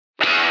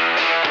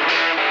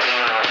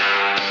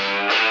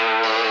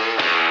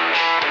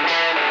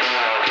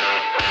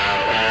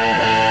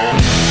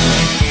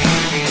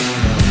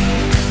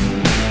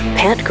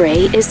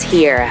Gray is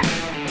here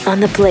on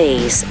the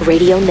Blaze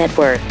Radio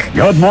Network.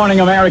 Good morning,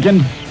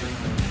 Americans.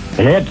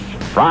 It's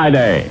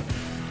Friday.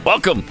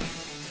 Welcome.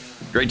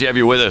 Great to have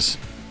you with us.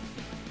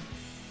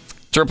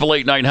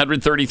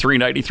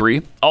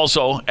 888-900-3393.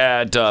 Also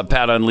at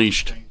Pat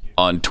Unleashed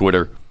on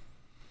Twitter.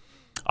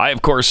 I,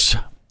 of course,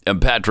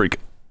 am Patrick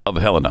of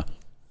Helena,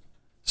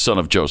 son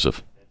of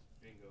Joseph,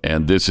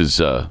 and this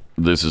is our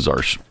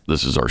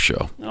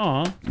show.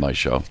 Aw. My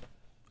show,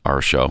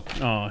 our show.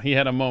 Oh, he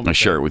had a moment. I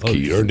share it with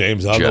Keith. Your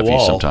name's on Jeffy the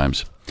wall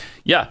sometimes.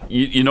 Yeah,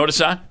 you notice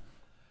that?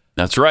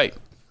 That's right.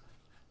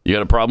 You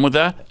got a problem with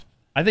that?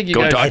 I think you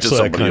Go guys. talk to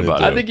somebody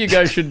about it. I think you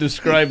guys should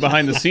describe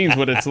behind the scenes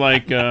what it's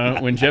like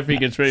when Jeffy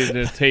gets ready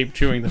to tape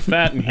chewing the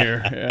fat in here.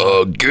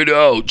 Get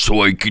out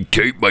so I can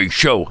tape my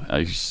show.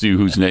 I see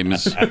whose name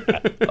is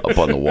up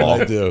on the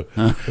wall. I do.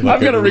 I'm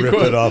gonna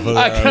record.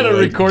 I gotta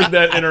record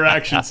that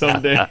interaction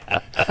someday.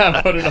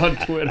 Put it on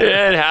Twitter.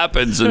 It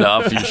happens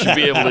enough. You should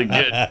be able to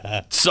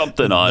get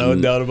something on. No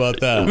doubt about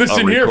that.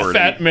 Listen here,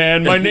 fat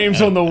man. My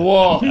name's on the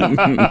wall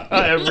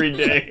every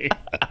day.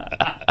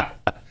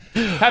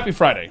 Happy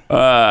Friday.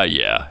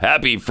 Yeah.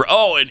 And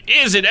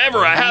is it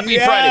ever a happy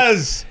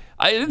Friday?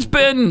 It's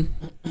been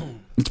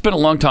a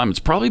long time. It's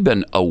probably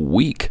been a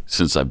week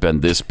since I've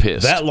been this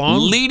pissed. That long?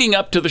 Leading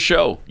up to the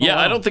show. Yeah,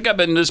 wow. I don't think I've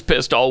been this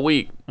pissed all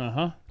week.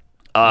 Uh-huh.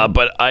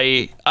 But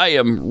I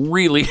am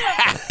really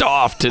hacked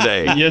off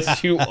today.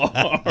 Yes, you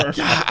are.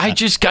 I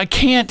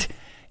can't.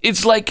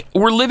 It's like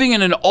we're living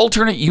in an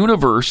alternate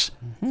universe,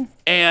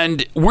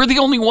 and we're the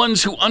only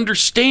ones who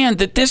understand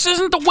that this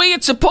isn't the way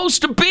it's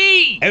supposed to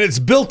be. And it's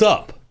built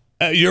up.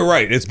 You're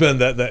right. It's been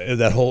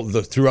that whole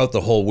throughout the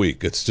whole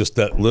week. It's just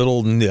that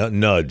little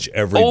nudge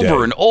every day.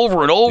 Over and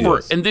over and over.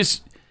 Yes. And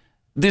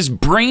this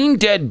brain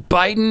dead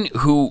Biden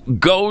who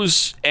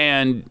goes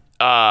and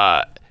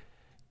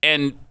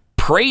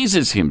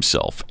praises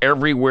himself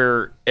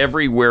everywhere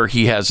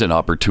he has an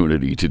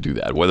opportunity to do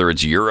that, whether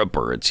it's Europe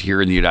or it's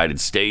here in the United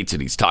States,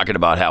 and he's talking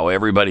about how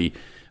everybody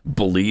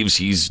believes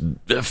he's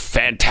a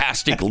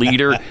fantastic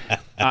leader.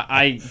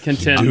 I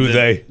contend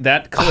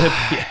that clip.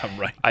 Yeah,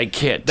 right. I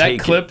can't that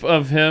take clip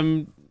of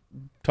him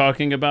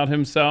talking about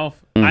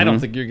himself. I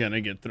don't think you're going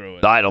to get through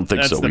it. I don't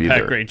think so either. That's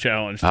the Pat Gray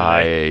challenge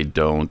today. I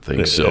don't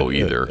think so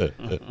either.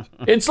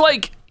 It's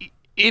like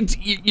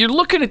you're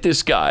looking at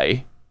this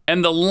guy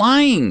and the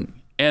lying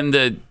and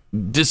the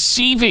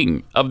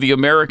deceiving of the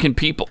American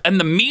people and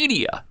the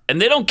media,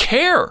 and they don't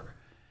care.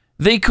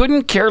 They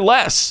couldn't care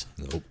less.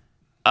 Nope.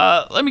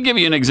 Let me give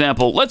you an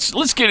example.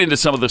 Let's get into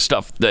some of the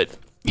stuff that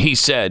he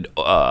said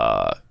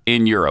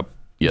in Europe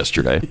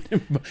yesterday.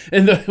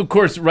 And of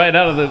course, right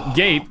out of the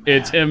gate,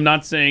 it's him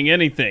not saying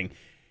anything.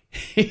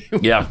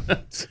 Yeah.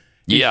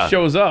 He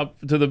shows up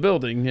to the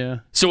building. Yeah.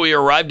 So he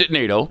arrived at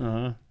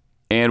NATO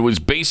and was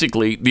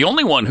basically the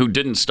only one who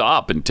didn't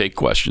stop and take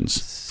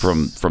questions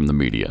from the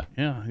media.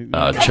 Yeah.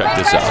 Check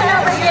this out.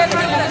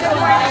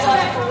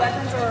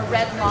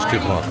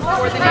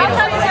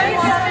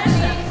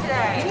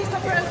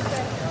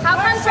 How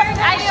come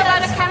I need a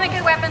lot of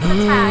chemical weapons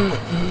attack?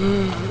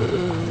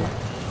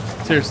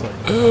 Seriously.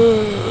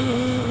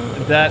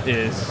 That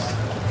is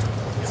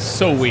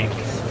so weak.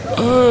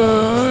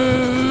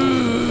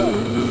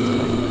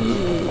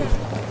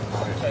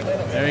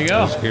 There you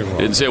go.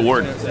 Didn't say a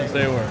word. Didn't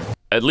say a word.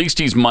 At least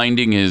he's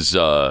minding his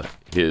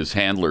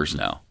handlers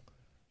now.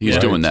 He's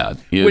doing that.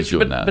 He is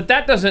doing that. But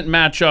that doesn't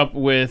match up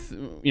with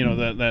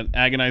that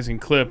agonizing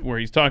clip where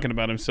he's talking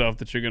about himself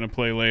that you're going to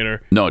play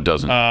later. No, it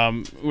doesn't.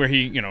 Where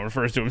he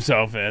refers to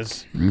himself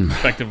as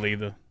effectively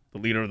the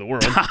leader of the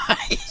world.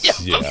 Yeah.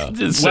 Wow,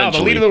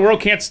 the leader of the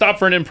world can't stop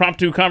for an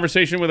impromptu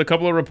conversation with a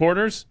couple of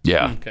reporters?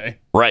 Yeah. Okay.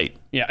 Right.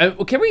 Yeah.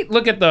 Can we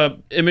look at the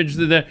image?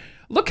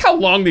 Look how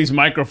long these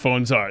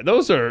microphones are.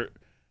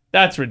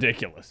 That's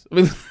ridiculous. I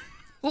mean,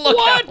 look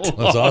What? how long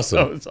That's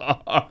awesome. those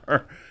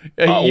are.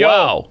 Oh,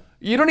 wow.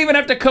 You don't even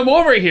have to come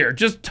over here.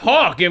 Just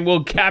talk and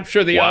we'll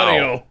capture the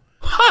audio.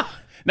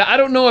 Now, I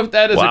don't know if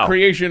that is a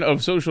creation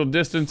of social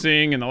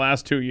distancing in the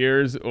last 2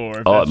 years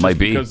or if that's it might just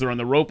be because they're on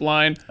the rope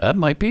line. That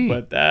might be.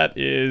 But that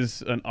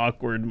is an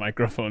awkward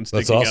microphone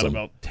That's sticking awesome. out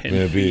about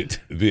 10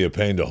 feet. It'd be a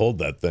pain to hold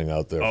that thing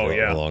out there for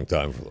a long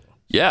time.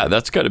 Yeah,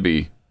 that's got to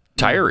be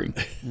tiring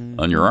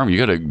on your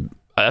arm.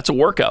 That's a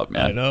workout,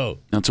 man. I know.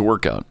 That's a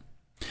workout.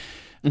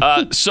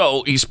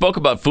 So he spoke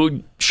about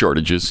food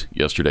shortages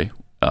yesterday.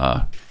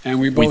 And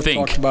we both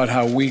talked about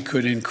how we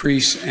could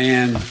increase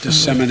and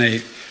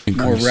disseminate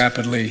more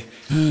rapidly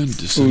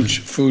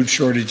food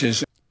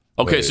shortages.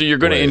 Okay, so you're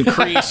going to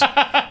increase.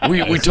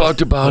 We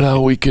talked about how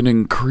we can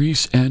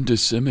increase and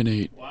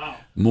disseminate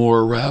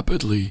more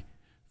rapidly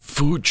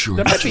food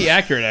shortages. That might be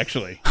accurate,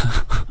 actually.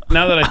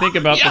 Now that I think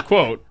about the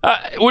quote.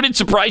 Would it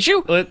surprise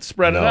you? Let's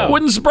spread it out.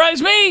 Wouldn't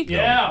surprise me.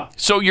 Yeah.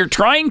 So you're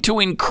trying to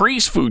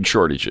increase food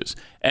shortages,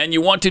 and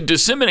you want to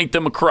disseminate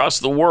them across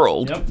the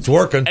world. Yep. It's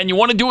working. And you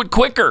want to do it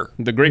quicker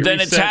The Great than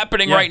Reset. it's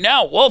happening right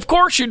now. Well, of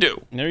course you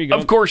do. There you go.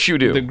 Of course you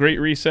do. The Great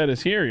Reset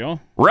is here,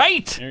 y'all.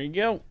 Right. There you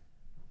go.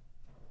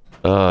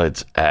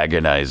 It's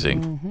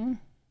agonizing.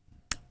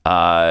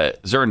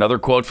 Is there another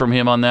quote from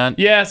him on that?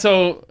 Yeah,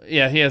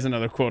 he has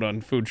another quote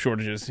on food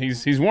shortages.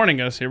 He's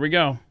warning us. Here we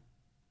go.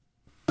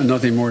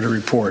 Nothing more to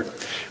report.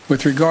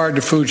 With regard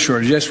to food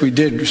shortage, yes, we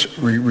did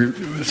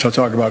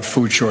talk about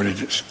food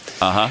shortages.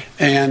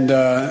 And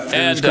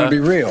it's going to be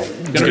real.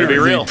 It's going to be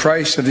real. The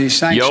price of these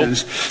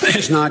sanctions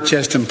is not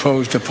just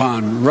imposed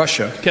upon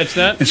Russia. Catch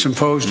that? It's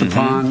imposed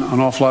upon an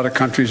awful lot of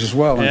countries as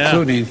well,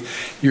 including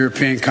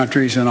European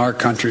countries and our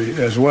country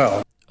as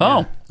well.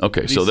 Oh,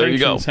 okay. So there you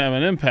go. These sanctions have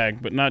an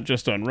impact, but not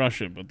just on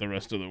Russia, but the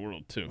rest of the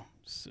world too.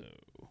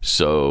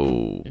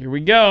 So here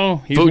we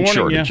go. He's food warning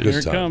shortages. you. Here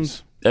it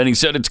comes. And he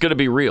said it's going to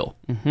be real.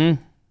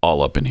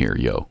 All up in here,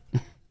 yo.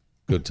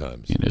 Good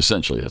times. And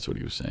essentially, that's what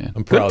he was saying.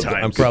 I'm proud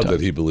that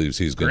he believes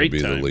he's going to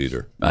be the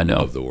leader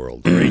of the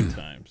world. Great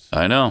times.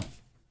 I know.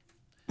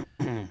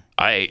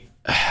 I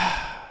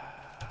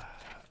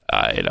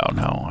don't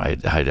know. I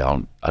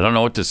don't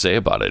know what to say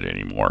about it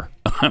anymore.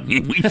 I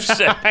mean, we've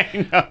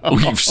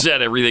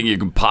said everything you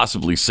can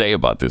possibly say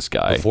about this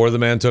guy. Before the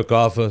man took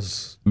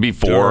office.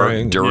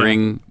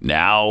 During,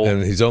 now.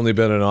 And he's only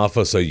been in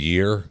office a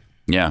year.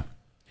 Yeah.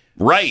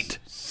 Right.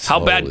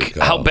 How bad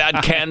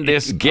can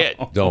this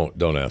get?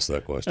 Don't ask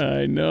that question.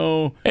 I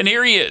know. And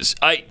here he is.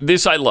 I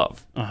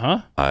love.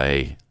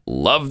 I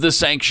love the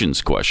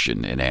sanctions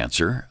question and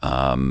answer.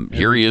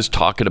 Here he is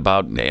talking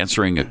about and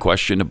answering a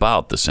question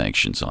about the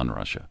sanctions on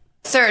Russia.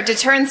 Sir,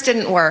 deterrence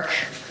didn't work.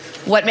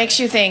 What makes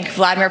you think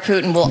Vladimir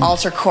Putin will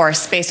alter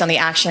course based on the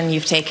action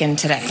you've taken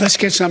today? Let's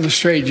get something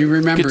straight. You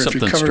remember, if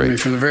you covered me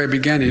from the very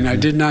beginning, I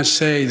did not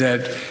say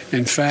that,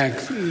 in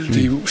fact,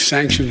 the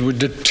sanctions would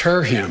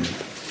deter him.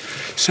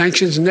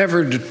 Sanctions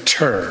never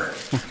deter.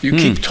 You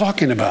keep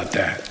talking about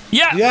that.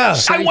 Yeah.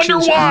 Sanctions I wonder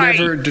why.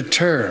 Never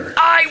deter.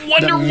 I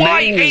wonder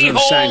why,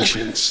 a-hole.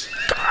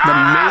 The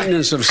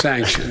maintenance of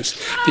sanctions,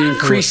 the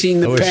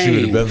increasing the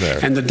pain,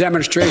 and the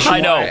demonstration. I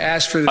know. I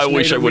asked for this. I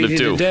wish I would have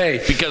too,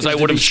 today, because I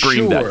would have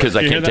screamed that because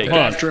I can't take it.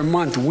 After a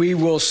month, we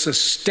will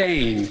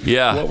sustain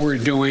what we're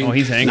doing. Oh,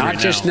 he's angry not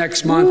now. just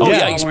next month, Oh,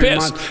 yeah, he's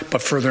pissed. month,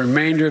 but for the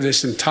remainder of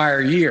this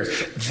entire year.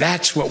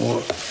 That's what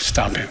will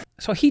stop him.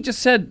 So he just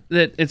said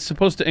that it's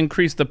supposed to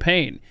increase the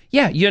pain.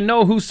 Yeah, you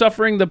know who's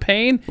suffering the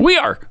pain? We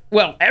are.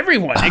 Well,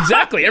 everyone.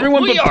 Exactly.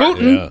 Everyone but are.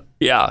 Putin.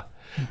 Yeah.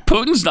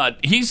 Putin's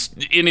not. He's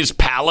in his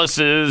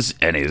palaces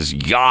and his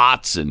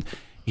yachts, and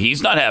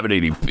he's not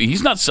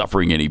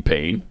suffering any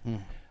pain.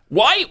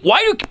 Why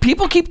do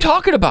people keep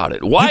talking about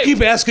it? Why you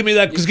keep asking me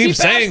that because you keep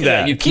saying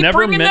that. You keep never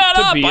bringing meant that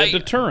to up. be a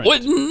deterrent. It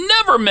was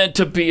never meant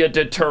to be a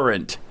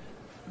deterrent.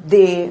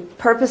 The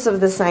purpose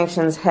of the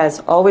sanctions has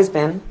always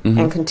been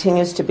and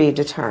continues to be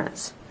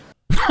deterrence.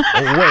 Wait,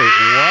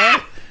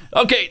 what?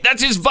 Okay,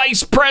 that's his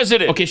vice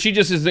president. Okay, she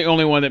just is the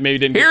only one that maybe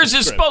didn't. Here's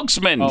his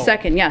spokesman.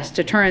 Second, yes,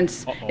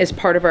 deterrence is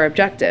part of our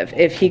objective.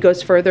 If he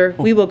goes further,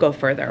 we will go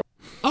further.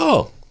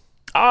 But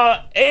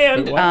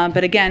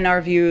again,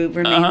 our view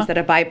remains that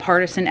a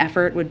bipartisan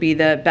effort would be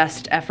the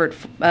best effort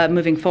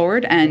moving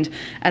forward. And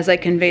as I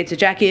conveyed to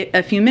Jackie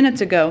a few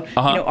minutes ago,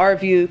 our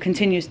view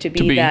continues to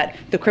be that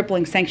the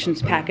crippling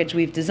sanctions package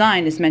we've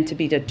designed is meant to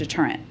be a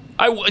deterrent.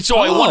 I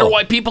wonder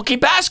why people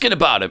keep asking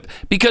about it.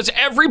 Because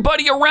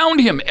everybody around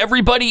him,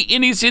 everybody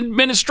in his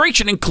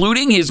administration,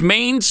 including his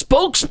main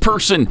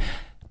spokesperson,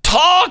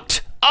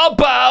 talked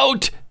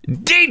about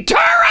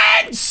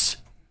deterrence.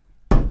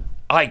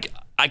 I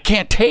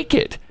can't take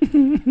it.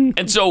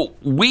 And so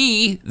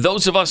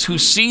those of us who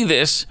see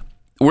this,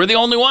 we're the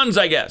only ones,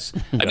 I guess.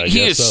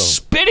 He is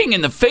spitting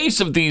in the face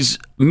of these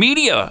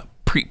media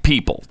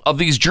people, of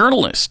these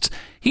journalists.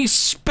 He's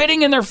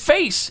spitting in their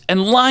face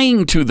and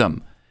lying to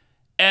them.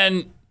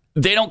 And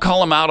they don't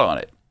call him out on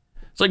it.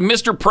 It's like,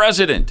 Mr.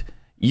 President,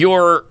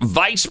 your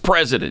vice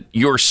president,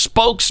 your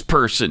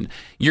spokesperson,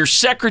 your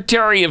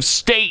secretary of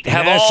state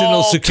have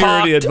National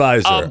Security talked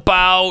Advisor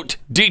about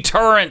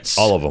deterrence.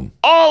 All of them.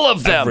 All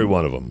of them. Every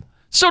one of them.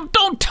 So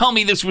don't tell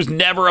me this was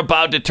never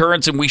about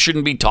deterrence and we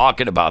shouldn't be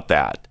talking about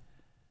that.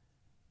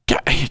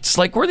 It's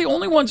like we're the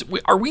only ones.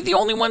 Are we the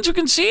only ones who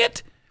can see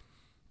it?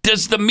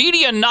 Does the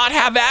media not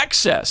have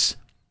access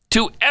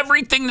to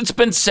everything that's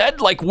been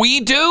said like we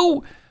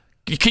do?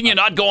 Can you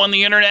not go on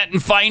the internet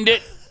and find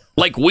it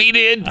like we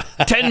did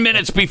 10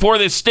 minutes before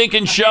this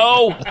stinking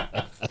show?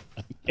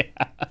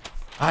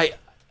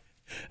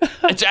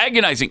 It's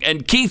agonizing.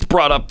 And Keith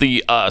brought up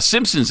the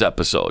Simpsons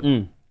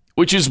episode,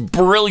 which is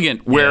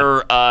brilliant,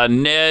 where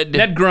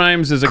Ned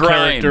Grimes is a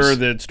character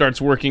that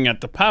starts working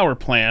at the power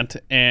plant,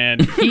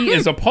 and he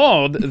is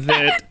appalled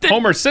that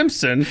Homer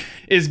Simpson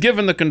is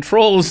given the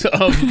controls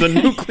of the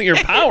nuclear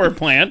power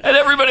plant. And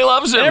everybody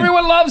loves him.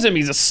 Everyone loves him.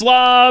 He's a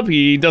slob.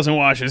 He doesn't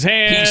wash his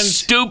hands. He's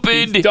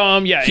stupid. He's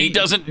dumb. Yeah, he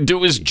doesn't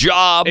do his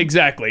job.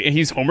 Exactly. And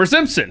he's Homer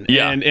Simpson.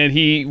 Yeah. And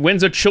he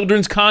wins a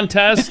children's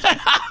contest.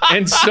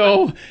 And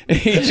so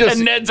he just...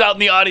 And Ned's out in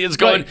the audience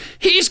going,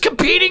 he's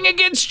competing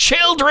against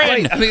children.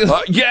 Right. I mean,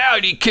 yeah,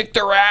 and he kicked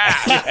their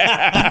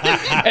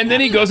ass. And then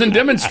he goes and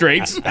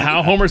demonstrates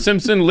how Homer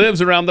Simpson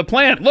lives around the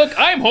plant. Look,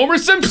 I'm Homer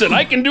Simpson.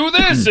 I can do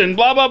this and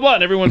blah, blah, blah.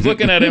 And everyone's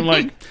looking at him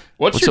like,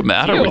 What's the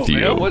matter with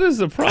you? Man? What is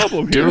the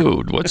problem here?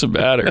 Dude, what's the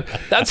matter?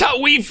 That's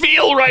how we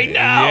feel right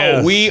now.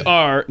 Yes. We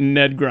are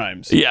Ned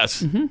Grimes.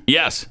 Yes.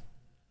 Yes.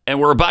 And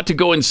we're about to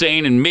go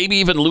insane and maybe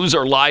even lose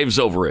our lives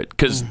over it,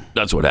 because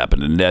that's what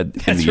happened to Ned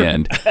in the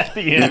end. At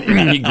the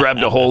end. He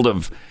grabbed a hold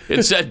of,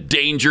 it said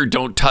danger,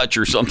 don't touch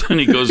or something.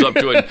 He goes up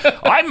to it.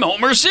 I'm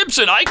Homer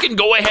Simpson. I can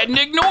go ahead and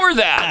ignore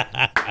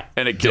that.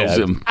 And it kills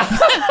him.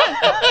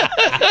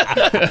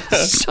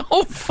 So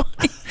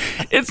funny.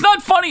 It's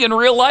not funny in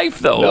real life,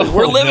 though.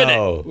 We're living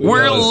it.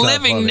 We're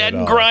living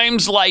Ned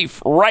Grimes'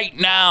 life right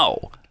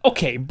now.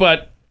 Okay,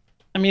 but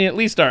I mean, at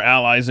least our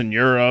allies in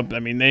Europe, I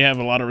mean, they have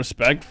a lot of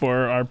respect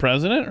for our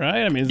president,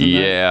 right? I mean,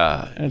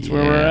 that's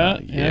where we're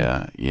at?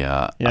 Yeah.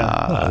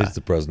 Well, he's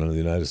the president of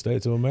the United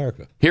States of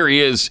America. Here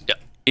he is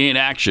in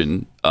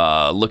action,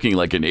 looking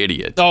like an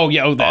idiot. Oh,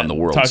 yeah. On the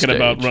world Talking stage.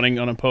 about running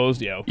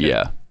unopposed? Yeah, okay.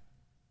 Yeah.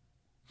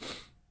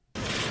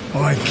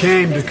 Well, I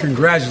came to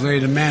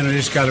congratulate a man who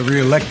just got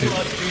reelected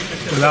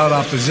without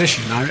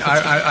opposition.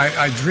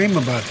 I dream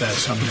about that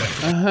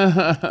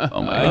someday.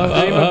 Oh my I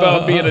God. dream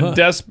about being a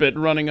despot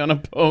running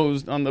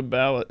unopposed on the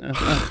ballot.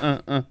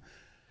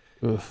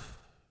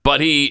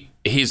 But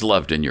he's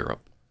loved in Europe.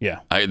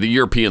 Yeah. The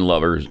European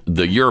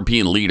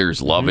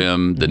leaders love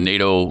him. The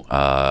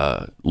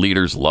NATO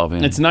leaders love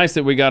him. It's nice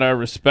that we got our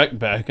respect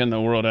back in the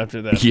world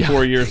after that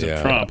 4 years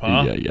of Trump,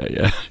 huh?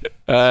 Yeah.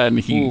 And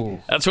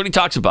that's what he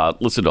talks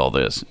about. Listen to all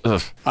this.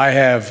 Ugh. I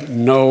have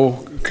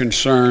no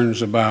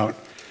concerns about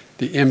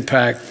the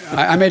impact.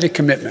 I made a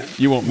commitment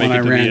You won't make when it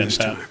I to ran the this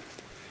end, time.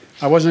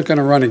 I wasn't going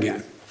to run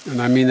again,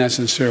 and I mean that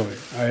sincerely.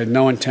 I had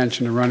no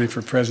intention of running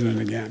for president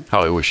again.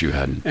 How I wish you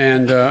hadn't.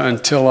 And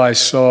until I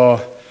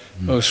saw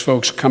those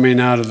folks coming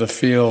out of the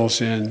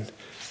fields in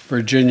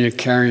Virginia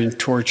carrying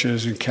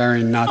torches and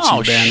carrying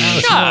Nazi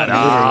banners. Shut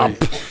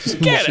up.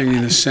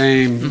 Singing the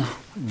same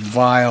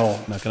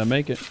vile Not going to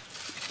make it.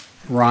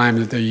 rhyme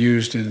that they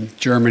used in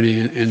Germany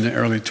in the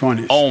early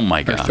 20s. Oh,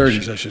 my gosh. Or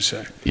 30s, I should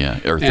say. Yeah,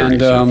 or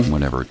 30s,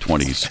 whenever,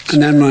 20s,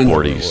 And then when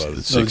 40s,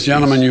 the 60s.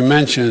 gentleman you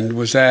mentioned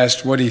was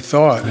asked what he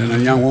thought, and a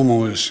young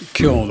woman was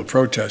killed, a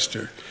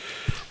protester.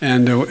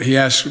 And he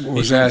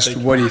was asked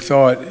what he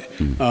thought.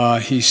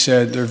 He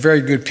said, "They're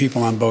very good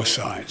people on both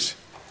sides."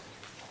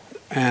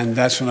 And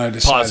that's when I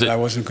decided I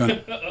wasn't going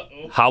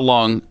to. How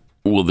long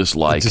will this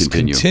lie It just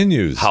continue?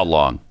 continues. How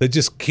long? They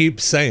just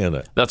keep saying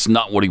it. That's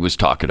not what he was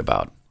talking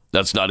about.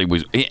 That's not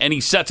and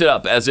he sets it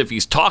up as if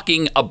he's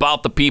talking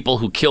about the people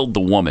who killed the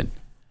woman.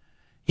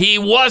 He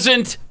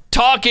wasn't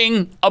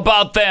talking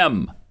about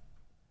them.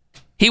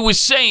 He was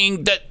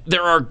saying that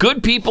there are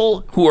good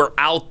people who are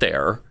out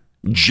there,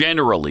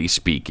 generally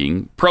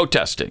speaking,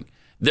 protesting.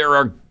 There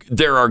are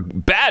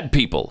bad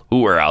people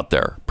who are out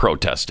there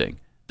protesting.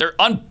 They're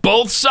on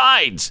both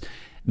sides.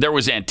 There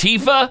was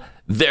Antifa,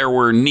 there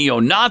were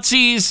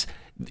neo-Nazis,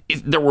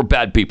 there were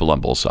bad people on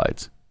both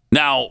sides.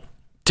 Now,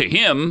 to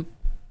him,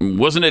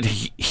 wasn't it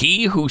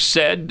he who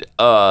said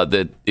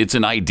that it's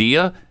an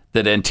idea,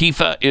 that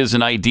Antifa is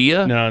an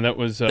idea? No, that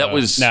was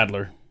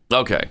Nadler.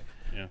 Okay.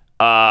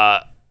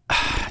 Yeah.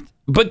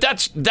 But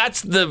that's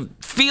the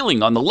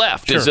feeling on the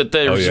left, is that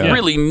there's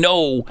really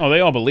no... Oh,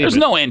 they all believe There's it.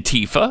 no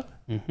Antifa.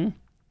 Mm-hmm.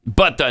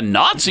 But the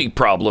Nazi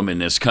problem in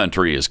this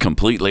country is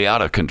completely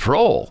out of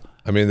control.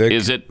 I mean, they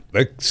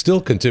still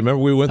continue.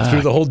 Remember, we went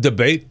through the whole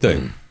debate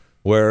thing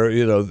where,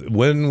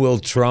 when will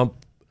Trump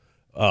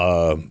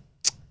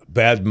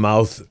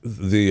badmouth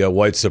the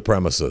white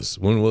supremacists?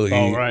 When will he?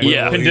 Oh,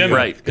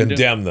 right.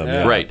 Condemn them.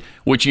 Yeah. Right.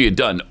 Which he had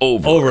done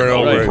over and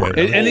over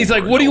again. And he's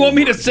like, what do you want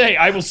me to say?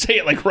 I will say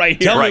it like right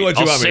here. Tell me what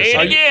you want me to say. Say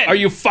it again. Are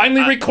you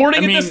finally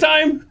recording it this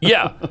time?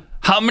 Yeah.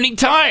 How many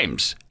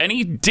times? And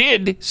he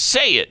did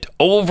say it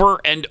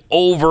over and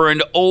over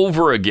and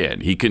over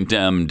again. He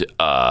condemned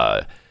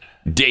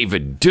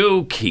David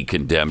Duke. He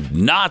condemned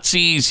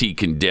Nazis. He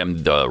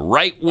condemned the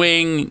right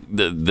wing,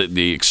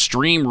 the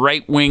extreme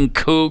right wing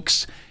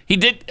kooks. He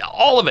did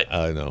all of it.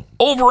 I know.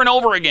 Over and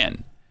over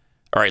again.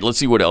 All right, let's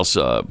see what else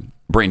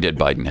brain dead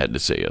Biden had to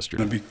say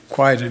yesterday. Be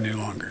quiet any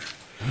longer.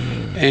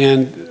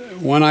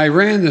 And when I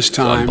ran this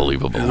time,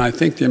 unbelievable. And I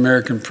think the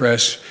American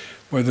press,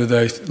 whether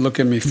they look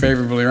at me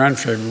favorably or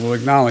unfavorably, will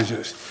acknowledge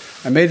this.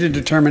 I made a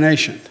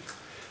determination.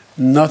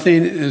 No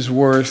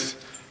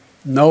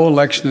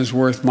election is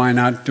worth my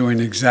not doing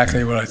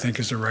exactly what I think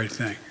is the right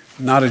thing.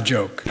 Not a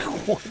joke.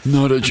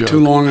 Not a joke. Too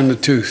long in the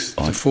tooth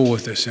to fool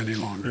with this any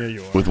longer. There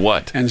you are. With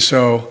what? And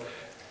so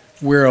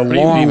we're a What are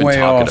you long even way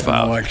talking off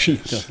about? from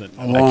elections. A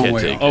I long can't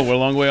way take off. it. Oh, we're a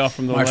long way off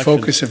from the My election.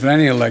 focus, if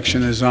any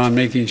election, is on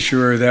making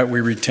sure that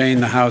we retain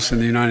the House and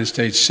the United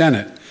States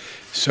Senate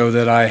so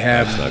that I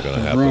have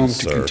the room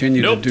to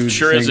continue to do the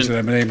things that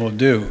I've been able to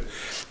do.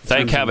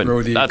 Thank heaven.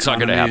 That's not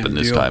going to happen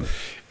this time.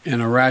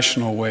 In a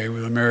rational way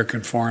with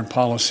American foreign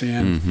policy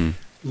and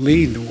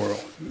lead the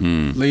world.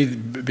 Be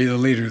the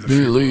leader of the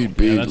free world.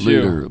 Be the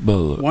leader.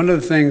 One of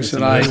the things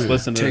that I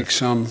take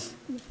some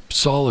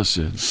solace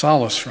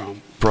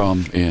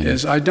from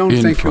is I don't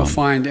think you'll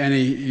find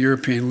any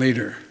European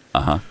leader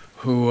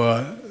who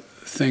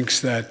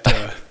thinks that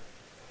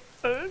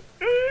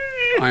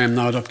I am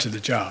not up to the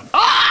job.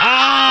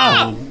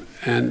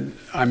 and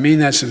I mean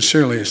that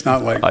sincerely. It's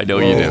not like I know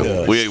you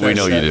do. We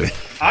know you do.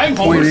 I'm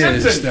The point Homer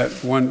is Simpson. that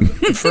when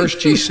the first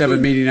G7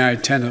 meeting I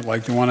attended,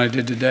 like the one I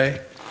did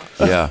today,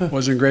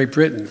 was in Great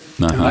Britain,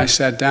 and I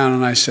sat down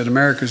and I said,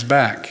 "America's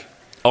back."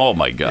 Oh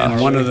my God!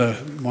 And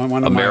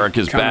one of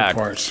America's my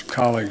counterparts,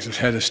 colleagues, the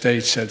head of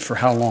state, said, "For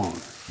how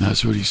long?"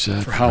 That's what he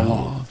said. For how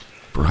long?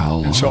 For how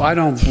long? And so I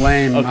don't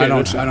blame. I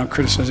don't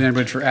criticize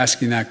anybody for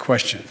asking that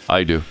question.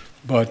 I do.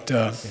 But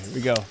Here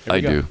we go. I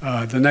do.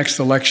 The next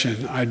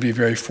election, I'd be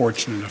very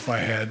fortunate if I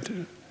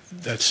had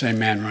that same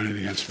man running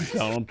against me.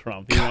 Donald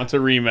Trump. He wants a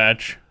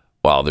rematch.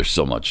 Wow, there's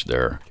so much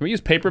there. Can we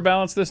use paper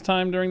ballots this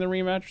time during the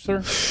rematch,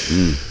 sir?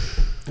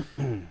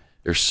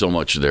 There's so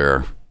much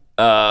there.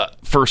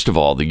 First of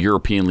all, the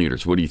European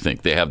leaders, what do you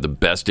think? They have the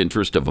best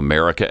interest of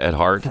America at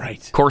heart?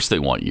 Right. Of course they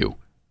want you.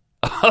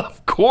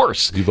 Of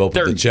course. You've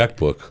opened the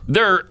checkbook.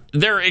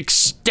 They're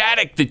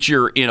ecstatic that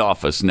you're in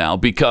office now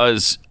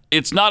because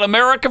it's not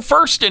America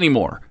first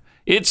anymore.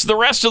 It's the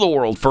rest of the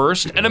world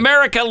first and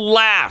America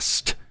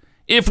last,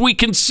 if we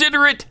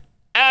consider it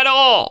at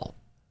all.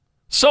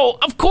 So,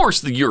 of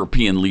course, the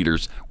European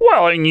leaders,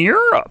 well, in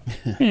Europe,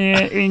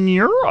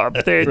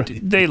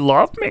 they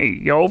love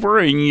me. Over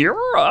in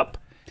Europe,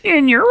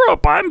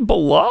 I'm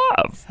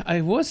beloved.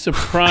 I was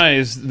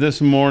surprised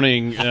this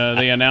morning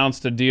they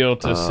announced a deal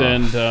to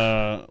send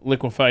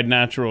liquefied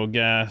natural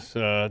gas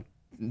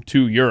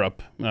to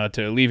Europe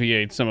to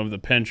alleviate some of the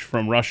pinch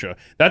from Russia.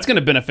 That's going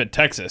to benefit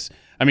Texas.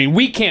 I mean,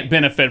 we can't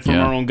benefit from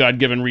our own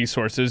God-given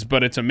resources,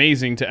 but it's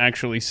amazing to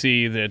actually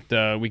see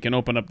that we can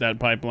open up that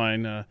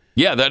pipeline.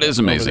 Yeah, that is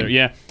amazing.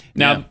 Yeah.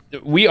 Now,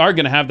 we are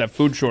going to have that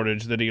food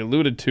shortage that he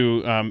alluded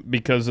to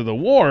because of the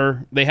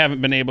war. They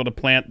haven't been able to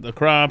plant the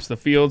crops, the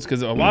fields,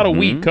 because a lot of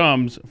wheat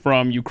comes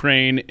from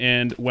Ukraine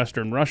and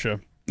Western Russia.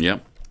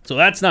 Yep. So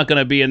that's not going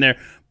to be in there.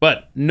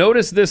 But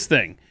notice this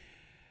thing.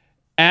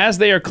 As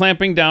they are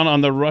clamping down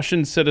on the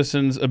Russian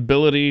citizens'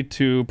 ability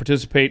to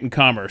participate in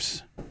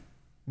commerce,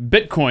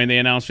 Bitcoin, they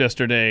announced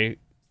yesterday,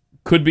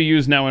 could be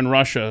used now in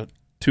Russia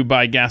to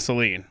buy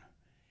gasoline.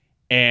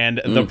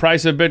 And the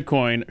price of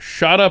Bitcoin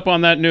shot up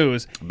on that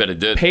news. I bet it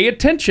did. Pay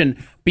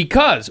attention,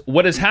 because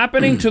what is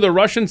happening to the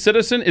Russian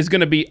citizen is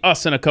going to be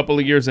us in a couple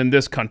of years in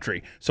this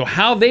country. So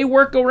how they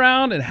work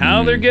around and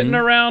how they're getting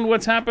around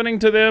what's happening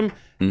to them,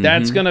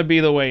 that's going to be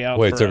the way out.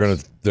 Wait, for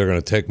us. they're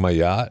gonna take my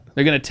yacht?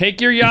 They're gonna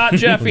take your yacht,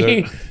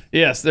 Jeffy.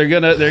 Yes, they're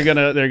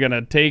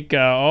gonna take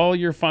all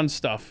your fun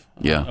stuff.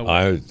 Yeah.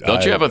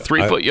 Don't you have a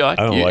 3-foot yacht?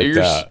 I don't like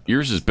that.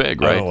 Yours is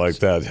big, right? I don't like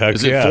that. Heck,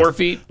 is it 4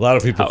 feet? A lot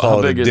of people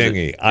call it a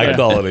dinghy. I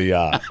call it a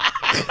yacht.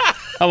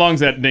 How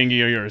long's that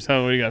dinghy of yours?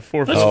 How you got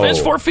 4 feet?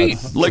 It's 4 feet,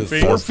 like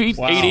 4 feet,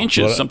 Wow. 8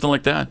 inches, something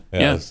like that.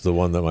 Yeah, it's the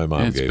one that my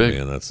mom gave big. me,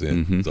 and that's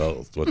it.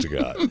 That's what you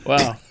got.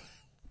 Wow.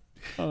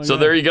 So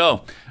there you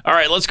go. All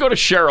right, let's go to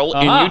Cheryl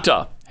in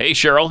Utah. Hey,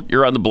 Cheryl,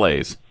 you're on the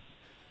Blaze.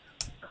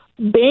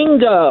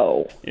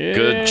 Bingo.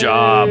 Good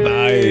job.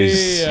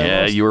 Nice.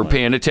 Yeah, you were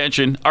paying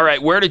attention. All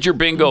right, where did your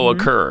bingo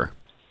occur?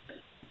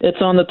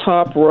 It's on the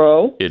top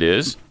row. It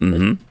is?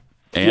 Mm-hmm.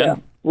 And? Yeah.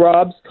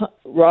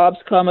 Rob's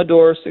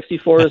Commodore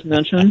 64 is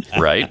mentioned.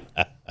 Right.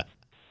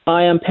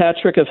 I am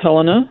Patrick of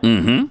Helena.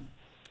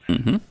 Mm-hmm.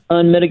 Mm-hmm.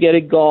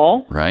 Unmitigated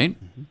gall. Right.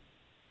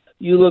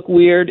 You look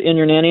weird and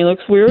your nanny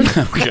looks weird.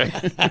 Okay.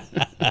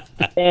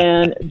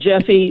 And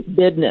Jeffy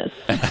Bidness.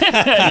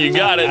 You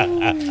got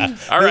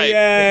it. All right.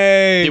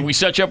 Yay. Did we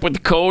set you up with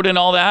the code and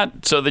all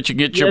that so that you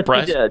get your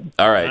prize? Yes, we did.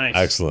 All right. Nice.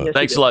 Excellent. Yes,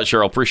 Thanks a lot,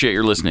 Cheryl. Appreciate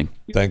your listening.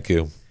 Thank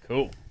you.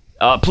 Cool.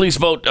 Please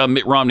vote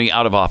Mitt Romney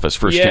out of office.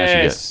 First chance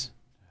you Yes. get.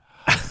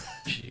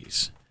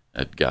 Jeez,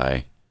 that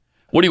guy.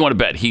 What do you want to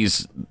bet?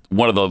 He's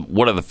one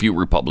of the few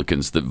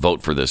Republicans that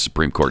vote for this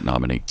Supreme Court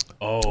nominee.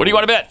 Oh. What do you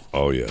want to bet?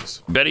 Oh,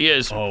 yes. Bet he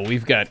is. Oh,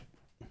 we've got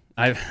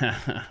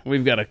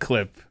a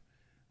clip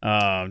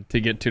to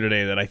get to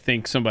today that I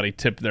think somebody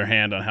tipped their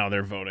hand on how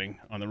they're voting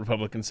on the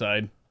Republican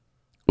side.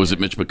 Was it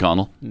Mitch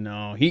McConnell?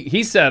 No,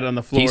 he said on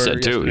the floor. He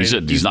said too. He yesterday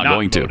said he's not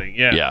going voting. to.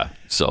 Yeah.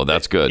 So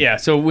that's good. Yeah.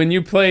 So when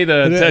you play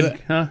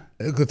the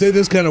It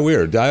is kind of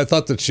weird. I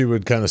thought that she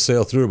would kind of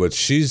sail through, but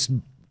she's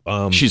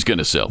going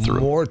to sail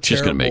through. More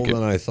she's going to make it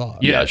than I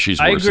thought. Yeah, she's.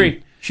 I worse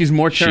agree. She's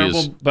more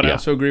terrible, but I yeah.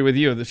 also agree with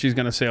you that she's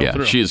going to sail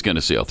through. Yeah, she is going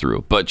to sail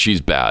through, but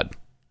she's bad.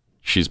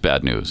 She's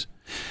bad news.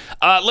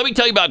 Let me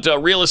tell you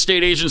about Real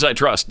Estate Agents I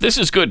Trust. This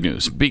is good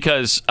news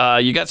because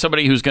you got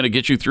somebody who's going to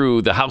get you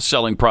through the house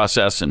selling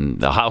process and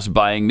the house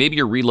buying. Maybe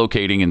you're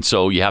relocating, and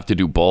so you have to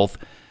do both.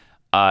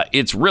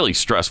 It's really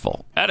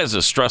stressful. That is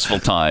a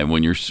stressful time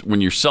when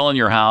you're selling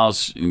your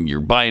house and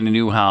you're buying a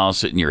new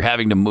house and you're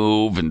having to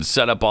move and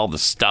set up all the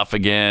stuff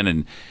again.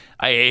 And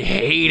I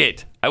hate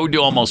it. I would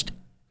do almost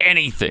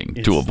anything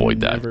to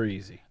avoid that. It's never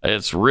easy.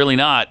 It's really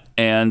not.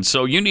 And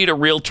so you need a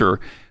realtor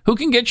who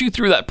can get you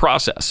through that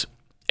process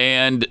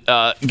and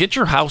get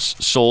your house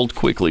sold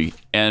quickly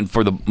and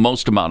for the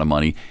most amount of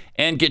money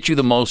and get you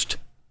the most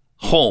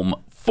home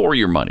for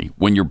your money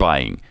when you're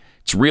buying.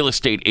 It's Real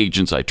Estate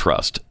Agents I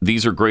Trust.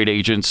 These are great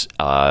agents.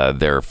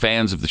 They're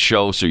fans of the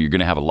show, so you're going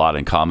to have a lot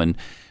in common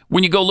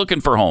when you go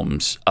looking for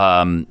homes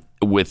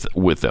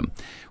with them.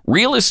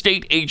 Real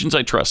Estate Agents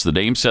I Trust. The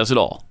name says it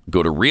all.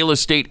 Go to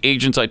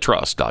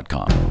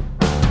realestateagentsitrust.com.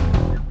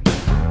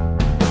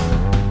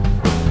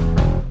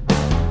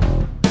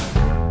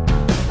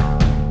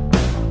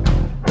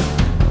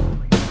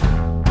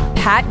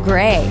 Pat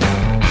Gray.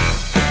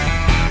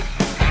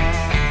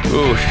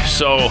 Ooh,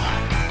 so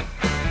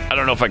I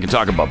don't know if I can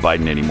talk about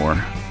Biden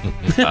anymore.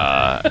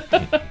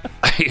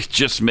 It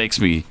just makes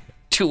me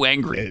too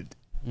angry.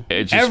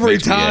 It just Every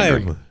makes me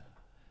angry. time.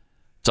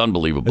 It's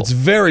unbelievable. It's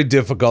very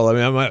difficult.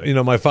 I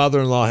mean, my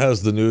father-in-law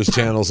has the news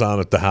channels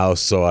on at the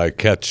house, so I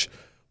catch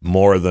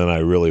more than I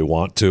really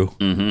want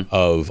to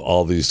of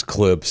all these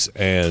clips,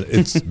 and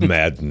it's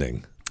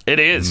maddening. It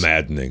is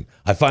maddening.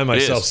 I find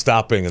myself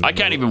stopping, and I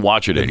can't even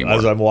watch it anymore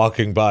as I'm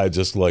walking by.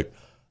 Just like,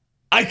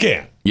 I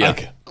can't.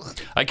 Yeah,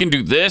 I can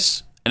do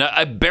this, and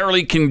I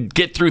barely can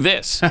get through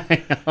this.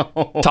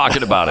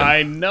 Talking about it.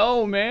 I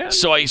know, man.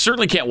 So I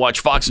certainly can't watch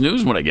Fox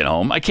News when I get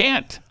home. I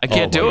can't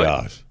do it.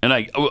 Gosh. And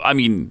I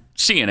mean,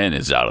 CNN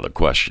is out of the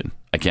question.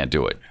 I can't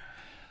do it.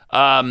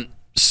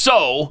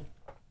 So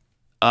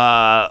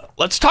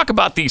let's talk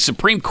about the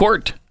Supreme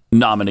Court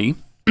nominee,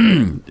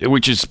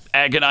 which is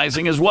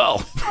agonizing as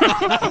well.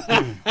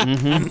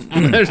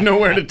 There's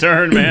nowhere to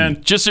turn,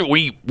 man. Just that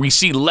we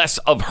see less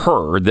of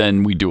her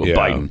than we do of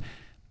Biden.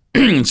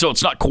 So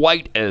it's not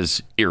quite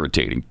as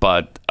irritating.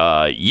 But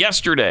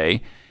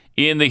yesterday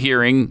in the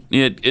hearing,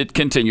 it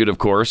continued, of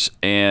course,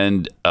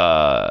 and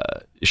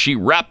she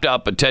wrapped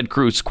up a Ted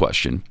Cruz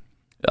question.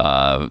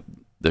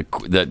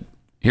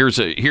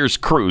 Here's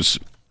Cruz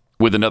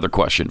with another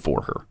question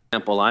for her.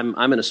 Example, I'm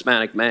an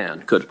Hispanic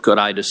man. Could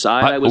I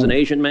decide I was an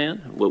Asian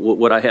man?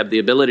 Would I have the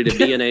ability to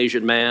be an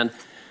Asian man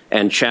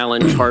and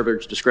challenge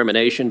Harvard's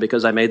discrimination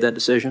because I made that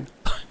decision?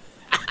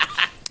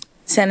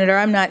 Senator,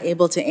 I'm not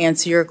able to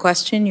answer your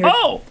question.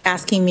 You're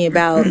asking me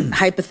about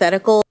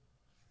hypothetical.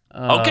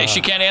 Okay,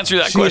 she can't answer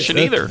that question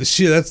either.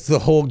 That's the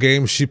whole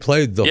game she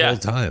played the whole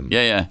time.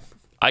 Yeah.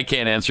 I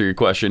can't answer your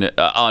question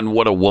on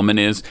what a woman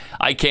is.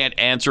 I can't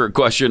answer a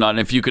question on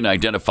if you can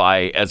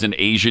identify as an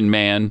Asian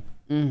man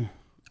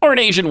or an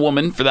Asian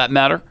woman, for that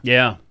matter.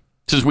 Yeah.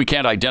 Since we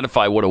can't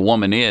identify what a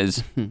woman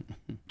is.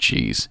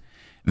 Jeez.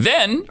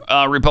 Then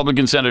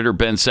Republican Senator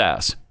Ben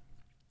Sasse,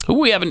 who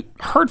we haven't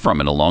heard from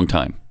in a long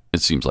time,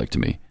 it seems like to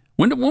me.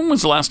 When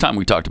was the last time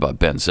we talked about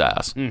Ben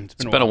Sasse?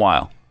 It's been a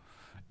while.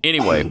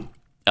 Anyway,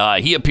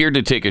 he appeared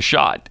to take a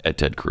shot at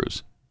Ted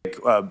Cruz.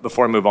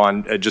 Before I move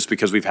on, just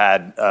because we've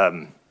had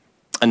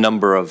a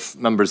number of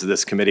members of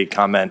this committee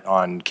comment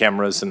on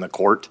cameras in the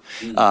court,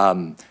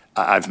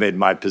 I've made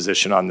my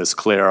position on this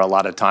clear a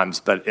lot of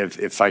times, but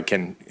if I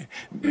can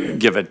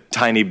give a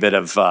tiny bit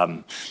of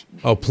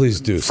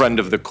please do friend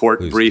of the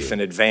court brief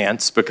in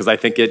advance, because I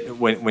think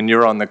when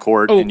you're on the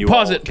court and you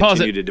all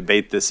continue to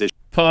debate this issue.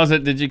 Pause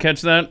it. Did you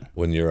catch that?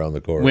 When you're on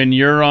the court. When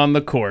you're on the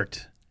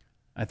court.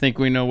 I think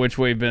we know which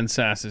way Ben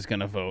Sasse is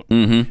going to vote.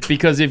 Mm-hmm.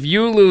 Because if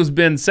you lose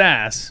Ben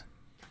Sasse,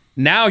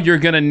 now you're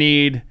going to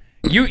need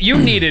you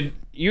needed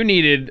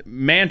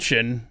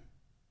Manchin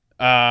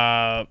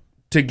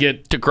to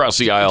get to cross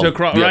the aisle the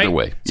other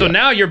way. So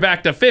now you're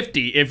back to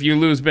 50 if you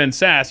lose Ben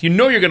Sasse. You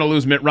know you're going to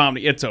lose Mitt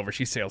Romney. It's over.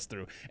 She sails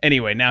through.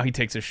 Anyway, now he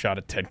takes a shot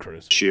at Ted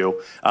Cruz.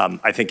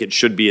 I think it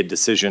should be a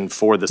decision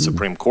for the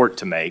Supreme Court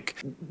to make.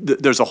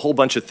 There's a whole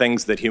bunch of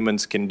things that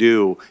humans can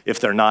do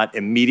if they're not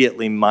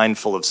immediately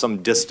mindful of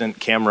some distant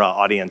camera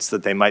audience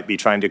that they might be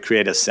trying to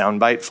create a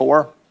soundbite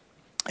for.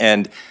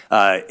 And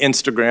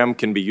Instagram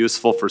can be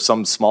useful for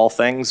some small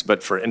things,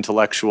 but for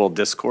intellectual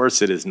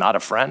discourse, it is not a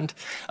friend.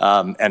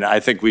 And I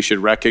think we should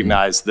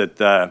recognize that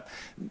the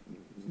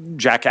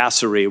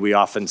jackassery we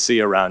often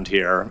see around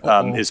here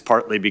is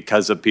partly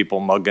because of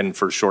people mugging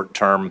for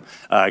short-term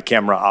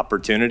camera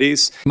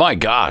opportunities. My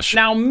gosh.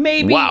 Now,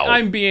 maybe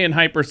I'm being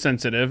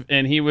hypersensitive,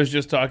 and he was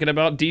just talking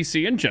about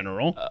D.C. in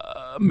general.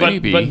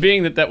 Maybe. But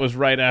being that was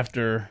right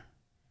after...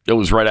 It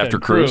was right after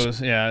Cruz.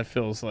 Yeah, it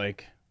feels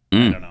like...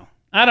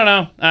 I don't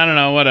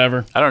know.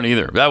 Whatever. I don't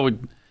either. I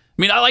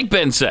like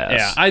Ben Sasse.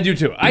 Yeah, I do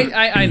too.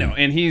 I know,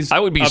 and he's. I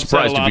would be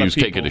surprised if he was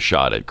taking a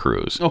shot at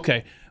Cruz.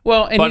 Okay,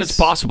 well, but it's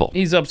possible.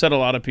 He's upset a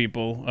lot of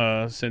people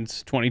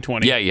since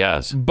 2020. Yeah, he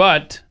has.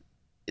 But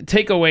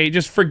take away,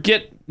 just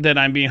forget that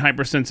I'm being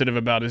hypersensitive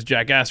about his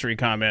jackassery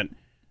comment.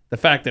 The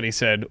fact that he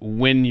said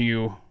when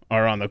you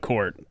are on the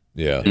court.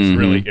 Yeah, it's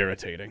really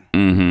irritating.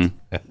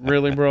 Mm-hmm.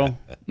 Really, bro?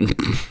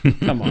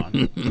 Come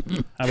on.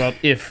 How about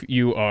if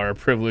you are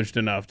privileged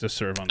enough to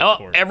serve on the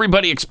court?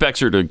 Everybody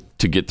expects her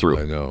to get through.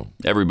 I know.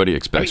 Everybody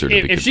expects her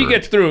to be If she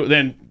gets through,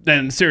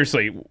 then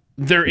seriously,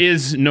 there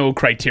is no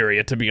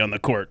criteria to be on the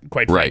court,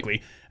 quite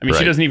frankly. I mean,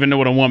 she doesn't even know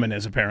what a woman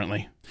is,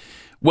 apparently.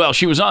 Well,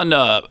 she was on,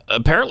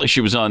 apparently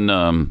she was on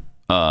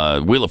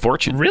Wheel of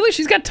Fortune. Really?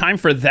 She's got time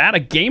for that?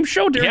 A game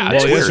show?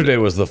 Well, yesterday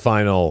was the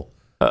final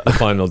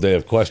day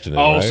of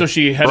questioning. So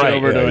she headed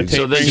over to a taping.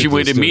 So then she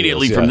went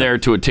immediately from there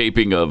to a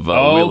taping of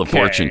Wheel of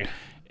Fortune.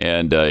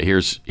 And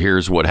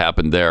here's what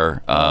happened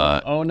there.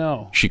 Oh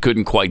no, she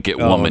couldn't quite get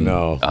woman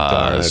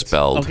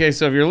spelled. Okay,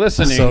 so if you're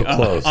listening, so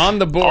close. On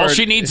the board, all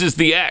she needs is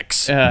the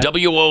X.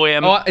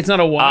 WOM. Oh, it's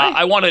not a Y.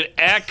 I want an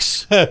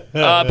X,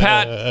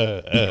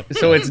 Pat.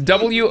 So it's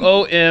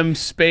WOM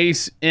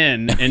space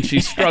N, and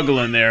she's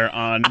struggling there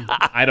on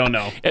I don't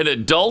know. An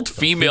adult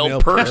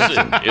female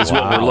person is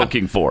what we're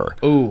looking for.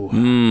 Ooh,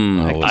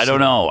 I don't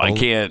know. I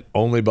can't.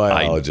 Only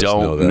biologists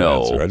know that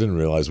answer. I didn't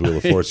realize Wheel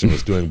of Fortune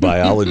was doing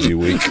biology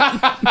week.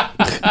 Can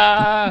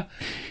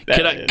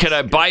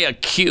I buy a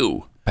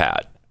Q,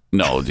 Pat?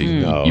 No,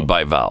 you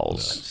buy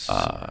vowels.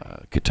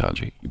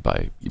 Ketanji, you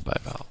buy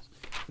vowels.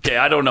 Okay,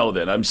 I don't know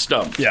then. I'm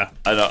stumped. Yeah.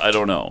 I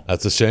don't know.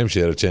 That's a shame. She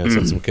had a chance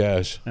at some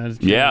cash.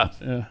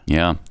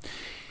 Yeah.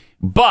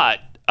 But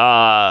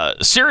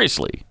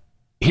seriously,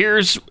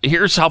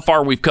 here's how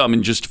far we've come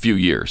in just a few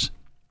years.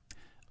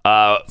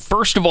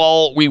 First of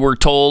all, we were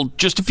told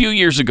just a few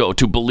years ago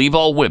to believe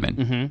all women.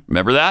 Mm-hmm.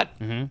 Remember that?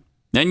 Mm-hmm.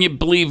 Then you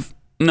believe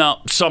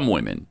some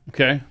women.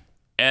 Okay.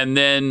 And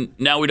then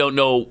now we don't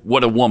know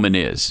what a woman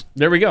is.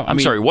 There we go. I'm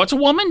sorry, what's a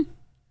woman?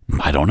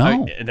 I don't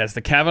know. That's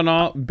the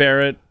Kavanaugh,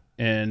 Barrett,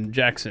 and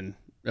Jackson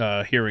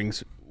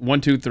hearings.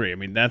 1, 2, 3. I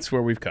mean, that's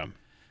where we've come.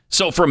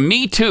 So from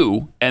Me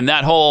Too and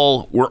that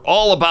whole, we're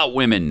all about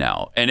women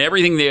now, and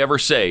everything they ever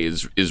say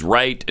is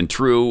right and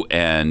true,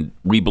 and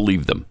we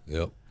believe them.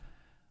 Yep.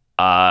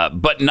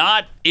 But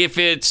not if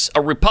it's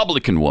a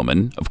Republican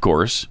woman, of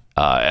course,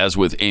 as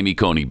with Amy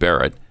Coney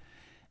Barrett.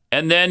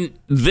 And then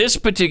this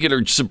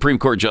particular Supreme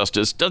Court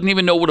justice doesn't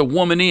even know what a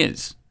woman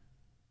is.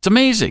 It's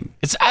amazing.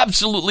 It's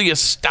absolutely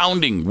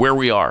astounding where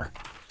we are.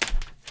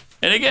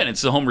 And again,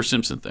 it's the Homer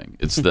Simpson thing.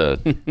 It's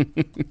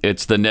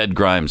the Ned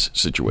Grimes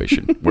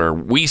situation where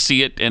we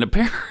see it, and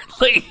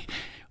apparently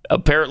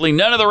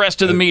none of the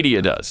rest of the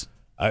media does.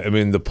 I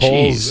mean, the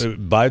polls.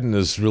 Biden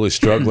is really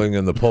struggling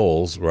in the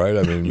polls, right?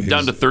 I mean,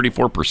 down to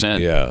 34%.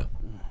 Yeah,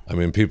 I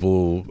mean,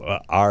 people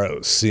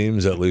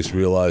seems at least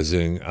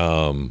realizing,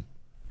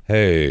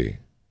 hey,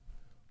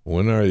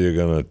 when are you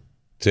gonna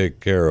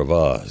take care of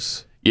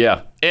us?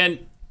 Yeah,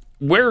 and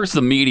where's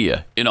the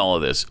media in all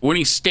of this? When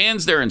he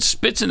stands there and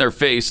spits in their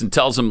face and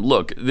tells them,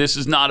 look, this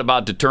is not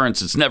about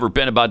deterrence. It's never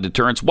been about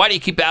deterrence. Why do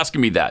you keep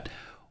asking me that?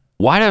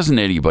 Why doesn't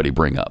anybody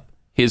bring up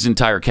his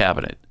entire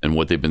cabinet and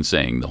what they've been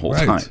saying the whole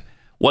time?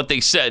 What they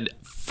said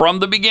from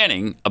the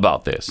beginning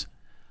about this.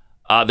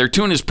 Their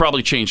tune has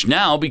probably changed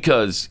now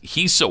because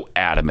he's so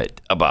adamant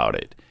about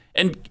it.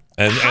 And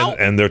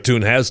their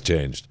tune has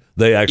changed.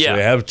 They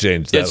actually have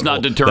changed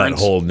that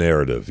whole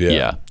narrative.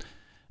 Yeah.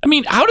 I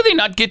mean, how do they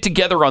not get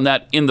together on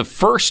that in the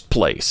first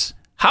place?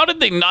 How did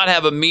they not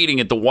have a meeting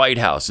at the White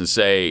House and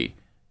say,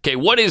 okay,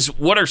 what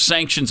are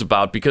sanctions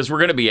about? Because we're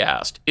going to be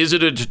asked. Is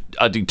it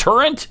a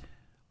deterrent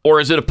or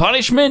is it a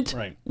punishment?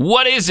 Right.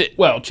 What is it?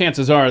 Well,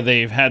 chances are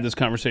they've had this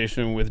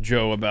conversation with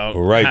Joe about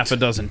half a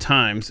dozen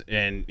times,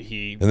 and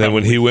then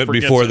when he went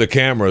before the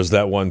cameras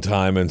that one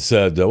time and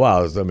said,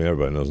 "Wow, I mean,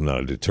 everybody knows it's not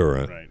a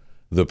deterrent." Right.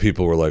 The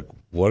people were like,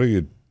 "What are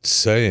you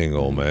saying,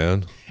 old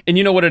man?" And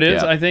you know what it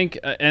is? I think,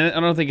 and I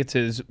don't think it's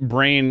his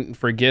brain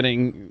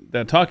forgetting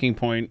that talking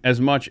point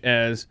as much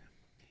as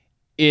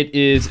it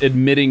is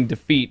admitting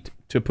defeat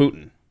to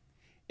Putin.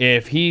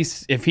 If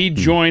he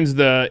joins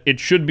the "it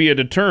should be a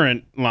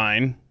deterrent"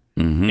 line,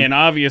 and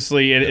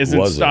obviously it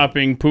isn't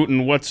stopping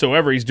Putin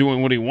whatsoever, he's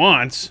doing what he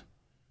wants,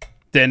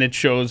 then it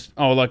shows,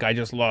 oh, look, I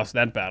just lost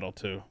that battle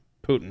to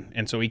Putin,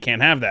 and so he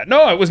can't have that.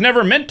 No, it was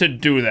never meant to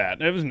do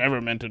that. It was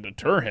never meant to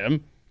deter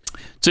him.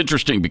 It's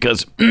interesting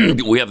because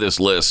we have this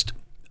list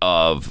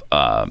of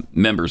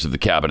members of the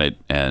cabinet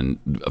and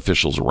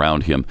officials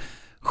around him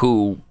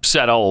who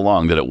said all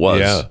along that it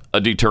was a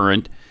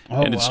deterrent.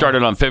 And it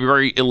started on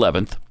February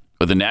 11th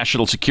with the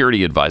National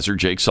Security Advisor,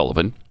 Jake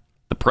Sullivan.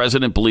 The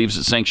president believes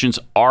that sanctions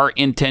are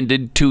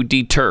intended to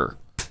deter.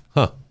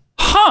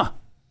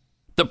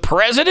 The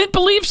president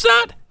believes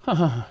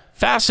that?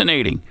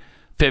 Fascinating.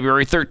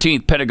 February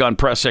 13th, Pentagon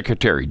Press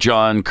Secretary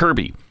John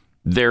Kirby.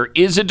 There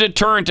is a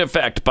deterrent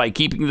effect by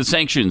keeping the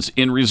sanctions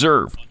in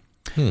reserve.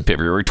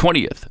 February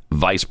 20th,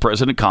 Vice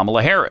President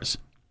Kamala Harris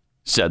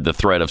said the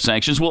threat of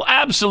sanctions will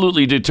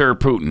absolutely deter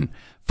Putin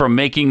from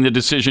making the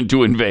decision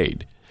to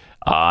invade.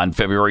 On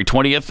February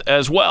 20th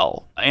as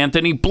well,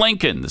 Anthony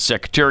Blinken, the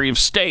Secretary of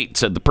State,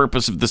 said the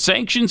purpose of the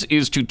sanctions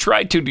is to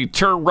try to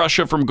deter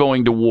Russia from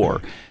going to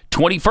war.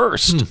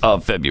 21st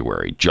of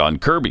February, John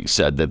Kirby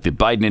said that the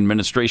Biden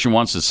administration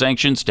wants the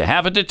sanctions to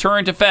have a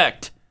deterrent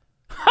effect.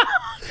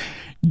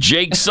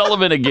 Jake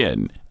Sullivan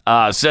again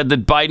said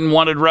that Biden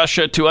wanted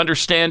Russia to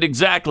understand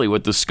exactly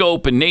what the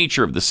scope and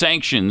nature of the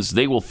sanctions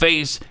they will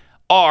face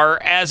are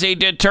as a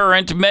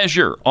deterrent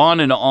measure. On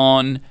and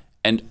on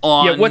and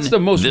on. Yeah, what's the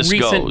most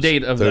recent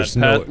date of that,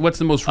 Pat? What's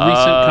the most recent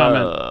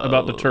comment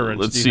about deterrence?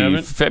 Let's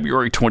see.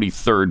 February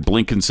 23rd,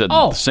 Blinken said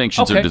that the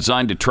sanctions are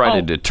designed to try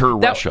to deter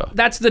Russia.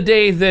 That's the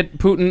day that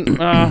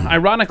Putin,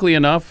 ironically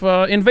enough,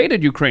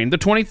 invaded Ukraine, the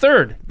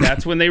 23rd.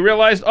 That's when they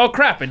realized, oh,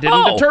 crap, it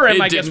didn't deter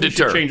him. I guess we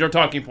should change our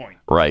talking point.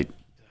 Right.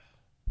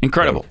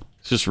 Incredible.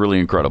 It's just really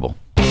incredible.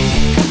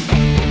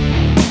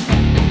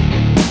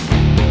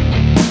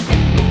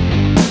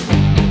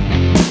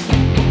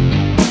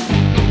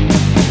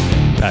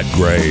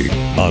 Gray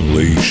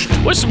Unleashed.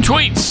 With some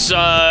tweets,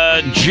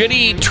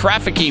 Jitty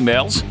traffic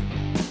emails.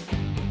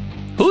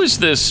 Who is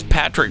this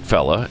Patrick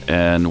fella,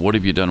 and what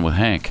have you done with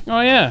Hank?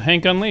 Oh, yeah,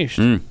 Hank Unleashed.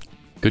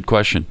 Good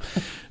question.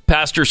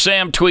 Pastor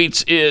Sam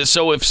tweets,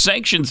 so if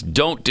sanctions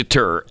don't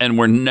deter, and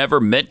were never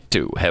meant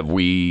to, have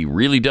we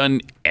really done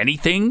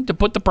anything to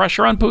put the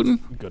pressure on Putin?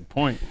 Good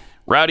point.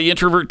 Rowdy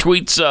Introvert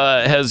tweets,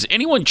 has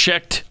anyone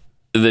checked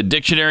the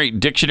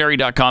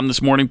dictionary.com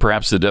this morning?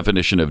 Perhaps the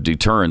definition of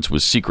deterrence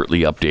was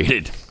secretly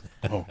updated.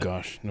 Oh,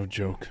 gosh, no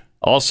joke.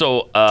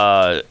 Also,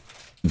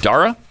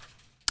 Dara,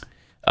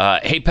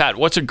 hey, Pat,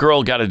 what's a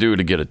girl got to do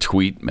to get a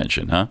tweet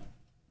mention, huh?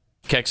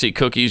 Kexi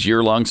Cookies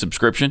year-long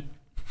subscription?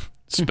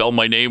 Spell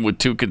my name with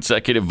 2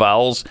 consecutive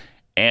vowels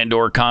and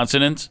or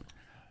consonants?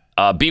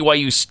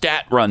 BYU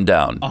stat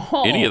rundown.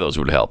 Oh. Any of those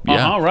would help.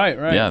 Yeah, right.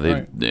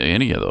 Yeah,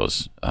 any of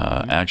those,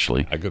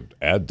 actually. I could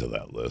add to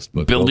that list.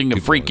 But building a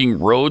freaking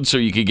road so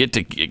you could get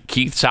to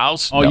Keith's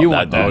house? Oh, no, you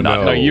want that.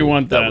 No, you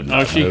want that.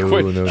 No, she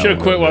should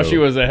have quit while she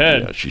was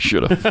ahead. Yeah, she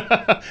should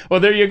have. Well,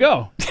 there you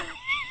go.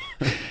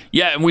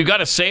 Yeah, and we've got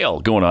a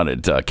sale going on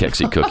at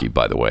Kexi Cookie,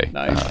 by the way.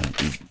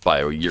 Nice. Buy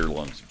a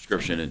year-long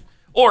subscription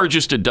or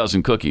just a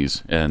dozen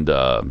cookies. And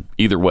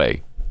either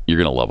way, you're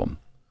going to love them.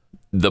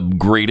 The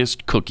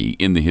greatest cookie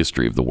in the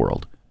history of the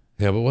world.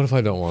 Yeah, but what if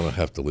I don't want to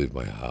have to leave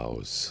my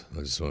house?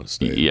 I just want to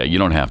stay. Yeah, you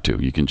don't have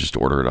to. You can just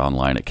order it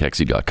online at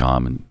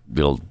Kexi.com and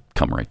it'll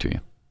come right to you.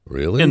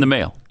 Really? In the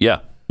mail. Yeah.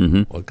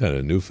 Mm-hmm. What kind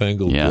of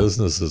newfangled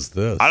business is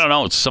this? I don't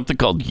know. It's something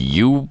called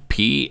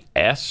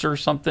UPS or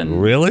something.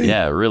 Really?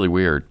 Yeah, really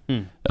weird.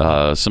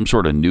 Some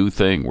sort of new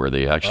thing where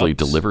they actually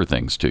deliver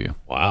things to you.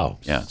 Wow.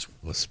 Yeah.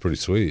 That's pretty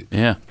sweet.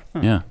 Yeah.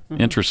 Yeah.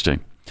 Interesting.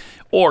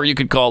 Or you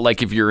could call,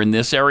 like if you're in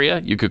this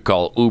area, you could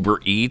call Uber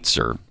Eats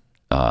or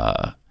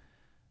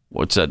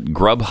what's that,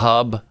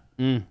 Grubhub,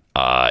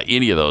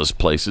 any of those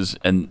places,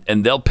 and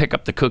they'll pick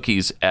up the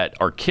cookies at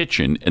our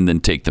kitchen and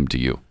then take them to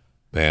you.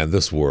 Man,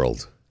 this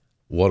world.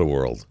 What a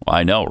world.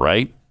 I know,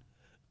 right?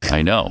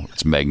 I know.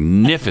 It's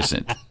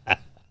magnificent.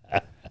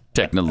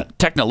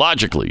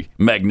 Technologically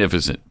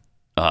magnificent.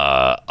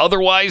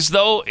 Otherwise,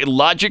 though,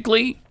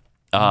 logically,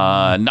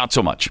 not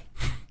so much.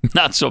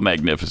 Not so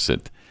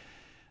magnificent.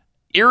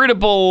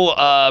 Irritable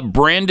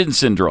Brandon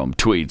Syndrome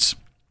tweets,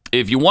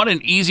 if you want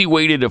an easy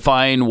way to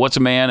define what's a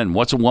man and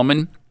what's a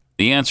woman,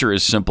 the answer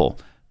is simple.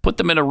 Put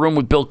them in a room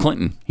with Bill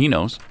Clinton. He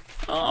knows.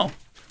 Oh,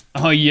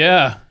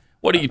 yeah.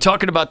 What are you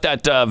talking about,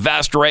 that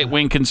vast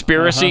right-wing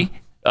conspiracy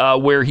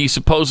where he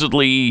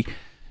supposedly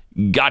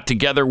got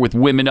together with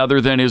women other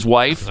than his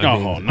wife?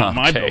 Not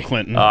my Bill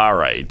Clinton. All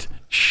right.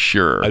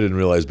 Sure. I didn't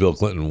realize Bill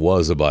Clinton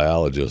was a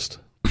biologist.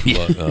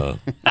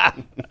 But,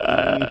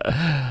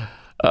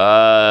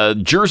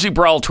 Jersey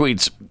Brawl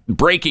tweets,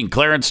 breaking,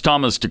 Clarence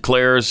Thomas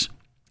declares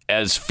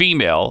as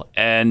female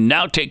and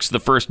now takes the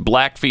first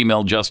black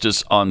female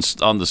justice on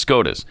the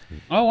SCOTUS.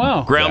 Oh,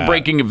 wow.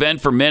 Groundbreaking event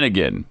for men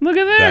again. Look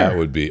at there. That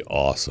would be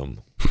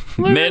awesome.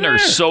 Men are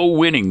so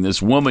winning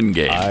this woman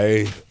game.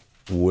 I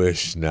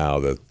wish now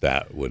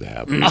that would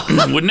happen.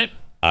 Wouldn't it?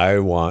 I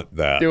want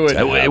that. Do it.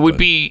 It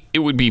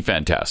would be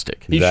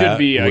fantastic. He should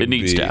be. It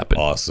needs to happen.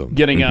 Awesome.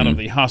 Getting out of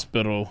the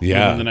hospital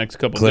within the next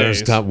couple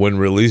days. When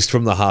released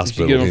from the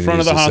hospital, get in front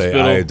of the hospital. Say,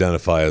 I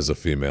identify as a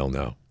female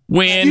now.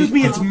 Excuse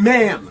me, it's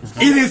ma'am.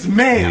 It is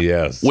ma'am.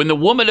 Yes. When the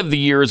woman of the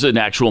year is an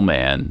actual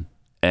man,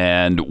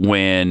 and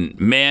when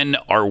men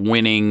are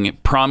winning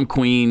prom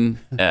queen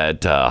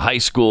at high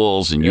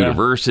schools and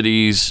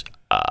universities.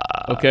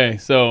 Okay,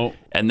 so.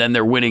 And then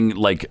they're winning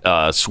like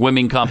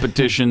swimming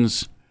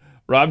competitions.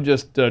 Rob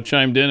just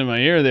chimed in my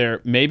ear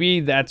there. Maybe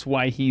that's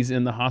why he's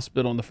in the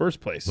hospital in the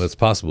first place. That's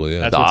possible,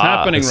 yeah. That's what's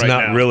happening right now.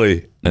 It's not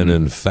really an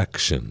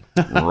infection.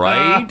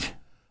 Right?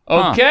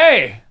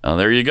 Okay. Oh,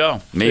 there you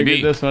go. Maybe.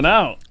 Figured this one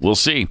out. We'll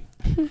see.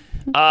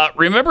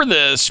 Remember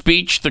the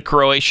speech the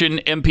Croatian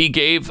MP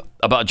gave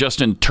about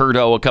Justin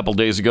Trudeau a couple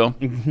days ago?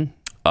 Mm-hmm.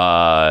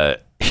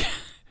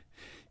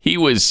 He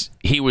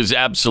was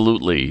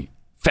absolutely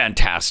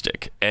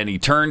fantastic. And he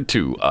turned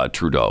to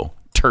Trudeau,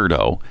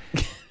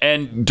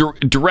 and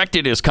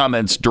directed his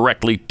comments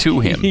directly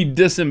to him. He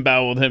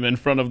disemboweled him in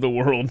front of the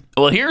world.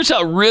 Well, here's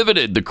how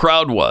riveted the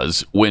crowd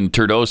was when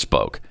Trudeau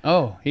spoke.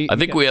 Oh, I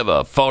think we have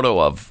a photo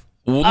of.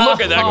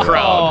 Look at that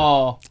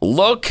crowd.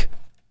 Look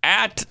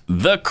at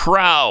the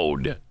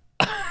crowd.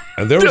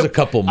 And there was a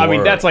couple more. I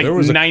mean, that's like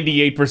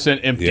 98%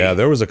 empty. Yeah,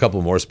 there was a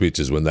couple more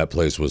speeches when that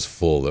place was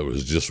full that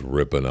was just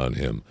ripping on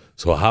him.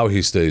 So how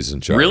he stays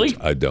in charge, really?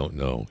 I don't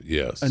know.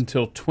 Yes.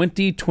 Until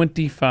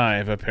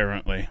 2025,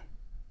 apparently.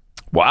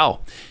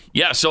 Wow.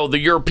 Yeah, so the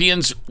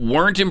Europeans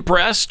weren't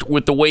impressed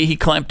with the way he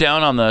clamped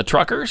down on the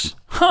truckers?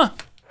 Huh.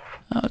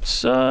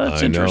 That's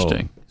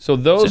interesting. So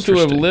those who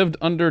have lived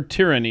under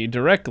tyranny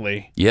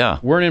directly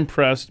weren't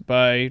impressed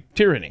by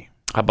tyranny.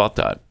 How about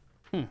that?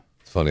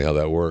 It's funny how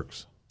that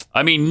works.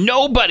 I mean,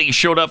 nobody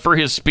showed up for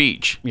his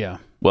speech. Yeah.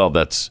 Well,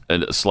 that's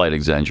a slight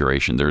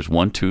exaggeration. There's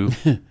 1, 2,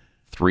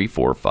 3,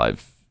 4,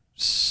 5,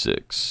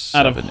 6,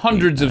 7, out of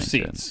hundreds 8, 9, of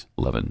seats. 10,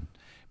 11.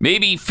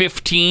 Maybe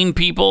 15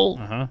 people.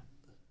 Uh-huh.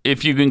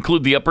 If you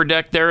include the upper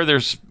deck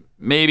there's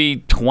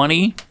maybe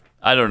 20.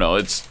 I don't know.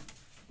 It's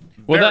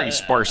very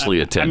sparsely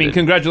attended. I mean,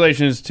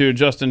 congratulations to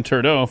Justin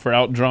Trudeau for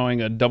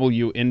outdrawing a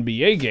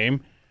WNBA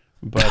game,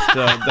 but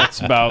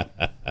that's about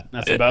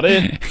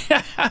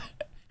it.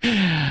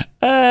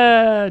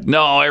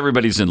 No,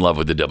 everybody's in love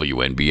with the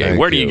WNBA.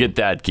 Where do you get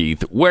that,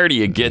 Keith? Where do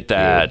you get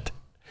that?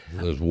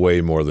 There's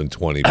way more than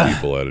 20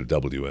 people at a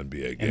WNBA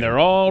game. And they're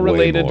all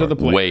related to the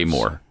players. Way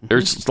more.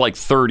 There's like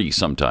 30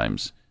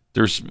 sometimes.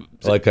 There's,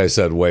 like I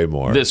said, way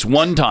more. This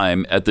one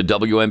time at the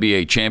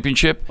WNBA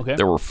championship,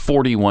 there were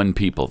 41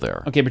 people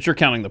there. Okay, but you're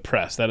counting the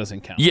press. That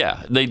doesn't count.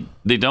 Yeah, they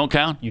don't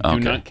count? You do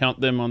not count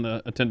them on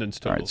the attendance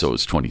totals. All right, so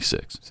it's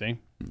 26. See?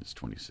 It's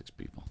 26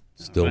 people.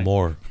 Still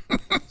more.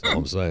 That's all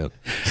I'm saying.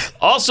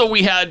 Also,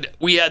 we had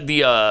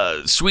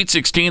the Sweet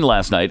 16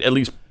 last night, at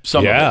least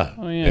some of it.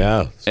 Oh,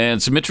 yeah.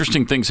 And some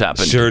interesting things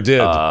happened. Sure did.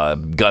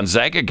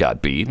 Gonzaga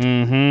got beat.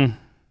 Mm-hmm.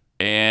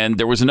 And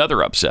there was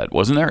another upset,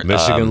 wasn't there?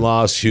 Michigan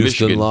lost.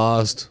 Houston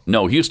lost.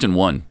 No, Houston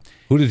won.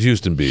 Who did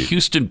Houston beat?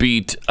 Houston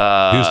beat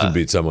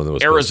someone that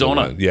was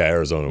Arizona. Yeah,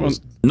 Arizona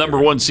was number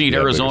 1 seed.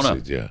 Arizona.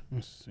 Seed, yeah.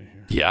 Let's see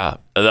here. Yeah.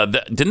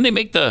 Didn't they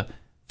make the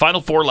Final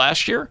Four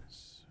last year?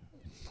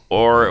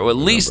 Or at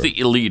least the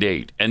Elite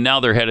Eight, and now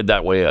they're headed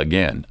that way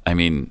again. I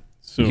mean,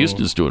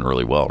 Houston's doing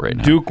really well right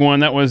now. Duke won.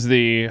 That was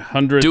the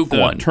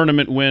 100th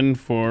tournament win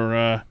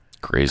for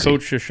Crazy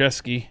Coach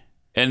Krzyzewski.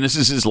 And this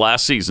is his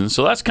last season,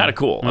 so that's kind of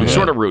cool. I'm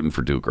sort of rooting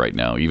for Duke right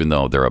now, even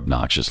though they're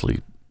obnoxiously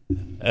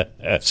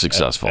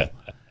successful.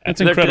 That's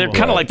incredible. They're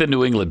kind of like the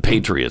New England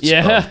Patriots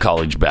of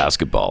college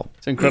basketball.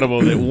 It's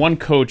incredible that one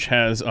coach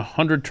has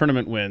 100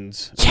 tournament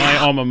wins. My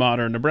alma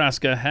mater,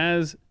 Nebraska,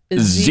 has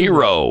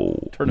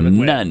zero tournament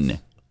wins. None.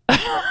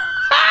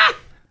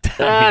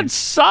 That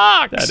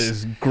sucks. That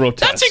is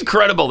grotesque. That's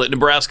incredible that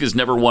Nebraska's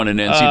never won an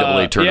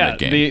NCAA tournament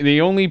game.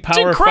 The only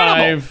Power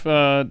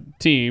 5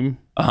 team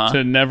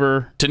to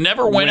never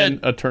win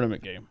a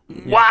tournament game.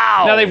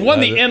 Wow. Now they've won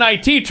the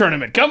NIT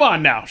tournament. Come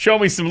on now. Show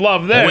me some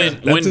love there.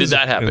 When did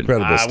that happen?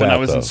 When I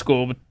was in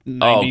school. 90s.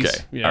 Oh, okay.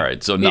 Yeah. All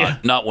right. So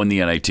not when the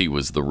NIT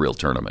was the real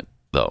tournament,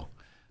 though.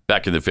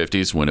 Back in the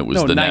 50s when it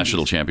was the 90s.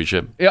 National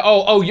championship. Yeah,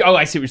 oh,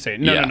 I see what you're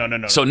saying.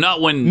 No. So not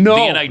when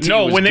the NIT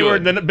was when they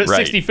good. were the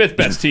 65th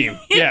best team.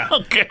 Yeah.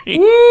 Okay.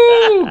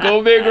 Woo!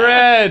 Go Big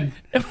Red.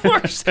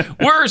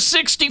 We're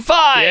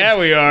 65. Yeah,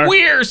 we are.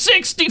 We're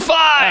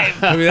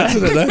 65. I mean,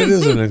 that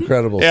is an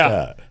incredible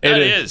stat. It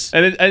is.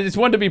 And it's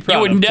one to be proud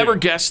of. You would never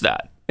guess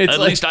that. At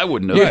least I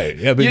wouldn't have. Right.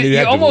 Yeah, but you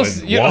have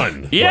almost, to win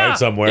one right,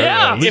 somewhere.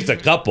 Yeah. At least a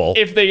couple.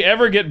 If they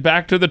ever get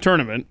back to the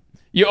tournament,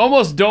 you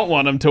almost don't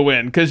want them to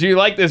win because you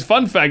like this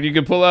fun fact you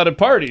can pull out at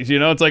parties. You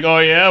know, it's like, oh,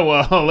 yeah,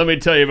 well, let me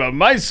tell you about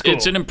my school.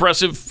 It's an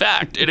impressive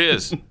fact. It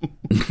is.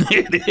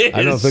 It is.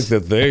 I don't think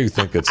that they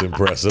think it's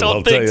impressive.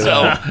 I'll tell you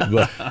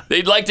that.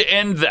 They'd like to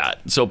end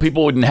that so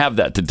people wouldn't have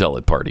that to tell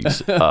at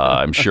parties,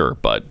 I'm sure.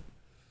 But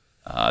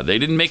they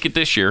didn't make it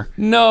this year.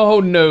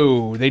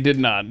 No, they did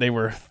not. They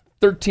were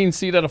 13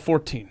 seed out of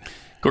 14.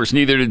 Of course,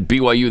 neither did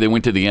BYU. They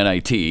went to the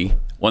NIT.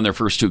 Won their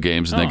first 2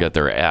 games, and they got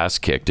their ass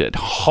kicked at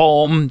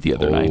home the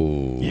other night.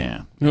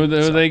 Yeah. Who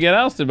did they get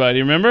ousted by? Do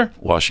you remember?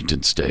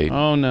 Washington State.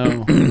 Oh,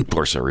 no. Of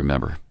course I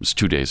remember. It was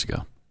 2 days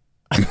ago.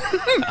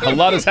 A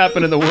lot has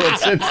happened in the world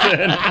since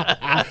then.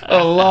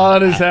 A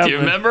lot has happened. Do you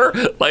remember?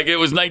 Like it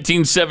was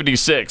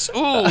 1976.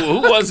 Ooh,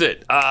 who was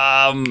it?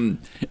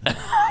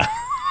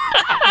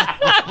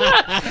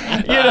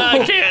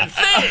 I can't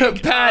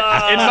think.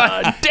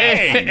 Pat,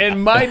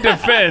 in my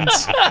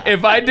defense,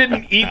 if I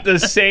didn't eat the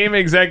same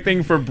exact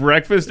thing for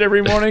breakfast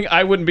every morning,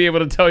 I wouldn't be able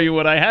to tell you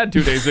what I had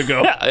 2 days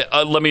ago.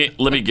 Let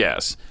me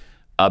guess.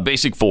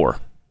 Basic 4.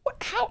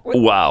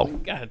 Wow.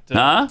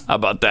 How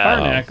about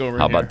that?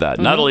 How about that?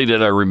 Not only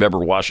did I remember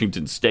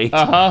Washington State,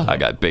 I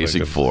got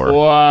basic 4.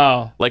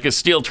 Wow. Like a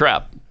steel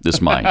trap,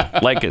 this mine.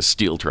 Like a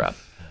steel trap.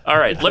 All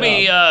right, let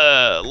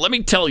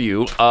me tell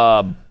you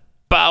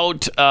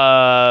about what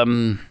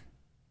I'm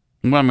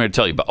going to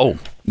tell you about. Oh,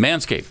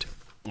 Manscaped.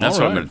 That's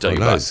what I'm going to tell you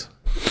about.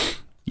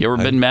 You ever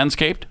been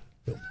Manscaped?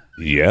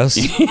 Yes.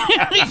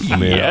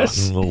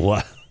 Yes.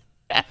 What?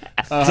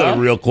 Is that a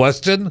real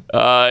question?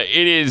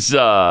 It is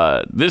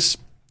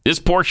this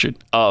portion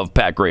of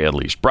Pat Gray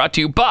Unleashed brought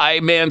to you by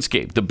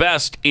Manscaped, the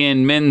best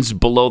in men's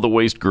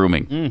below-the-waist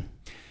grooming.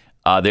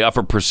 They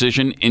offer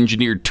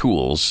precision-engineered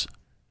tools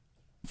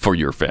for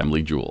your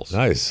family jewels.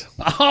 Nice.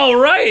 All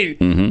right.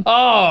 Mm-hmm.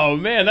 Oh,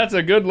 man, that's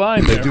a good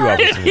line there. They do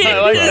offer some I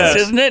like that.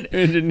 Isn't it?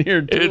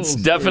 Engineered tools. It's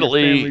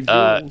definitely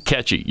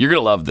catchy. You're going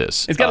to love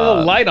this. It's got a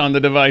little light on the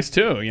device,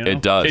 too. You know,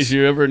 it does. In case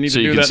you ever need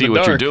to do that in the dark. So you can see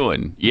what you're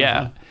doing.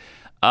 Yeah.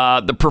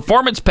 The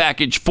Performance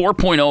Package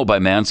 4.0 by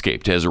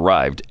Manscaped has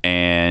arrived,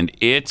 and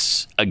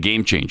it's a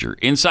game changer.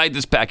 Inside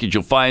this package,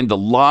 you'll find the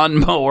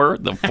lawnmower,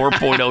 the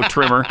 4.0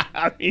 trimmer,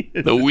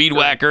 the weed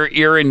whacker,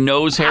 ear and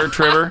nose hair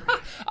trimmer.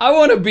 I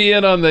want to be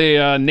in on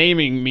the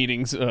naming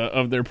meetings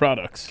of their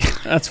products.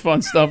 That's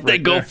fun stuff right They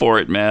go there. for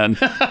it, man.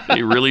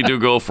 They really do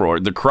go for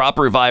it. The Crop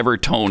Reviver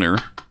toner,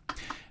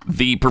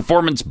 the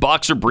Performance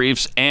Boxer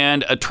Briefs,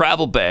 and a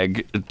travel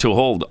bag to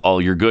hold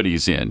all your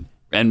goodies in.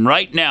 And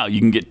right now, you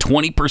can get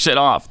 20%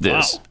 off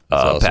this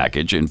awesome.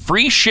 package and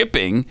free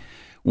shipping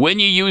when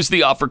you use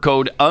the offer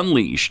code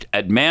UNLEASHED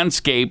at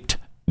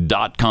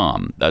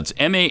manscaped.com. That's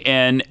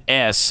MANSCAPED,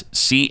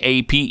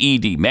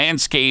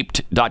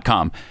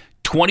 manscaped.com.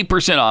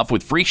 20% off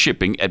with free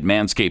shipping at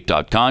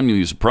manscaped.com. You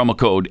use the promo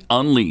code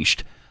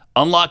UNLEASHED.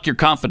 Unlock your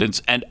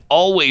confidence and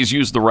always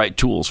use the right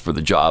tools for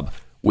the job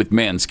with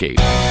Manscaped.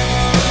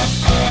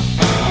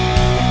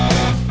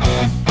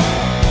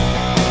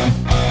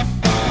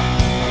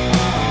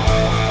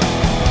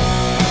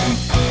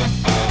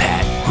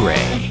 Pat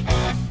Gray,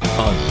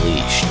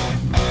 Unleashed.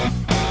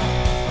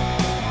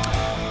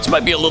 This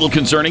might be a little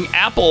concerning.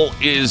 Apple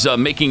is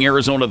making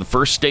Arizona the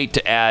first state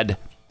to add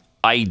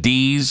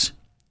IDs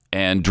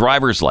and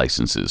driver's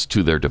licenses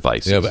to their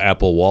devices. They have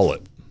Apple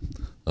Wallet.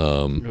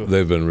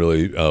 They've been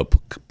really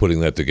putting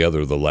that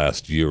together the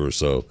last year or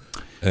so.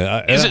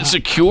 Is it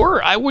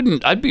secure?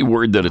 I'd be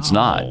worried that it's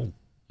not.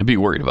 I'd be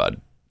worried about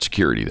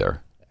security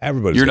there.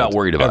 You're not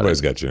worried about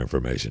everybody's got your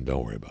information.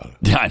 Don't worry about it.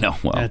 Yeah, I know.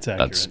 Well,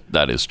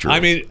 that is true.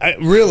 I mean,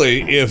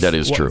 really, if that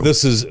is true,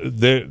 this is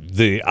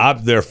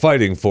they're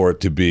fighting for it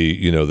to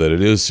be, that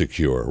it is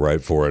secure,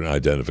 right, for an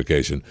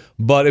identification.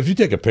 But if you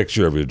take a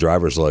picture of your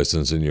driver's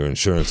license and your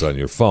insurance on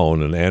your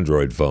phone, an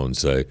Android phone,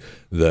 say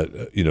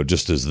that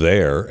just is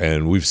there,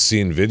 and we've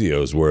seen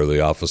videos where the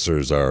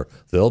officers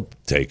they'll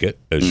take it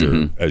as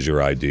your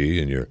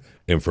ID and your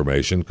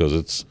information because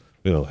it's.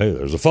 Hey,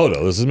 there's a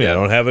photo. This is me. I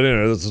don't have it in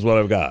there. This is what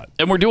I've got.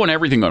 And we're doing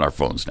everything on our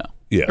phones now.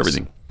 Yes.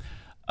 Everything.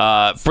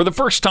 For the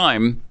first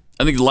time,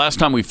 I think the last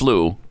time we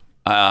flew,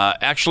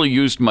 actually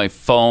used my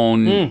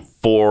phone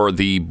for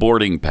the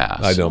boarding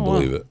pass. I don't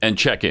believe it. And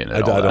check in. I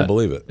don't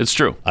believe it. It's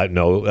true.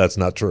 No, that's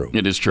not true.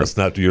 It is true. That's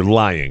not. You're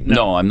lying.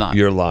 No, I'm not.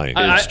 You're lying.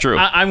 It's true.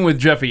 I'm with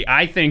Jeffy.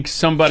 I think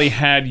somebody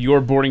had your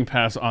boarding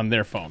pass on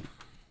their phone.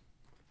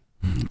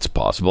 It's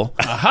possible.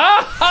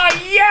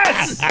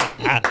 Yes!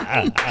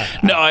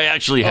 No, I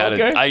actually had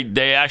it.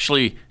 They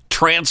actually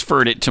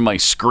transferred it to my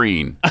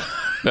screen.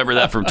 Remember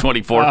that from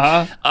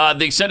 24?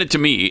 They sent it to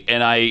me,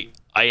 and I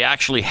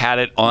actually had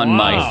it on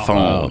my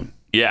phone. Wow.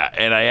 Yeah,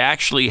 and I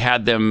actually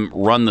had them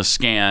run the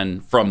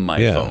scan from my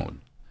phone.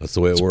 That's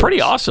the way it works. It's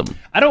pretty awesome.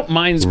 I don't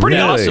mind. It's pretty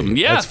awesome.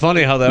 Yeah. That's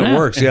funny how that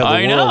works. Yeah,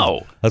 I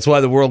know. That's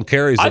why the world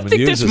carries them. I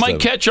think this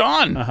might catch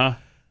on.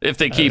 If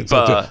they keep...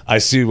 I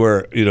see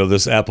where,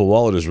 this Apple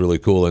Wallet is really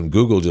cool, and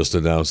Google just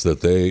announced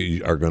that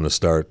they are going to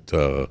start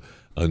a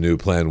new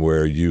plan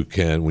where you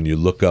can, when you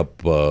look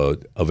up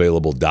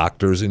available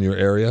doctors in your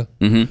area,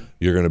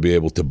 you're going to be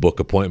able to book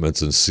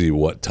appointments and see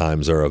what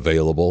times are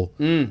available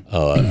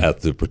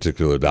at the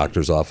particular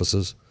doctor's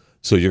offices.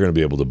 So you're going to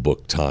be able to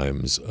book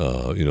times.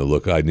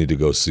 Look, I need to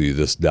go see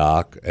this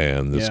doc,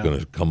 and it's going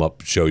to come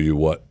up, show you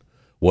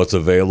what's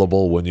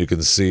available when you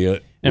can see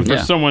it. And for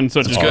someone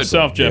such as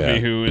yourself, Jeffy,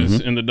 who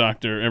is in the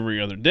doctor every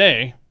other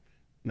day,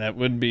 that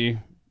would be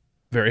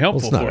very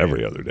helpful. It's not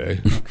every other day.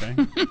 Okay,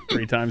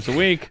 3 times a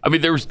week. I mean,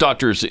 there was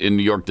doctors in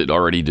New York that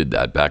already did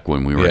that back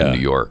when we were in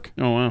New York.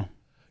 Oh, wow.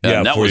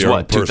 And that was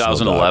what,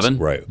 2011?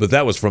 Right, but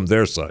that was from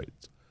their site.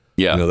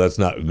 Yeah. That's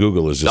not,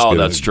 Google is just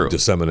that's true.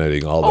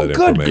 disseminating all that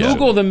good. information.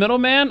 Google, the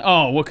middleman?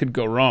 Oh, what could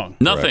go wrong?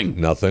 Nothing. Right.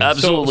 Nothing.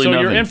 Absolutely so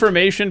nothing. Your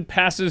information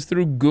passes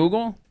through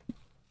Google?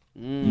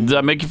 Does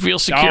that make you feel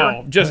secure?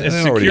 Oh, just as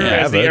secure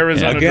as the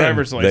Arizona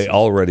driver's license. They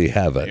already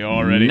have it.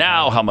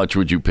 Now, how much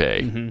would you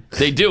pay?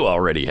 They do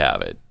already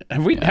have it.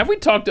 Have we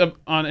talked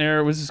on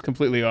air? Was this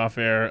completely off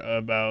air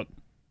about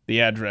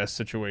the address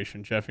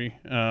situation, Jeffy?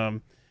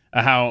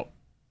 How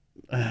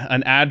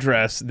an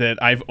address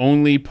that I've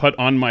only put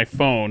on my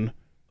phone,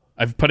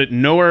 I've put it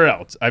nowhere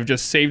else. I've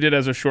just saved it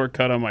as a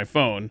shortcut on my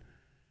phone.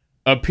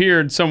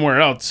 Appeared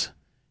somewhere else.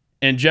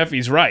 And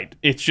Jeffy's right.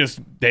 It's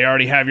just they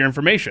already have your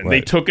information. Right.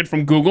 They took it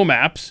from Google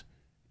Maps,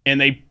 and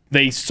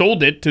they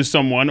sold it to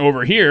someone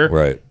over here.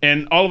 Right.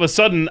 And all of a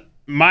sudden,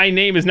 my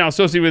name is now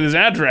associated with his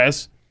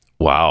address.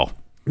 Wow.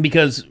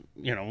 Because,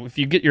 if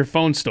you get your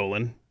phone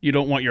stolen, you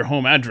don't want your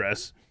home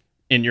address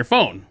in your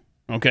phone.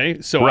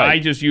 Okay? So I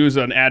just use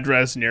an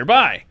address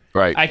nearby.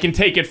 Right. I can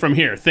take it from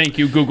here. Thank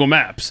you, Google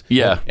Maps.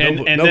 Yeah.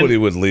 And nobody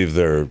would leave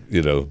their,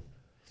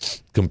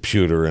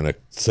 computer in a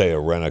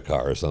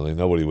rent-a-car or something.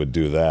 Nobody would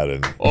do that,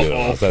 and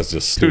that's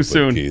just stupid, too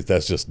soon. Keith.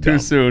 That's just dumb. Too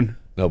soon.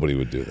 Nobody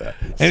would do that.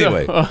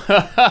 Anyway,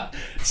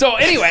 so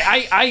anyway,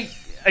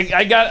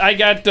 I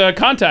got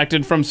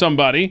contacted from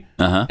somebody,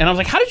 and I was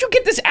like, "How did you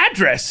get this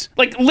address?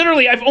 Like,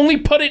 literally, I've only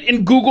put it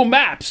in Google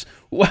Maps.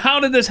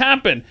 How did this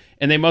happen?"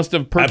 And they must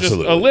have purchased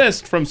a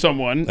list from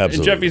someone. Absolutely.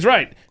 And Jeffy's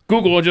right.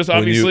 Google just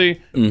obviously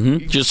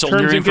just sold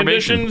terms your and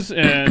information. conditions,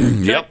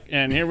 and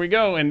and here we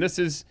go. And this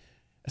is.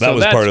 That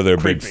was part of their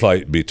big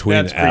fight between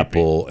That's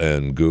Apple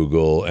and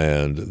Google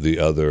and the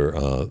other,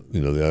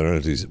 the other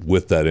entities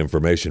with that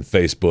information.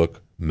 Facebook,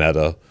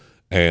 Meta,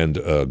 and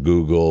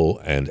Google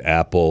and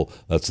Apple.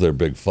 That's their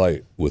big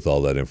fight with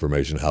all that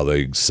information. How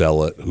they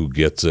sell it, who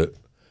gets it,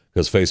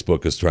 because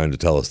Facebook is trying to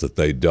tell us that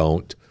they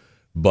don't,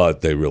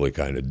 but they really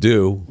kind of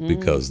do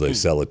because they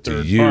sell it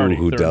to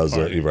who does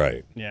it.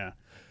 Right? Yeah,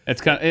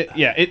 it's kind of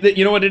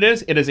you know what it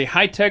is? It is a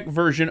high tech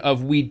version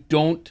of we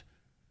don't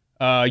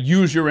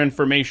use your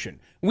information.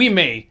 We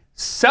may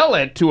sell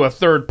it to a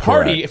third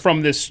party Correct.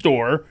 from this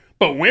store,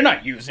 but we're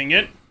not using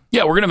it.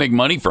 Yeah, we're going to make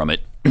money from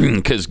it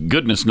because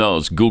goodness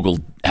knows Google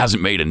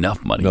hasn't made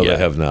enough money yet. No, they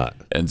have not.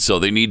 And so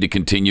they need to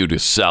continue to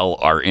sell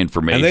our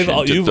information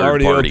And to you've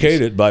third already parties.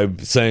 okayed it by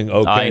saying,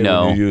 okay, I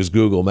know. when you use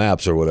Google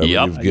Maps or whatever,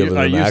 Yep. you've given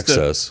I them used to-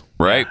 access.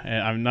 Right.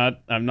 I'm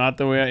not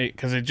the way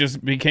because it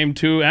just became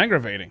too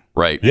aggravating.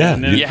 Right. Yeah,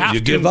 And then You have you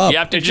to give up. You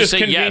have to It's just just say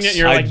convenient. yes.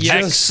 You're I like,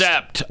 yes.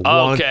 Accept.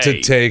 Want Okay.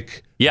 to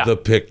take Yeah. the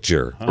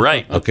picture.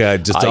 Right. Okay,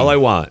 all I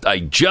want. I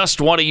just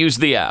want to use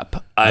the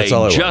app. That's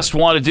all I just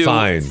want to do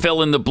Fine.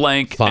 fill in the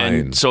blank. Fine.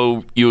 And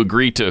so you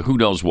agree to who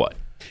knows what.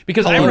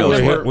 Because I Oh,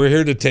 remember we're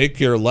here to take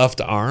your left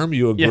arm.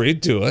 You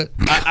agreed to it.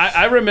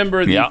 I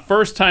remember the Yeah.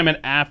 first time an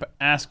app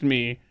asked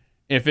me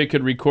if it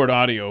could record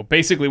audio,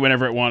 basically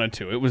whenever it wanted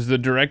to. It was the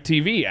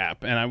DirecTV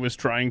app, and I was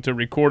trying to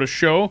record a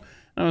show.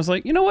 And I was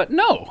like, you know what?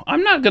 No,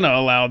 I'm not going to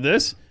allow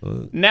this.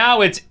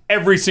 Now it's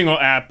every single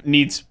app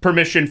needs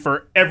permission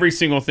for every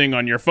single thing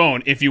on your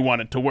phone if you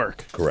want it to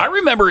work. I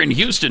remember in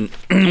Houston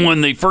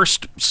when they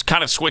first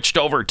kind of switched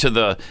over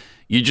to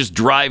you just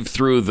drive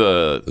through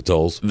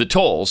the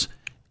tolls,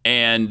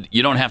 and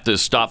you don't have to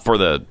stop for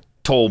the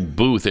toll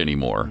booth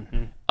anymore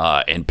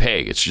and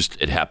pay.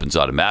 It happens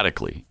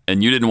automatically.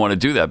 And you didn't want to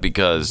do that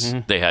because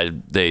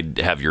they'd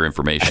have your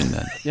information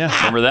then. Yeah.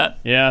 Remember that?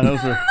 Yeah,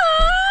 those were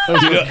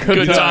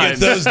Good times. Get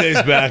those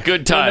days back.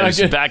 Good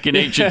times. Back in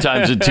ancient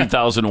times in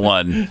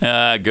 2001.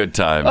 Good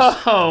times.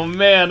 Oh,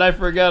 man, I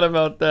forgot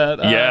about that.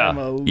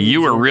 Yeah.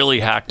 You were really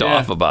hacked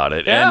off about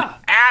it and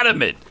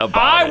adamant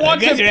about I it.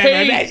 want to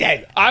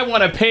pay. I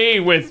want to pay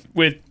with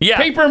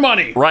paper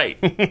money. Right.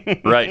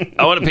 Right.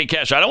 I want to pay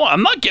cash.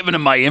 I'm not giving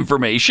them my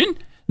information.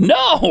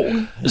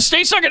 No. The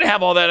state's not going to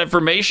have all that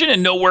information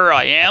and know where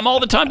I am all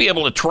the time, be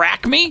able to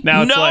track me.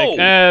 Now it's no.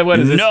 like, what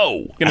is this?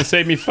 No. Going to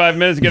save me 5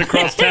 minutes to get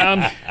across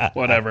town?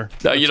 Whatever.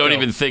 No, you don't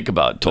even think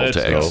about toll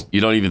tags. You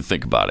don't even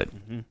think about it.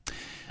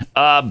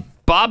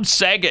 Bob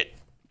Saget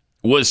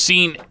was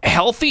seen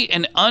healthy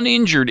and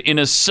uninjured in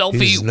a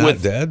selfie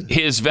with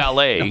his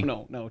valet.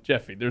 No,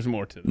 Jeffy, there's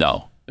more to this.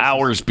 No,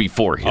 hours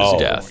before his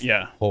death.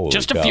 Yeah. Holy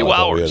Just a cow, few I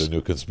thought hours. We had a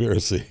new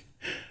conspiracy.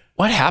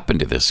 What happened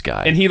to this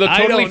guy? And he looked I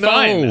totally don't know.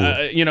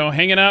 fine.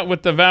 Hanging out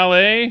with the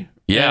valet.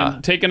 Yeah.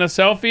 And taking a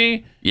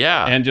selfie.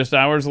 Yeah. And just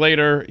hours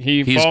later,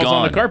 he's falls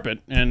on the gone. carpet.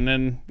 And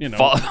then,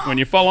 when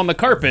you fall on the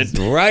carpet,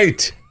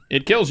 right,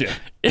 it kills you.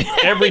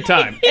 Every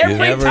time.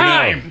 never Every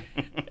time.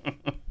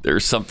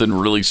 There's something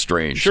really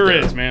strange. Sure there.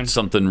 is, man.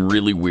 Something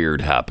really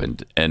weird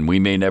happened, and we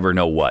may never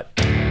know what.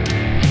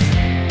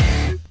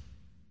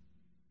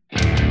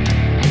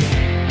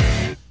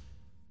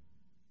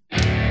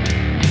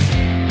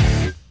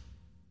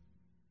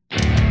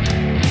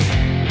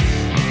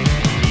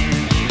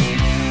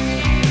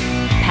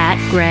 Pat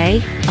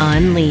Gray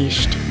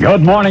Unleashed.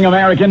 Good morning,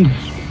 Americans.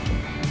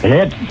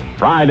 It's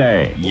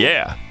Friday.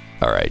 Yeah.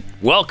 All right.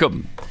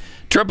 Welcome.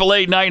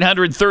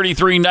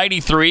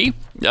 888-933-93.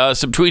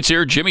 Some tweets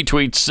here. Jimmy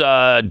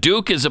tweets,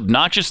 Duke is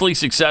obnoxiously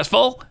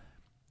successful.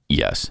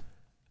 Yes.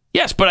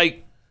 Yes, but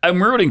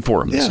I'm rooting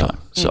for him this time.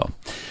 So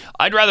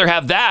I'd rather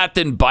have that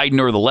than Biden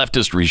or the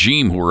leftist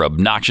regime who are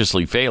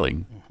obnoxiously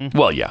failing.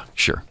 Well, yeah,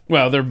 sure.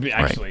 Well, they're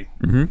actually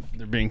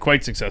they're being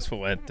quite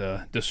successful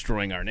at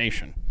destroying our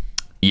nation.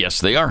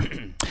 Yes, they are.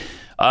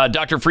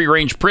 Dr. Free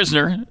Range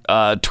Prisoner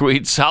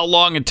tweets, how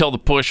long until the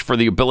push for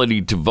the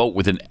ability to vote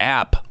with an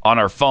app on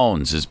our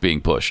phones is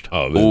being pushed?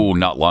 Oh,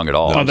 not long at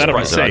all. No, that'll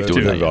be safe, too.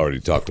 We've already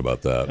talked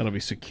about that. That'll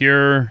be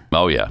secure.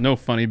 Oh, yeah. No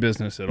funny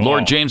business at all.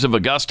 Lord James of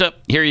Augusta,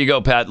 here you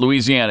go, Pat.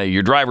 Louisiana,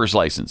 your driver's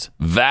license,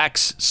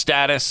 vax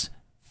status,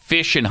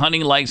 fish and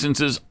hunting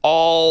licenses,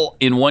 all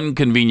in one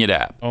convenient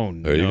app. Oh,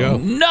 no. There you go.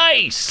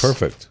 Nice.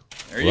 Perfect.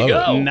 There you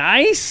go.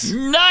 Nice.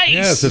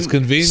 Yes, it's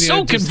convenient.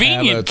 So Just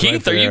convenient, have it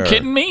Keith. right Are you there.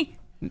 kidding me?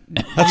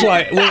 That's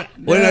why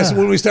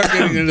when we start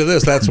getting into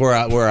this, that's where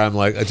I'm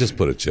like, I just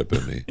put a chip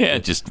in me. Yeah,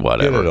 just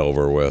whatever. Get it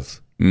over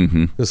with.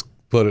 Mm-hmm. Just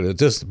put it.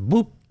 Just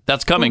boop.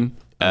 That's coming,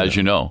 as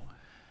you know.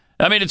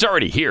 I mean, it's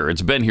already here.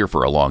 It's been here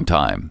for a long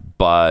time,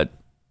 but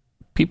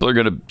people are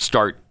going to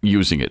start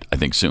using it, I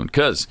think, soon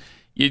because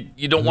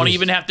you don't want to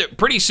even have to.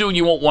 Pretty soon,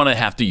 you won't want to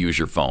have to use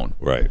your phone.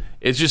 Right.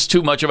 It's just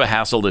too much of a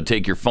hassle to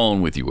take your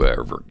phone with you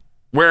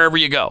wherever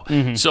you go.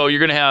 Mm-hmm. So you're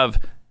going to have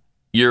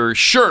your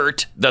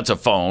shirt that's a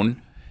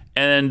phone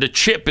and a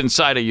chip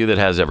inside of you that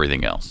has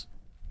everything else.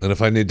 And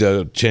if I need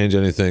to change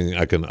anything,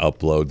 I can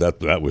upload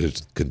that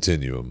was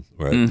Continuum,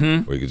 right?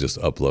 Mm-hmm. Where you could just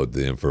upload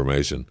the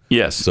information.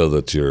 Yes. So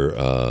that your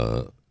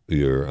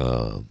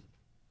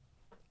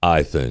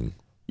eye thing.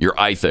 Your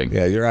eye thing.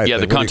 Yeah, your eye yeah,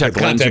 thing. the contact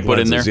lens you put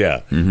in there. lenses,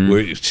 Yeah. Mhm.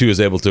 Where she was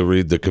able to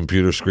read the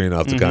computer screen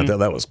off the contact.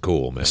 That was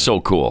cool, man.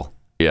 So cool.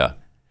 Yeah.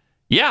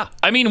 Yeah.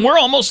 I mean, we're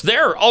almost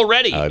there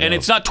already. I know. And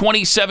it's not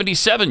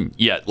 2077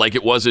 yet like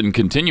it was in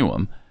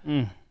Continuum.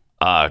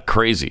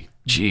 Crazy.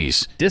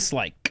 Jeez.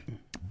 Dislike.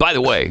 By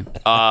the way,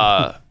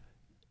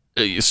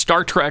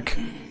 Star Trek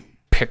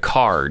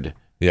Picard.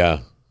 Yeah.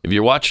 Have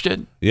you watched it?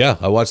 Yeah,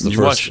 I watched the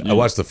first. I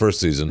watched the first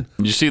season.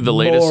 Did you see the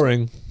latest?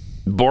 Boring.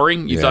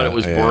 Boring? You thought it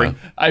was boring?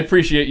 I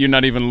appreciate you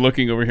not even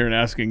looking over here and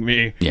asking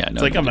me. Yeah,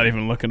 it's like I'm not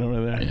even looking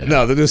over there. Yeah.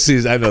 No, the new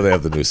season. I know they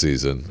have the new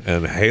season,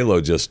 and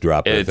Halo just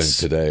dropped. I think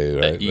today.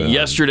 Right?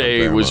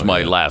 Yesterday was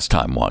my last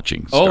time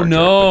watching. Oh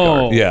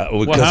no! Picard. Yeah,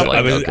 because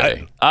I mean,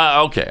 okay.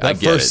 I that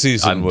get first it.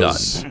 season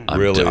was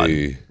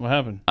really. What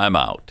happened? I'm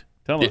out.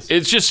 Tell us.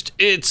 It's just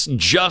Is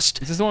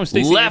this the one with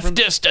Stacey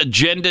leftist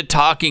agenda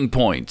talking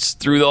points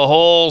through the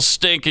whole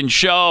stinking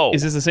show.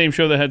 Is this the same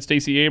show that had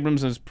Stacey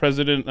Abrams as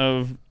president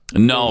of?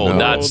 No,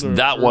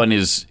 that one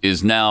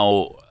is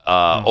now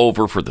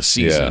over for the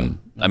season.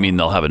 Yeah. I mean,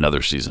 they'll have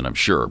another season, I'm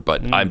sure,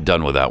 but I'm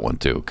done with that one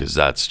too because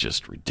that's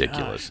just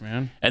ridiculous. Gosh,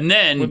 man. And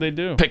then What'd they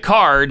do?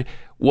 Picard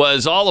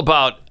was all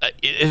about.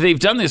 They've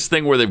done this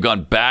thing where they've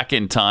gone back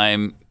in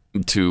time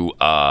to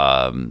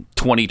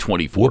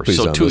 2024, Whoopi's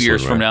so on 2 this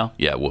years one, from right? now.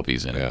 Yeah,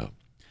 Whoopi's in it.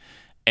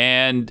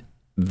 And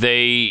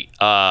they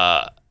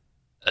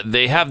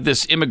have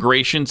this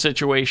immigration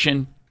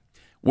situation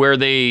where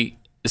they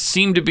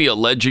seem to be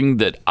alleging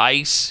that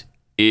ICE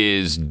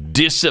is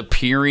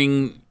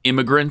disappearing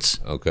immigrants.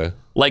 Okay.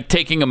 Like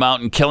taking them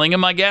out and killing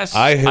them, I guess.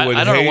 I would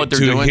don't know hate what they're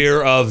to doing.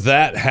 hear of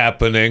that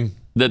happening.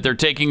 That they're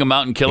taking them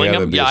out and killing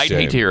them? Yeah, I'd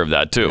hate to hear of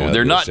that too.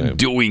 They're not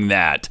doing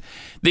that.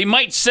 They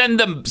might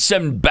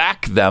send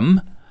back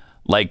them,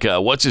 like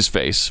what's his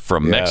face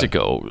from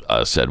Mexico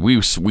said. We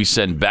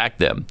send back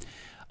them,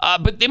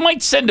 but they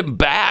might send them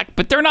back.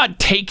 But they're not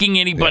taking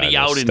anybody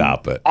out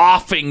and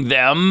offing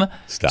them.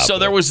 So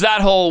there was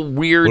that whole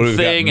weird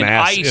thing, and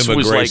ICE was like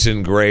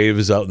immigration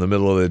graves out in the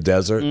middle of the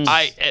desert.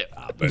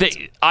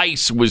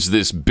 ICE was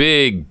this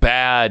big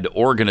bad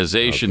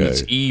organization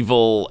that's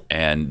evil,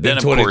 and then in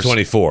of course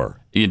 2024.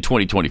 In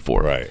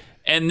 2024, right?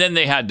 And then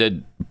they had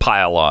to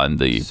pile on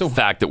the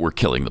fact that we're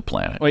killing the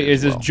planet. Wait,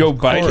 is this Joe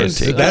Biden's?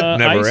 That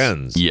never ICE?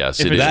 ends.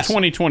 Yes, if it it's is.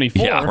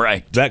 2024. Yeah,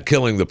 right. That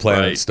killing the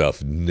planet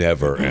stuff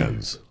never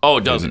ends. Oh,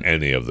 it doesn't. In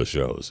any of the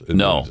shows.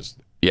 No.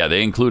 Yeah,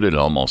 they included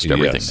almost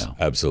everything now.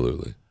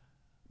 Absolutely.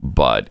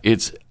 But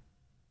it's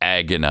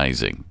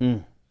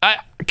agonizing.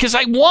 Because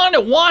I want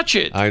to watch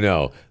it. I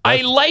know.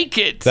 I like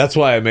it. That's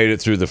why I made it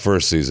through the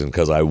first season,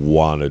 because I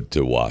wanted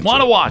to watch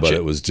it. But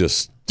it was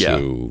just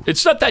too...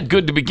 It's not that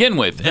good to begin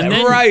with. And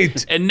then,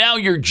 right. And now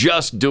you're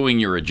just doing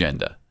your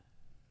agenda.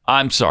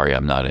 I'm sorry,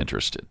 I'm not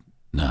interested.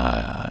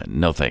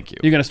 No, thank you.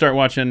 You're going to start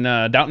watching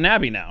Downton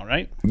Abbey now,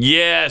 right?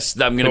 Yes,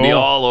 I'm going to be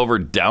all over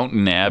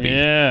Downton Abbey.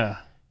 Yeah.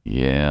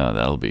 Yeah,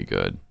 that'll be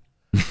good.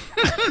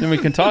 Then we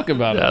can talk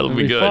about it. That'll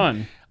be good.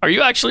 Fun. Are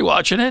you actually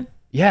watching it?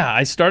 Yeah,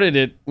 I started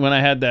it when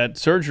I had that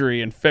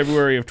surgery in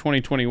February of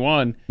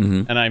 2021,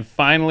 and I'm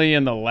finally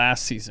in the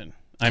last season.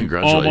 I'm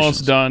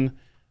almost done.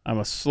 I'm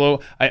a slow.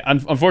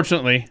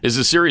 Unfortunately, is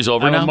the series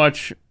over now?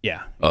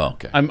 Oh,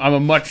 okay. I'm a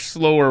much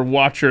slower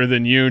watcher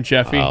than you,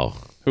 Jeffy,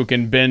 who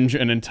can binge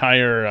an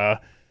entire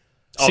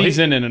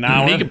season in an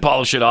hour. He can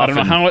polish it off. I don't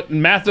know how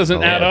math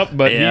doesn't add up,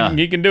 but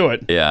he can do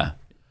it. Yeah,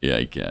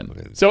 he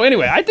can. So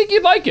anyway, I think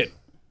you'd like it.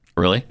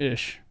 Really?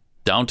 Ish.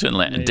 Downton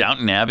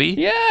Abbey?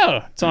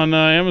 Yeah, it's on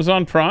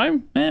Amazon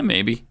Prime.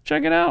 Maybe.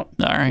 Check it out.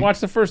 All right.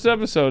 Watch the first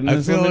episode. And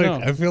I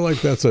feel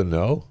like that's a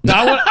no.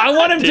 I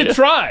want him to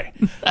try.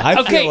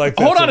 I feel like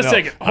that's hold on a no.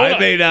 second. I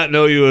may not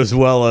know you as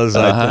well as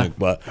I think,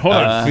 but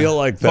I feel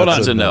like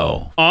that's a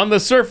no. On the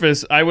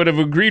surface, I would have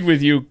agreed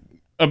with you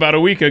about a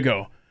week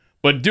ago.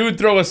 But dude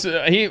throw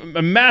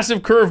a massive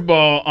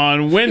curveball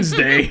on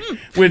Wednesday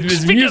with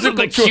his musical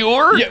The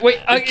Cure? Yeah, wait,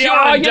 The Cure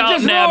and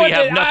Downton Abbey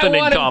have nothing in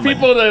common. I wanted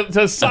people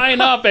to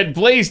sign up at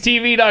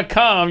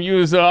blazetv.com,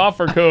 use the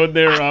offer code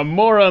there,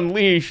 More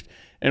Unleashed,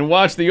 and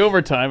watch the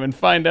overtime and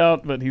find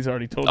out. But he's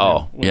already told you.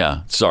 Oh,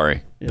 yeah.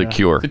 Sorry. Yeah. The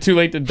Cure. Is it too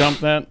late to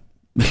dump that?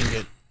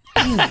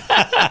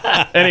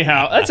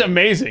 Anyhow, that's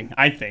amazing,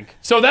 I think.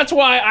 So that's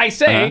why I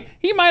say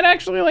he might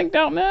actually like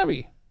Downton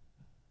Abbey.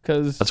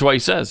 That's why he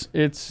says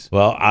it's.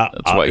 Well,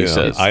 that's why he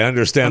says. I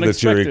understand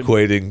that you're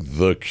equating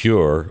The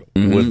Cure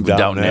with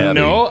Downton Abbey.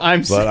 No,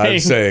 I'm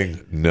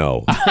saying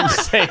no. I'm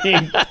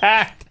saying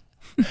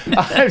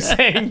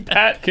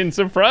Pat can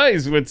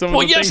surprise with some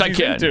of the things he's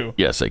into.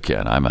 Yes, I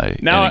can. I'm an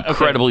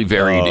incredibly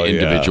varied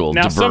individual.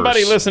 Now,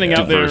 somebody listening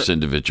out there,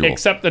 individual.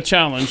 Accept the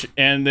challenge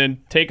and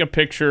then take a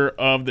picture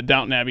of the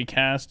Downton Abbey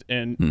cast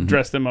and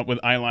dress them up with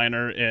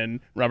eyeliner and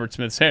Robert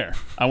Smith's hair.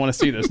 I want to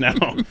see this now.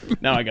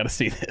 Now I got to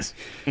see this.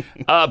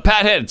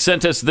 Pat Head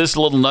sent us this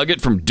little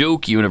nugget from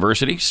Duke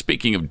University.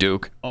 Speaking of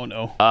Duke. Oh,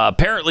 no.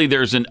 Apparently,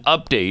 there's an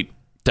update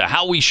to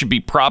how we should be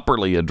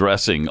properly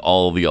addressing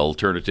all the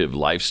alternative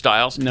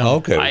lifestyles. No.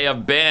 Okay. I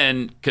have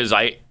been, because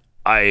I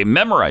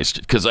memorized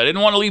it, because I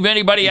didn't want to leave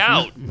anybody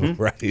out.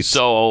 Right.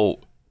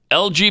 So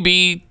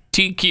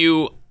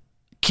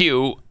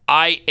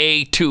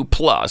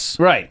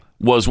LGBTQIA2+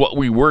 was what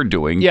we were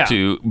doing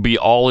to be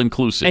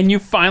all-inclusive. And you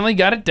finally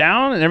got it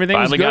down, and everything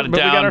was good, but we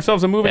got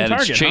ourselves a moving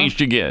target. And it's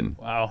changed again.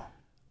 Wow.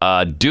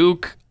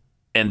 Duke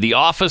and the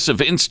Office of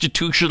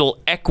Institutional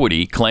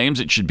Equity claims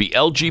it should be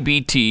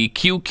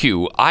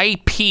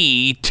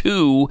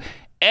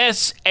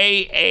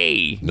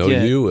LGBTQIP2SAA. No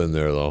you in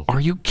there, though.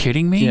 Are you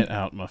kidding me? Get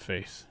out my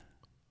face.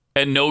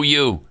 And no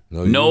you.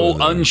 No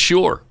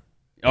unsure.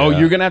 Oh,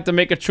 you're going to have to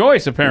make a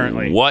choice,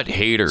 apparently. What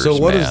haters, So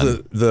what man. is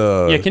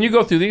the... Yeah, can you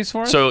go through these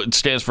for us? So it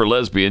stands for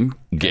lesbian,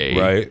 gay,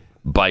 Right.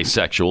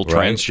 bisexual,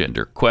 Right.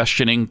 transgender,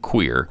 questioning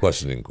queer,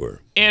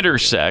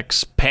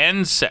 intersex,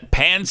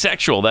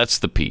 pansexual, that's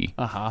the P,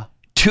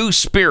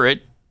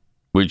 two-spirit,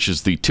 which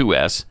is the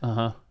 2S,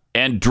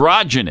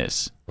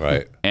 androgynous,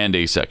 Right. and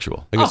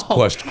asexual. I guess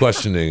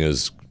questioning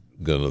is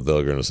they're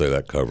gonna say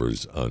that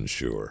covers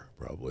unsure,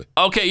 probably.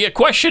 Okay, yeah,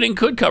 questioning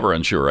could cover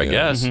unsure, I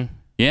guess. Mm-hmm.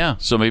 Yeah,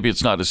 so maybe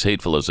it's not as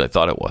hateful as I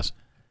thought it was.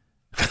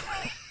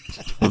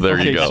 Well, there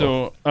you go.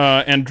 So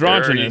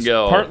androgynous, There you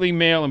go. partly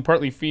male and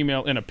partly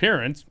female in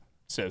appearance,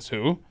 says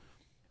who,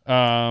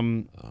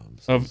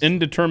 of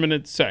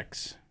indeterminate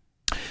sex.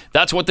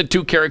 That's what the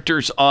two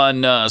characters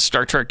on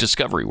Star Trek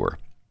Discovery were.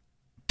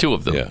 Two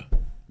of them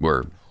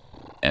were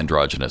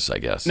androgynous, I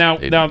guess. Now,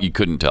 you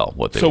couldn't tell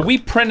what they So were. we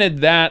printed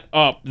that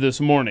up this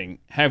morning.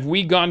 Have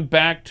we gone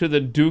back to the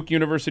Duke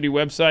University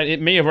website?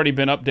 It may have already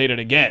been updated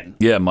again.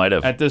 Yeah, it might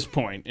have. At this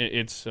point,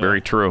 it's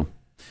Very true.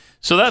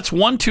 So that's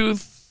 1, 2,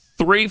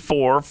 3,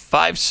 4,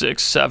 5,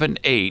 6, 7,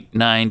 8,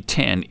 9,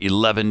 10,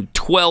 11,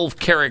 12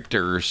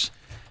 characters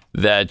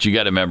that you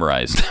got to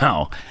memorize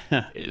now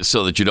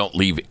so that you don't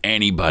leave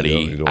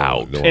anybody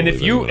out. And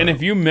if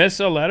you miss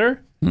a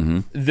letter,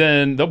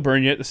 then they'll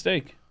burn you at the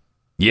stake.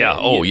 Yeah.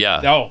 Oh,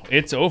 yeah. Oh,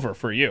 it's over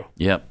for you.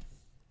 Yep.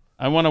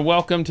 I want to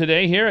welcome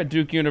today here at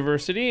Duke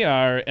University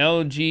our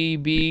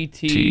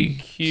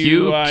LGBTQIP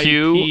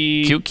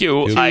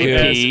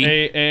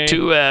QQIP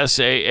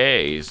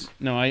 2SAAs.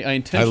 No, I I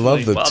intentionally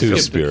love the skipped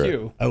two-spirit.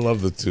 Q. I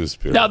love the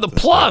two-spirit. Now the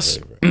plus,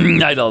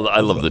 I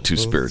love the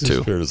two-spirit too,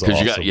 two-spirit is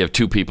because awesome. you have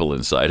two people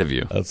inside of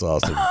you. That's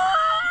awesome.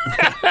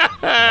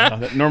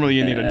 Normally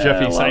you need a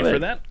Jeffy I love site it. for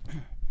that.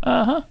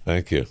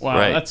 Thank you. Wow,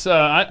 Right.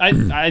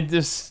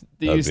 that's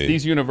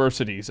these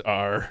universities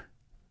are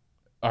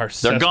They're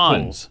cesspools.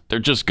 gone. They're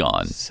just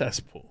gone.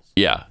 Cesspools.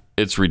 Yeah,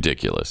 it's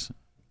ridiculous.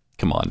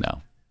 Come on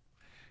now.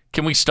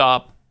 Can we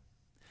stop?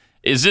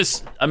 Is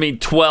this,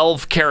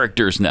 12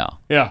 characters now?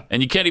 Yeah.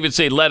 And you can't even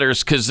say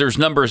letters because there's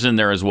numbers in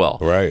there as well.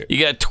 Right.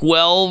 You got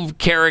 12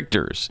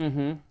 characters.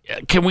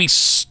 Can we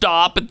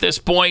stop at this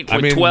point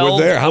with 12?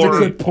 we're there. How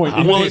Or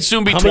many? will it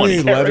soon be How 20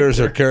 many letters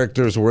or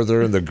characters were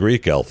there in the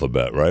Greek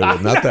alphabet? Right, well,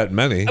 not that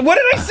many. What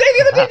did I say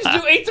the other day?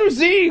 Just do A through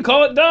Z.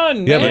 Call it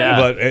done. Yeah,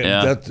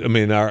 Yeah.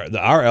 but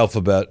our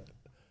alphabet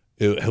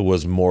it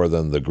was more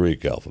than the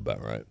Greek alphabet,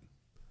 right?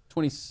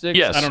 26.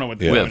 Yes. I don't know what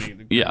the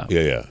Yeah.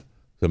 Yeah.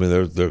 I mean,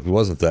 there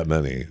wasn't that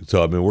many.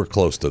 So, we're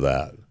clse to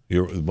that.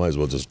 You might as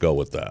well just go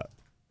with that.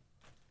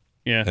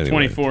 Yeah, Anyway.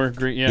 24.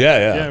 Great. Yeah.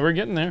 Yeah. We're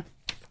getting there.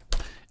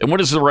 And what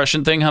is the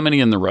Russian thing? How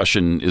many in the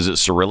Russian? Is it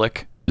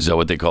Cyrillic? Is that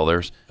what they call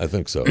theirs? I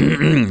think so.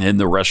 In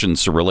the Russian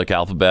Cyrillic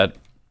alphabet?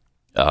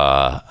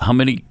 How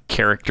many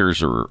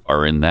characters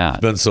are in that?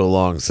 It's been so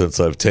long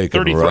since I've taken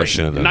 33.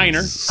 Russian. and-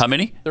 Niner. How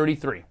many?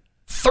 33.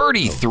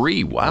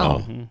 33.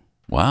 Wow.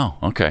 Wow.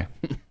 Okay.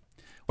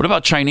 What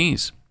about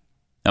Chinese?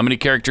 How many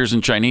characters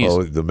in Chinese?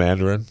 Oh, the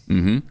Mandarin?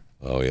 Mm-hmm.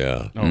 Oh,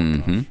 yeah. Oh,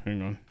 gosh.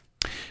 Hang on.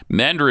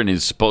 Mandarin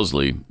is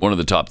supposedly one of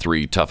the top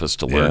 3 toughest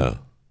to learn. Yeah.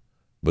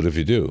 But if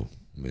you do,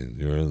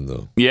 you're in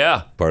the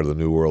Yeah. part of the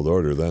New World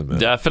Order then, man.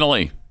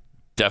 Definitely.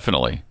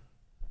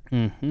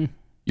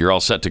 You're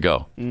all set to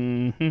go.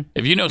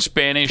 If you know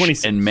Spanish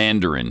 26. and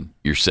Mandarin,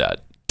 you're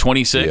set.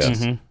 26?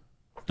 Yes.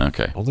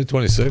 Okay. Only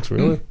 26,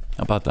 really?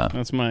 How about that?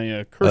 That's my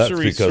That's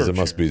cursory because search it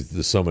must here.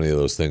 be so many of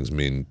those things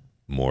mean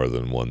more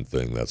than one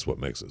thing. That's what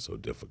makes it so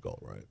difficult,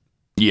 right?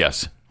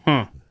 Yes.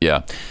 Huh.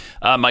 Yeah.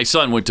 My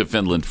son went to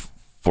Finland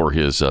for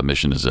his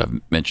mission, as I've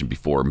mentioned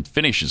before.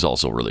 Finnish is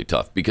also really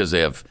tough because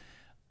they have,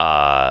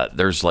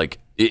 there's like,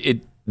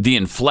 the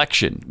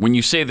inflection. When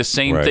you say the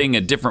same Right. thing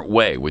a different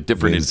way with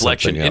different Means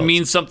inflection, something it else.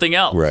 means something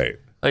else. Right.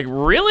 Like,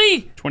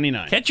 really?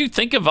 29. Can't you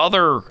think of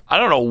other,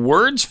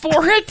 words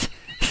for it?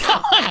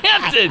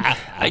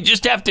 I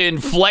just have to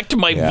inflect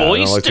my Yeah,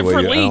 voice I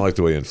differently. don't like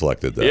the way you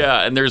inflected that.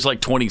 Yeah, and there's like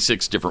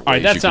 26 different All ways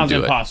right, that you sounds can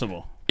do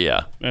impossible. it.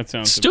 Yeah. That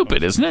sounds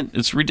stupid, isn't it?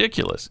 It's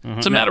ridiculous.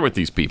 What's the matter with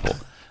these people?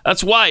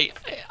 That's why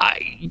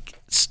I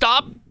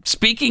stop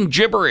speaking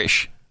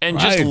gibberish and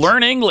just Right.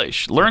 learn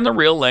English. Learn the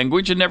real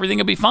language and everything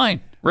will be fine.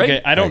 Right?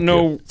 Okay, I don't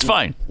know. It's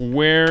fine.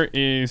 Where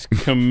is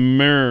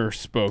Khmer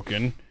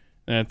spoken?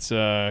 That's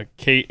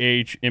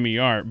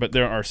Khmer, but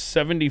there are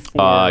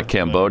 74.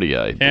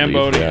 Cambodia, I believe.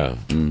 Cambodia.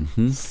 Yeah.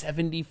 Mm-hmm.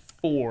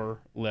 74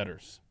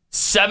 letters.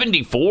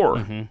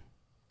 74?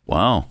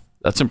 Wow.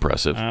 That's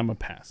impressive. I'm a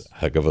pass.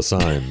 Heck of a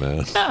sign,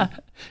 man.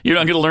 You're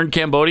not going to learn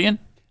Cambodian?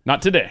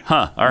 Not today.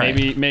 Huh. All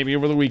right. Maybe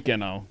over the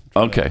weekend I'll.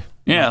 try Okay. to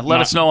Yeah,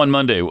 let us know on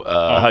Monday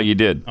how you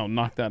did. I'll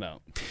knock that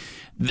out.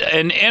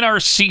 An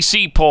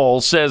NRCC poll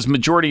says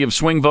majority of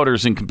swing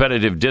voters in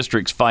competitive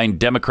districts find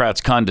Democrats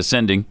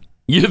condescending.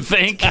 You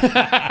think? Wow,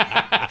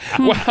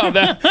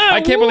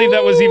 I can't believe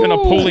that was even a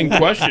polling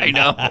question. I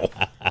know.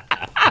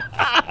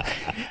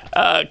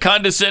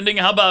 Condescending.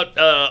 How about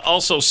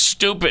also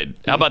stupid?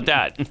 How about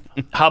that?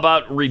 How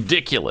about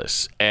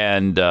ridiculous?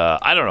 And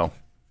I don't know,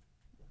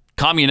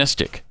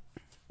 communistic.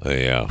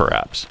 Yeah.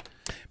 Perhaps.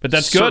 But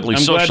that's good.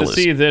 I'm glad to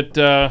see that.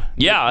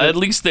 At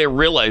least they're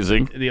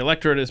realizing. The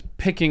electorate is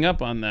picking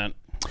up on that.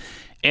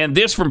 And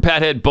this from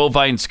Pathead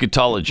Bovine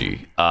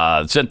Scatology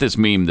sent this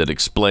meme that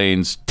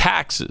explains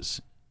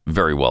taxes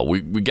very well.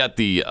 We got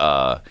the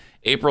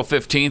April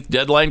 15th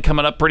deadline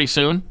coming up pretty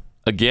soon.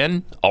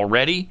 Again,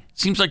 already.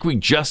 Seems like we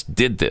just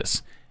did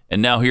this.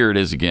 And now here it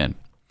is again.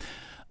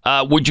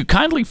 Would you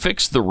kindly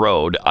fix the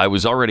road I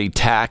was already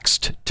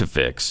taxed to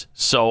fix,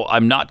 so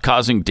I'm not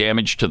causing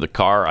damage to the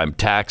car I'm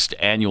taxed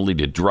annually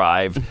to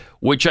drive,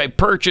 which I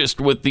purchased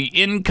with the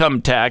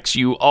income tax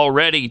you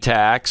already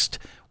taxed,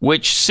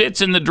 which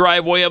sits in the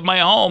driveway of my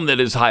home that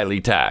is highly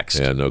taxed.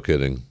 Yeah, no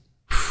kidding.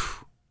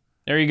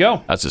 There you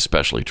go. That's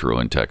especially true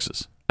in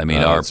Texas. I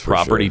mean, our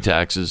property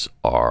taxes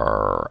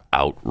are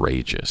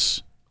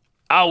outrageous.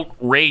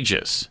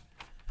 Outrageous.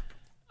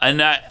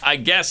 And I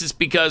guess it's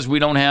because we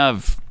don't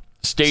have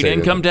state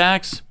income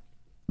tax,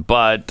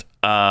 but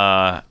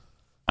I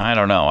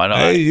don't know.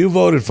 Hey, you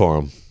voted for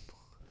him.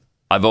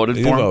 I voted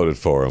for him? You voted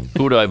for him.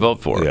 Who do I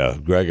vote for? Yeah,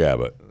 Greg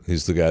Abbott.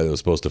 He's the guy that was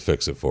supposed to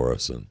fix it for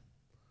us. And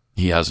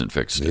he hasn't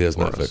fixed it. He has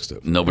not fixed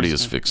it. Nobody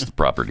has fixed the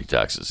property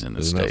taxes in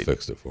the state. He has not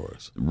fixed it for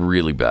us.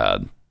 Really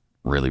bad.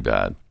 Really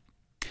bad.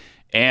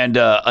 And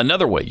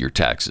another way your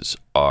taxes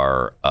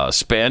are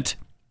spent,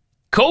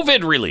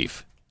 COVID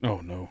relief.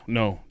 Oh,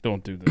 no.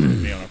 Don't do this to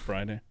me on a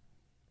Friday.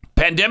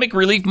 Pandemic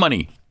relief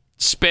money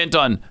spent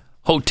on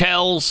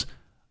hotels,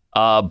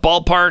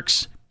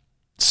 ballparks,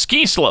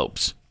 ski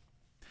slopes.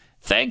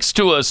 Thanks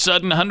to a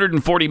sudden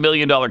 $140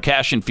 million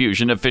cash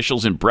infusion,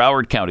 officials in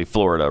Broward County,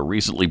 Florida,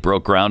 recently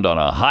broke ground on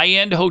a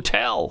high-end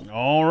hotel.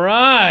 All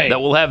right. That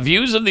will have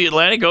views of the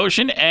Atlantic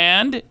Ocean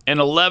and an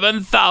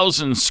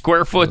 11,000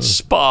 square foot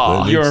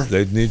spa.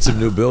 They need some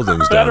new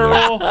buildings down there.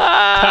 Federal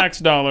tax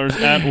dollars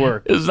at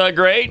work. Isn't that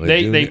great?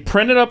 They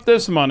printed up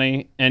this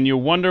money, and you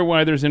wonder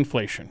why there's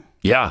inflation.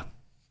 Yeah.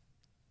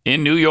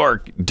 In New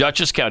York,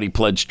 Dutchess County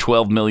pledged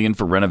 $12 million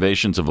for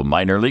renovations of a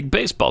minor league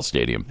baseball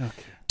stadium. Okay.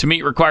 To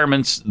meet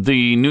requirements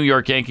the New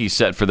York Yankees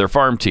set for their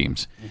farm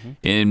teams. Mm-hmm.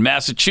 In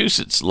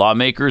Massachusetts,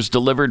 lawmakers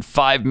delivered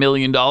 $5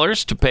 million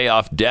to pay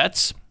off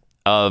debts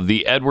of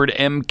the Edward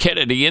M.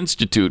 Kennedy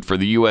Institute for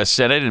the U.S.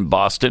 Senate in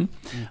Boston,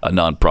 a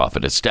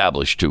nonprofit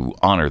established to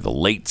honor the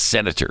late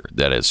senator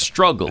that has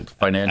struggled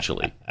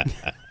financially.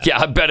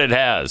 Yeah, I bet it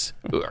has.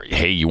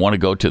 Hey, you want to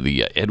go to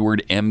the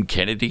Edward M.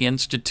 Kennedy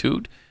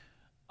Institute?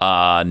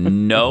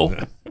 No.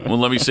 Well,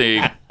 let me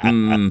say,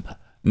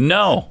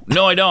 no,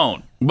 I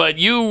don't. But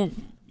you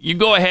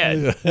go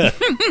ahead.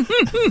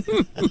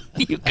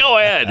 You go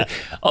ahead.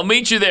 I'll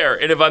meet you there.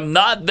 And if I'm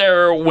not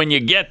there when you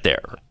get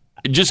there,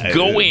 just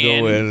go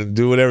in and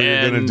do whatever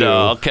you're going to do.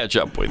 I'll catch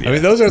up with you. I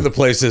mean, those are the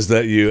places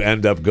that you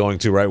end up going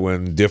to right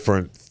when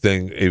different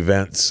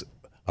events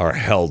are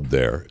held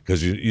there,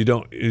 because you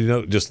don't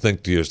just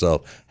think to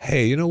yourself,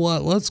 hey, you know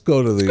what? Let's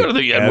go to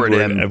the Edward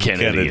M.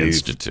 Kennedy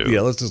Institute.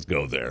 Yeah, let's just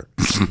go there.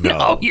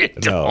 No, you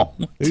don't.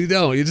 You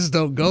don't. You just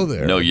don't go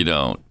there. No, you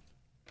don't.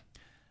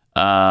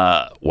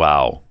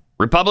 Wow.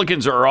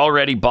 Republicans are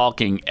already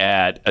balking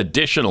at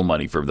additional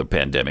money for the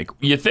pandemic.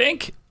 You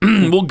think?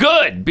 Well,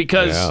 good,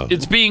 because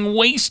it's being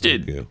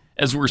wasted,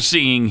 as we're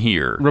seeing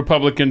here.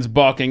 Republicans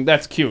balking.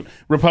 That's cute.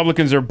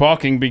 Republicans are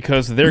balking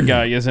because their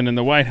guy isn't in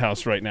the White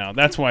House right now.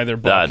 That's why they're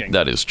balking.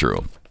 That is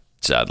true,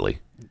 sadly.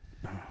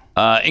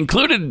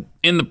 Included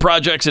in the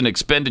projects and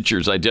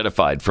expenditures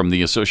identified from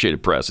the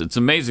Associated Press. It's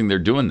amazing they're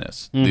doing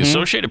this. Mm-hmm. The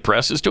Associated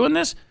Press is doing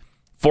this.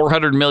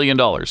 $400 million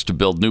to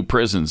build new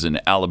prisons in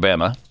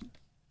Alabama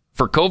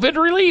for COVID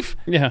relief?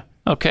 Yeah.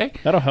 Okay.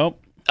 That'll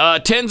help.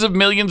 Tens of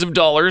millions of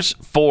dollars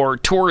for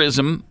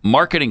tourism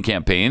marketing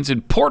campaigns.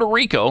 In Puerto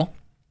Rico,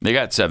 they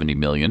got $70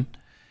 million.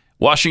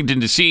 Washington,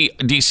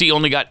 D.C.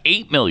 only got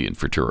 $8 million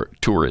for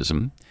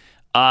tourism.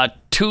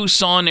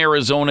 Tucson,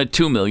 Arizona,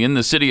 $2 million.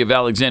 The city of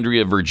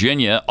Alexandria,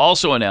 Virginia,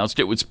 also announced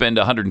it would spend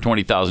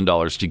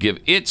 $120,000 to give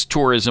its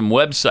tourism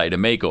website a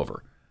makeover.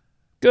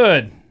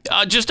 Good.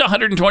 Just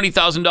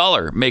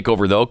 $120,000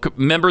 makeover, though.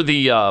 Remember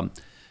the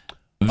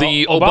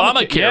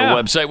Obamacare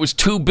website was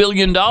 $2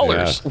 billion.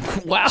 Yeah.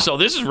 Wow. So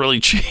this is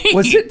really cheap.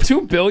 Was it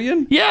 $2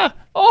 billion? Yeah.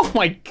 Oh,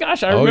 my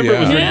gosh. I remember it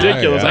was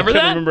ridiculous. Yeah. I can't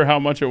remember how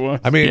much it was.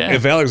 I mean,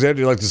 if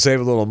Alexandria would like to save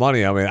a little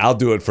money, I mean, I'll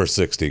do it for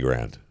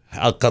 $60,000.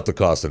 I'll cut the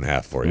cost in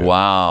half for you.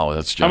 Wow,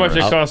 that's generous. How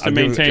much it costs to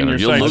maintain your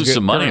site? You'll lose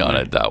some money on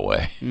it that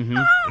way.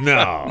 Mm-hmm.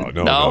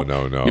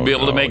 No. You'll be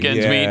able to make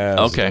ends meet?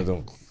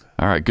 Okay.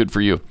 All right, good for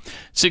you.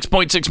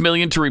 $6.6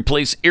 million to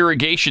replace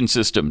irrigation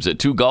systems at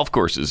 2 golf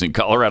courses in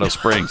Colorado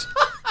Springs.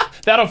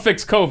 That'll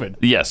fix COVID.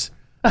 Yes.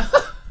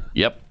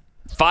 Yep.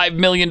 $5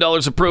 million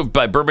approved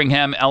by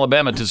Birmingham,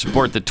 Alabama to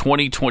support the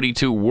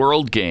 2022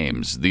 World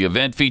Games. The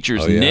event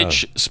features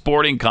niche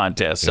sporting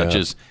contests such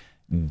as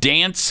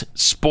dance,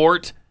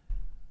 sport,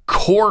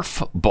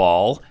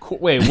 korfball.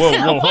 Wait, whoa,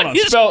 hold on.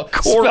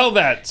 Spell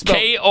that.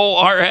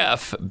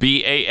 Korfball.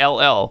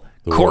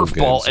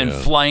 Korfball and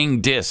flying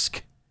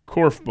disc.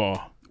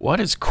 Korfball. What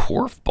is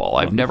korfball?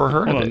 I've never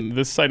heard of it.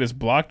 This site is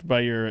blocked by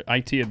your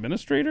IT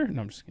administrator?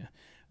 No, I'm just kidding.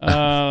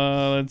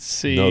 Let's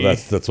see. No,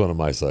 that's one of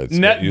my sites.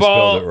 Netball. You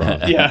spelled it wrong.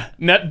 Yeah,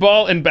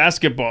 netball and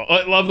basketball.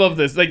 I love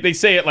this. Like they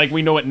say it like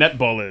we know what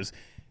netball is.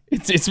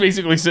 It's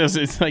basically says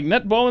it's like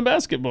netball and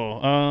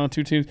basketball.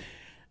 Two teams.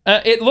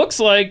 It looks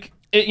like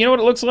you know what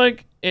it looks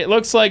like. It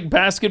looks like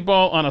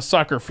basketball on a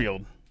soccer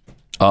field.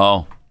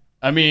 Oh.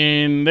 I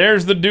mean,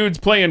 there's the dudes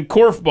playing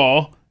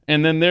korfball,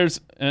 and then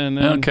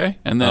okay,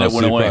 and then it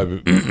went away.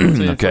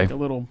 Okay, like a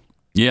little.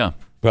 Yeah.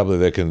 Probably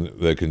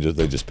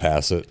they just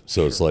pass it,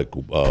 so it's like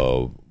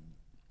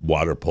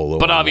water polo.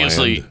 But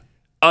obviously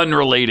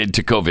unrelated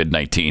to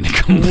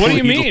COVID-19. What do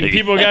you mean?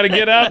 People got to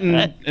get out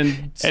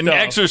and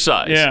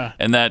exercise. Yeah,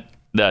 and that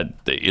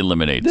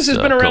eliminates. This has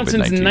been around COVID-19.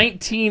 since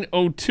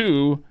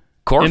 1902.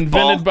 Korfball?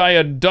 Invented by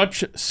a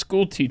Dutch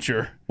school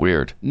teacher.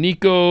 Weird.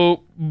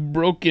 Nico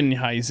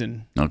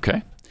Brokenhuizen.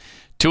 Okay.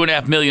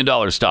 $2.5 million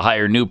to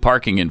hire new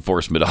parking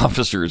enforcement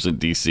officers in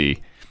D.C.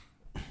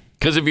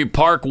 Because if you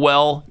park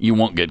well, you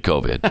won't get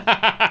COVID. That's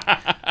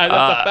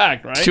a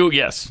fact, right?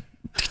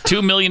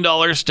 $2 million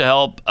to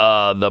help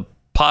the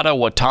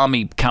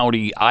Pottawatomie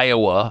County,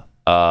 Iowa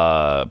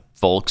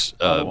folks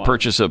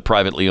purchase a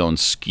privately owned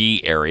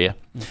ski area.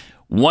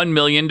 $1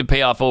 million to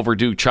pay off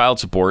overdue child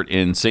support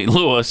in St.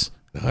 Louis.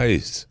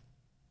 Nice.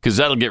 Because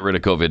that'll get rid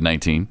of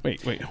COVID-19.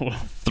 Wait, hold on.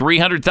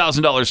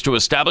 $300,000 to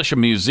establish a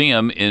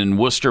museum in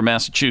Worcester,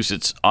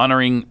 Massachusetts,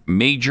 honoring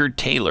Major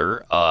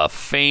Taylor, a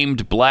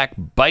famed black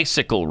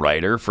bicycle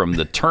rider from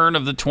the turn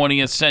of the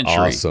 20th century.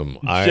 Awesome.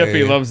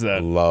 Jeffy loves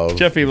that.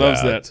 Jeffy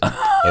loves that.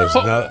 There's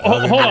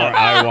nothing more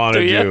I want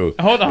to do.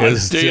 Hold on.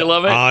 Is do you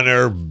love it?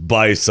 Honor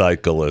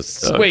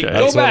bicyclists. Okay. Wait,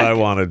 that's what I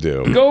want to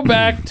do. Go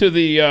back to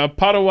the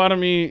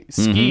Pottawatomie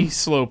ski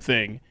slope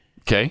thing.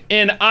 Okay.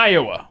 In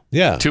Iowa.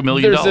 Yeah. $2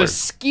 million. There's a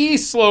ski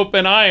slope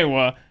in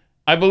Iowa.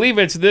 I believe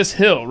it's this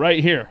hill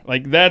right here.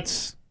 Like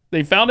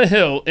they found a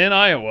hill in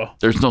Iowa.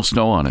 There's no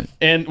snow on it.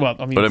 And well,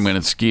 I mean, but I'm going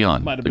to ski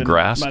on the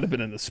grass. Might have been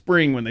in the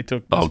spring when they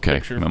took this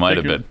picture. It might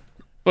have been.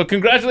 But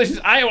congratulations,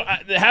 Iowa,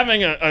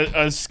 having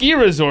a ski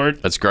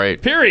resort. That's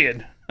great.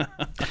 Period.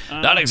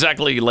 Not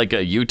exactly like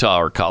a Utah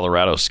or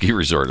Colorado ski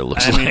resort, it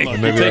looks like. Look,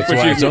 maybe that's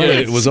why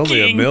it was only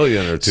 $1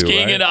 million or $2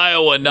 million. Skiing in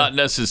Iowa, not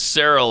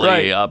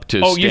necessarily up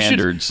to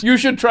standards. You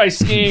should try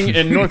skiing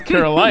in North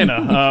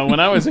Carolina.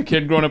 When I was a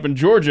kid growing up in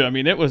Georgia, I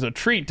mean, it was a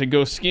treat to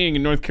go skiing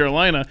in North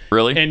Carolina.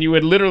 Really? And you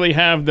would literally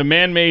have the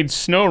man-made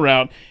snow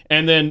route,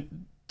 and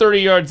then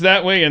 30 yards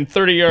that way and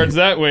 30 yards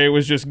that way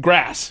was just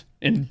grass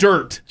and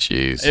dirt.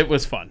 Jeez. It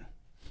was fun.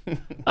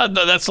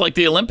 That's like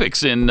the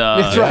Olympics in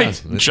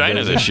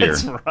China this year.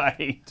 That's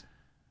right.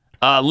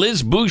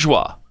 Liz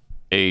Bourgeois,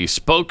 a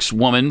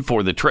spokeswoman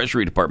for the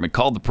Treasury Department,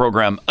 called the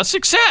program a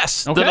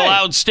success that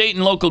allowed state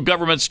and local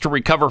governments to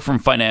recover from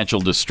financial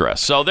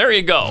distress. So there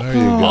you go.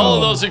 All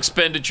of those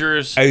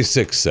expenditures a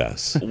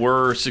success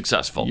were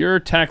successful. Your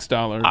tax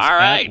dollars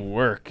at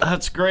work.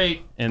 That's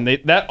great. And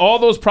all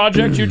those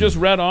projects you just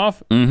read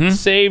off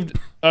saved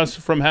us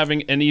from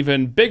having an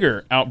even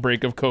bigger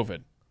outbreak of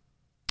COVID.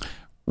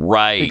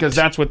 Right. Because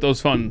that's what those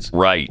funds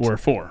were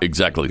for.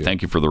 Exactly.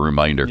 Thank you for the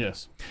reminder.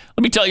 Yes.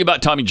 Let me tell you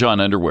about Tommy John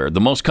underwear,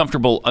 the most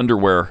comfortable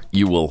underwear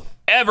you will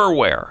ever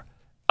wear.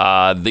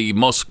 The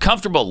most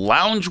comfortable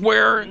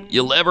loungewear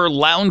you'll ever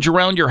lounge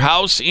around your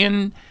house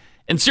in.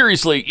 And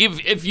seriously,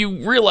 if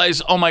you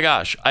realize, oh my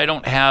gosh, I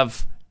don't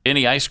have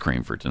any ice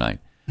cream for tonight,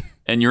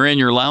 and you're in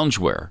your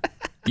loungewear,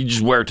 you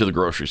just wear it to the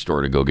grocery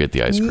store to go get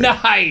the ice cream.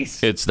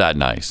 Nice. It's that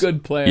nice.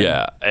 Good plan.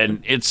 Yeah.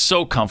 And it's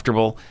so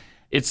comfortable.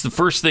 It's the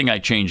first thing I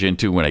change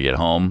into when I get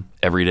home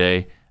every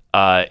day.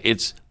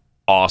 It's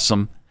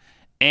awesome.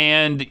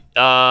 And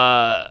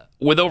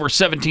with over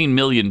 17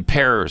 million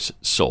pairs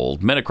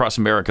sold, men across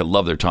America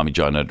love their Tommy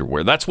John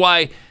underwear. That's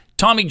why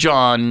Tommy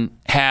John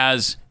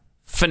has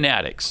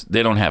fanatics.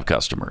 They don't have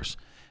customers.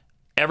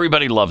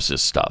 Everybody loves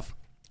this stuff.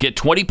 Get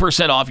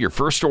 20% off your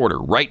first order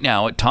right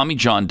now at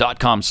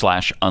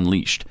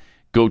TommyJohn.com/unleashed.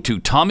 Go to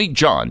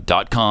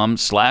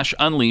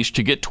TommyJohn.com/unleashed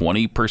to get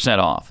 20%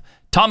 off.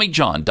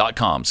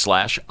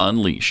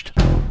 TommyJohn.com/unleashed.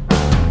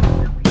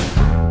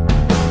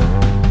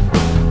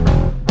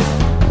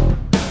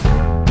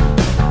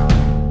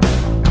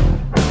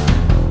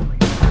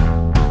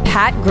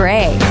 Pat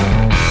Gray.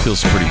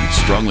 Feels pretty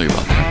strongly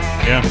about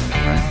that. Yeah.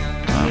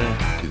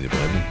 Right? Can you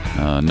blame me?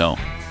 No.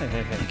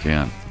 Hey. I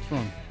can't. What's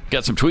wrong?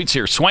 Got some tweets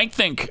here.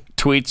 Swankthink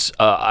tweets,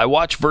 I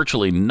watch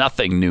virtually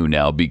nothing new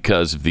now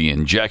because of the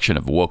injection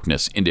of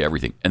wokeness into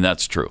everything. And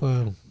that's true.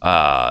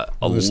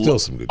 There's still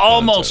some good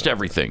almost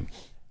everything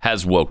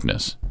has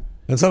wokeness.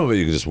 And some of it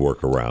you can just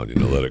work around,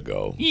 let it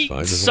go. It's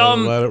fine. Just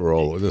let it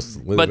roll.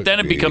 But then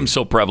it becomes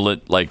so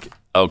prevalent, like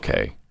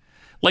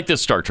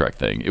this Star Trek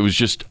thing. It was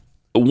just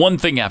one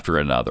thing after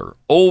another,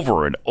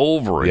 over and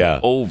over and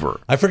over.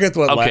 I forget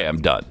what. Okay,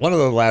 I'm done. One of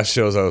the last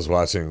shows I was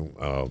watching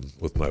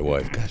with my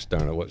wife. Gosh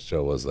darn it, what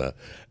show was that?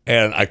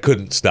 And I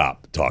couldn't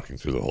stop talking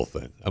through the whole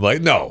thing. I'm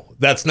like, no,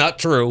 that's not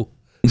true.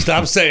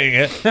 Stop saying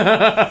it.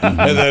 And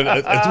then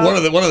it's one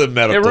of the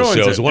medical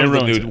shows,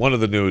 one of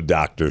the new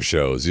doctor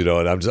shows, and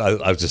I'm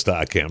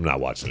not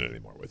watching it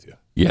anymore with you.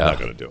 Yeah. I'm not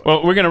going to do it.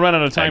 Well, we're going to run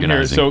out of time here.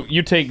 Agonizing. So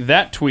you take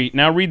that tweet.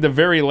 Now read the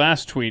very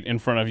last tweet in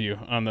front of you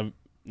on the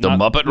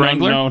Muppet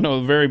Wrangler? No,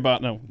 the very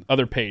bottom. No,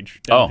 other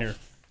page down here.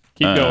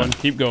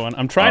 Keep going.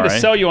 I'm trying to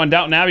sell you on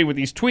Downton Abbey with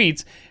these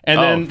tweets, and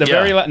then the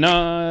very last.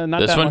 No, not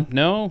this that one.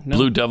 No.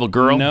 Blue Devil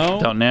Girl. No.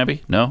 Downton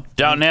Abbey. No.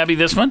 Downton Abbey.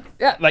 This one.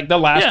 Yeah, like the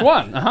last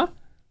one.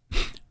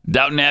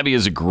 Downton Abbey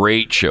is a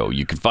great show.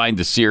 You can find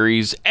the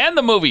series and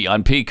the movie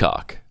on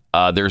Peacock.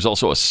 There's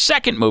also a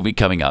second movie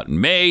coming out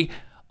in May.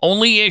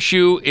 Only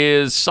issue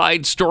is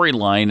side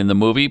storyline in the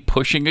movie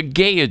pushing a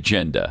gay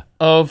agenda.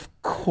 Of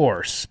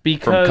course,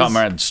 because from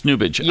Comrade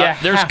Snoobage.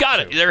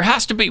 There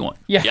has to be one.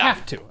 You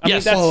have to.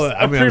 Yes.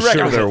 I'm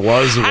sure there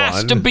was one.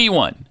 Has to be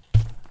one.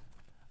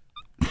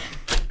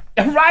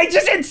 Right,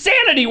 just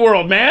insanity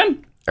world,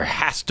 man. There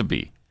has to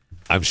be.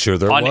 I'm sure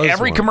there was on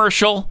every one.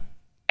 commercial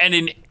and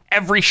in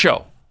every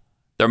show.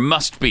 There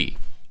must be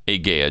a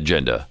gay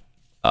agenda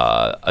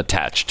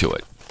attached to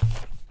it.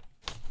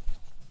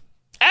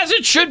 As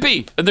it should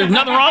be. There's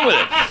nothing wrong with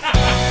it.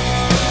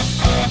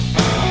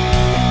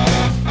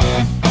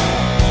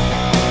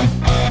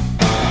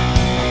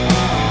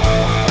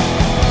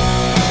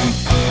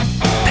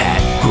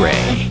 Pat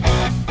Gray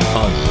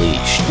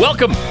Unleashed.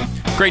 Welcome.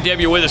 Great to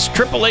have you with us.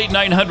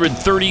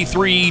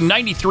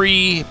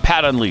 888-900-3393.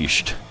 Pat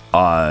Unleashed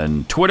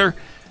on Twitter.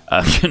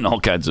 Getting all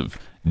kinds of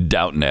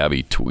Downton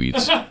Abbey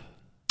tweets.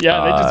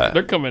 Yeah,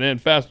 they're coming in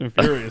fast and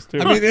furious,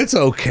 too. I mean, it's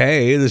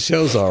okay. The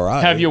show's all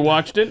right. Have you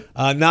watched it?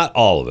 Not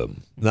all of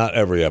them. Not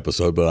every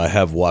episode, but I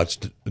have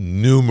watched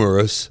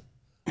numerous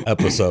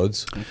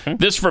episodes. Okay.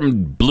 This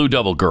from Blue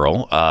Devil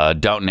Girl.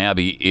 Downton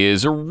Abbey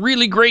is a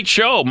really great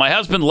show. My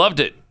husband loved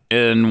it,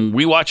 and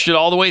we watched it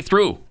all the way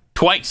through.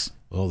 Twice.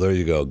 Oh, there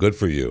you go. Good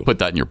for you. Put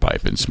that in your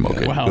pipe and smoke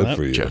it. Wow, good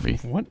for you. Jeffy.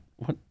 What?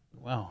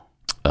 Wow.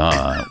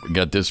 We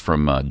got this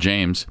from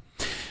James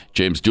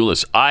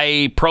Doulis.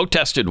 I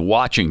protested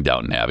watching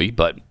Downton Abbey,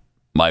 but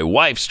my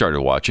wife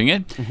started watching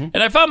it, and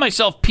I found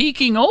myself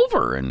peeking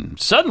over, and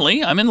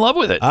suddenly I'm in love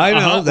with it. I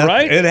know.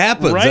 Right? It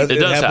happens. Right? It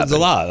does happens happen. a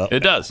lot. It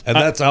does. And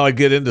that's how I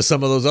get into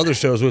some of those other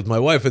shows with my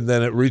wife, and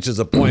then it reaches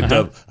a point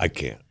of, I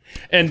can't.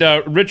 And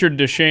Richard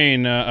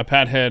Deshane, a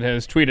Pathead,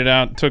 has tweeted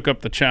out, took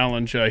up the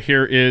challenge.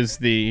 Here is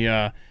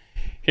the...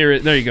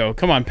 there you go.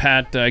 Come on,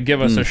 Pat,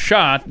 give us a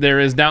shot. There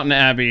is Downton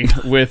Abbey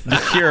with The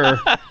Cure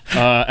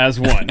as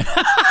one.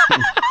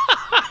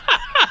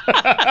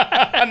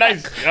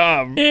 Nice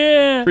job.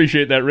 Yeah.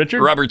 Appreciate that,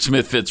 Richard. Robert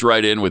Smith fits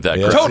right in with that.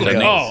 Yes, totally.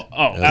 Oh,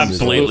 absolutely.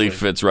 Completely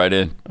fits right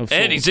in. Absolutely.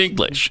 And he's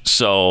English,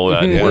 so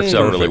it works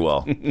out really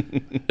well.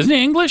 Isn't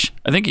he English?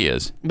 I think he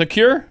is. The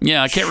Cure?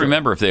 Yeah, I can't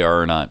remember if they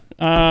are or not.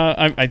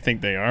 I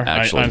think they are.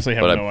 Actually, I honestly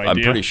have no idea.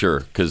 I'm pretty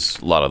sure, because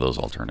a lot of those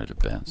alternative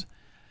bands.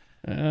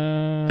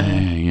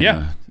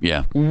 Yeah.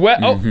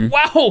 Mm-hmm.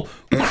 Wow.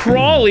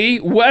 Crawley,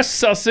 West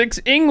Sussex,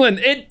 England.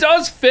 It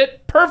does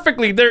fit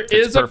perfectly. There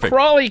is a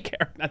Crawley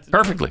character.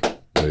 Perfectly.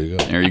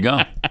 There you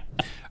go.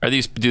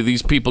 Do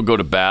these people go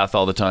to Bath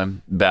all the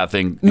time?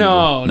 Bathing?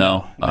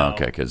 No.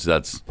 Okay,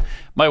 because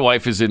my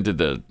wife is into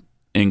the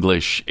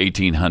English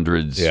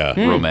 1800s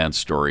romance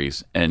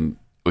stories, and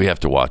we have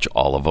to watch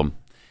all of them.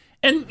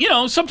 And,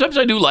 sometimes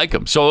I do like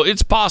them. So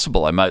it's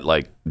possible I might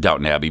like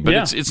Downton Abbey, but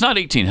it's not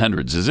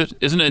 1800s, is it?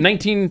 Isn't it?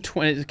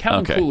 1920.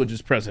 Calvin Coolidge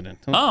is president.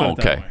 Oh,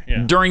 okay.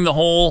 Yeah. During the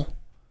whole...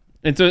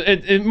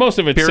 most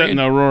of it's period? set in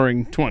the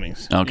roaring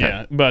 20s. Okay.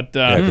 Yeah, but...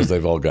 because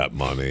they've all got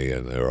money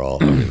and they're all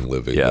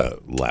living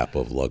that lap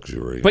of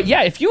luxury. But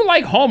yeah, if you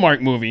like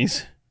Hallmark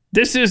movies,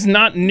 this is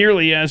not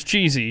nearly as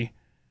cheesy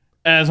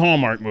as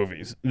Hallmark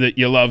movies that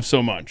you love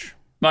so much.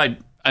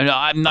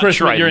 I'm not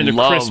sure I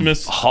love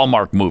Christmas.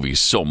 Hallmark movies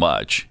so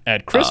much.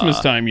 At Christmas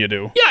time, you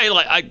do. Yeah,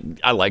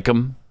 I like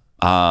them.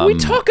 We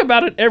talk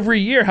about it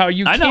every year. How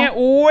you can't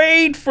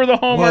wait for the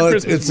Hallmark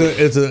Christmas.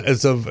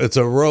 It's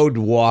a road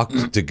walk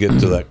to get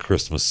to that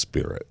Christmas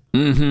spirit.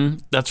 Mm-hmm.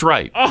 That's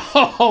right.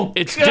 Oh,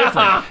 it's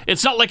different.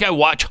 It's not like I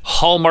watch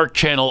Hallmark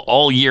Channel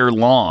all year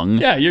long.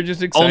 Yeah, you're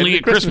just excited. Only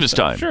at Christmas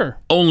time. Sure.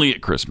 Only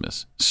at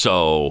Christmas.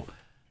 So.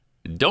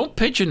 Don't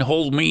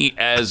pigeonhole me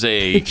as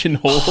a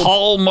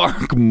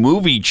Hallmark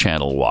movie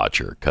channel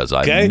watcher, because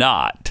I'm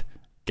not.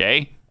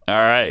 Okay? All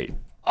right.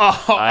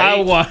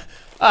 I want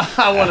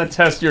to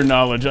test your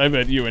knowledge. I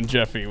bet you and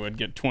Jeffy would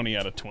get 20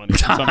 out of 20.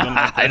 Something like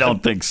that. I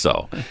don't think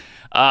so.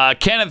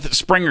 Kenneth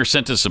Springer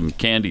sent us some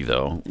candy,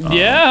 though.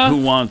 Yeah.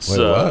 Who wants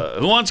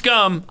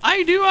gum?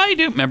 I do.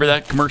 Remember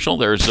that commercial?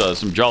 There's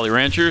some Jolly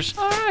Ranchers.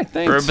 All right,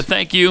 thanks. But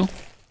thank you,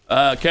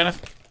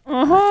 Kenneth.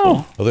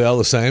 Uh-huh. Are they all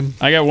the same?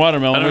 I got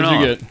watermelon. What'd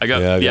you get? I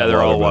got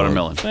they're all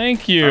watermelon.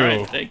 Thank you. All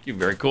right, thank you.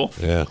 Very cool.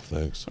 Yeah,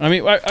 thanks. I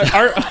mean,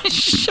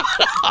 shut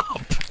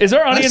up. Is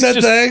our audience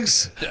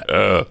thanks?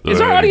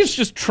 Is our audience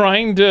just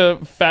trying to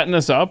fatten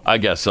us up? I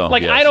guess so.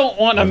 Like, yes. I don't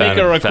want to make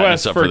a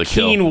request for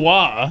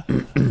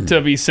quinoa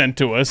to be sent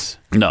to us.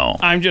 No.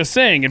 I'm just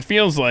saying, it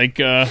feels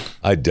like...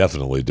 I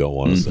definitely don't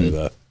want to say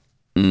that.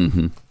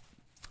 Mm-hmm.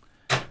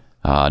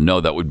 No,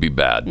 that would be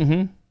bad.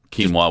 Mm-hmm.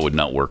 Quinoa would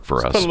not work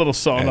for us. Put a little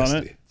salt on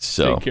it.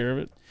 So, take care of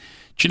it.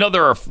 Do you know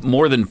there are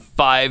more than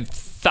 5,000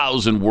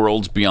 60,000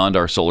 worlds beyond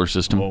our solar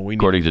system,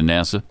 according to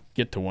NASA.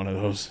 Get to one of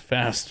those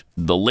fast.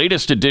 The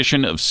latest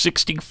addition of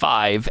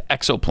 65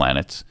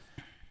 exoplanets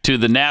to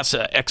the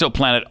NASA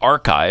Exoplanet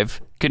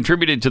Archive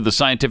contributed to the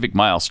scientific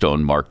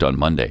milestone marked on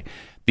Monday.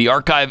 The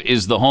archive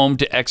is the home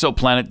to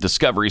exoplanet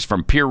discoveries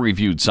from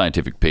peer-reviewed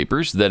scientific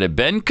papers that have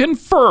been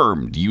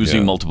confirmed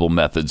using multiple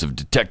methods of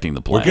detecting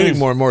the planets. We're getting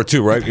more and more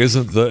too, right?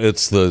 Isn't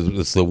it's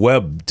the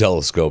Webb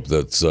telescope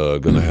that's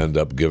going to end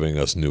up giving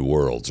us new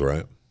worlds,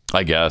 right?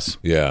 I guess.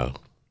 Yeah.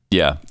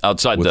 Yeah,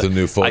 outside with the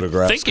new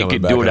photographs. I think it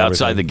could do it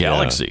outside the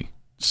galaxy.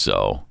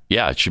 So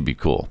yeah, it should be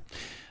cool.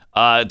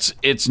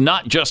 It's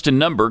not just a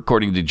number,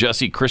 according to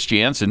Jesse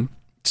Christiansen,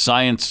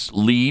 science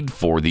lead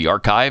for the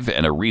archive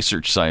and a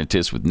research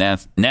scientist with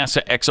NASA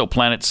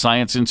Exoplanet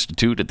Science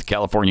Institute at the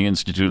California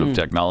Institute of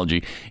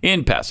Technology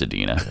in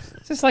Pasadena.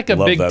 It's just like a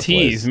big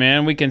tease,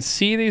 man. We can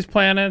see these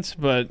planets,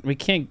 but we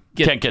can't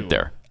get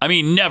there. I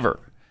mean, never.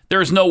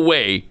 There's no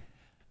way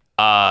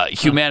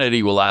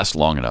humanity will last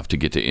long enough to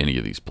get to any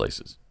of these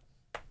places.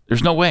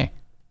 There's no way.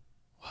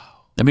 Wow.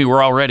 I mean,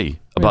 we're already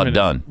about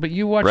done. But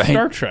you watch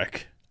Star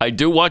Trek. I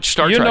do watch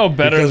Star Trek. You know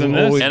better than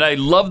this. And I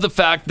love the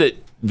fact that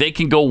they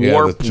can go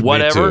warp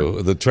whatever. Me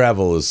too. The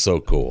travel is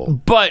so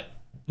cool. But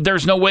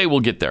there's no way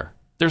we'll get there.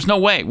 There's no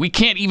way. We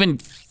can't even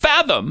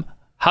fathom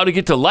how to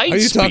get to light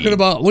speed.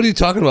 What are you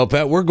talking about,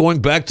 Pat? We're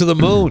going back to the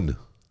moon.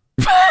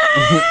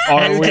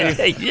 Are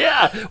we?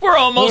 Yeah, we're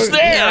almost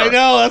there. I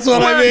know, that's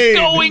what I mean.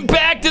 We're going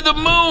back to the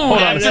moon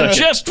after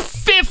just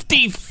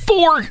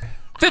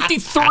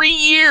 53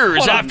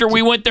 years after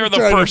we went there the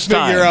first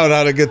time. Figure out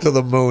how to get to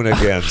the moon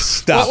again.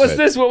 Stop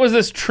What was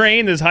this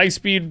train, this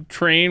high-speed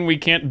train we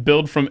can't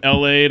build from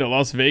L.A. to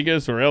Las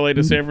Vegas or L.A.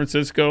 to San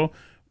Francisco?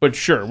 But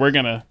sure, we're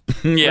gonna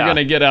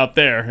get out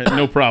there,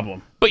 no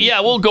problem. But yeah,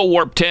 we'll go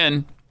warp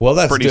 10. Well,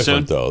 that's pretty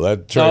different, soon. though.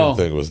 That train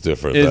thing was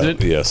different. Is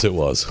it? Yes, it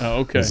was. Oh,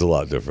 okay. It's a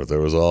lot different.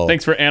 There was all.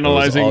 Thanks for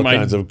analyzing my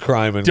kinds of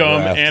crime and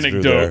dumb graft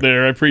anecdote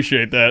there. I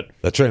appreciate that.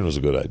 That train was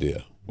a good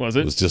idea. Was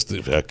it? It was just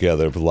heck yeah.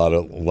 There were a lot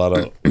of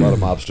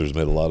mobsters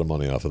made a lot of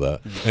money off of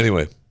that.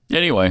 Anyway,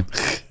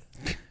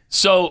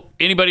 so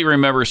anybody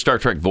remember Star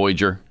Trek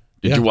Voyager?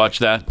 Did you watch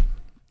that?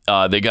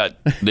 They got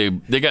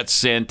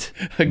sent.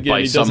 Again,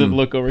 he doesn't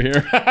look over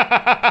here.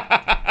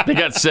 They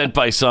got sent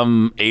by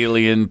some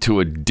alien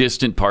to a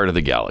distant part of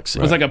the galaxy.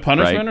 It was like a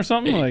punishment or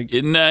something. I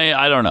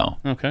don't know.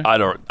 Okay. I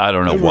don't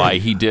know why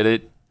he did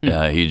it.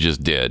 He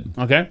just did.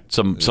 Okay.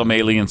 Some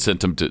alien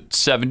sent him to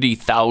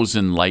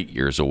 70,000 light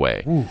years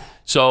away. Ooh.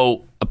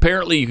 So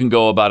apparently you can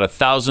go about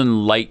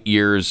 1,000 light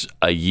years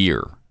a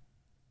year,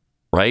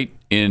 right?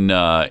 In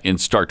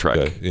Star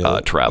Trek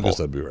travel. I guess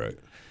that'd be right.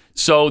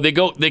 So they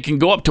can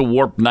go up to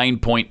warp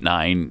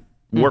 9.9.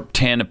 Warp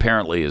 10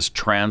 apparently is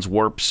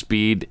transwarp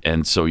speed,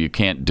 and so you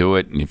can't do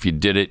it. And if you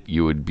did it,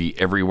 you would be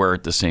everywhere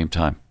at the same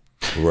time.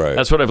 Right.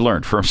 That's what I've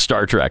learned from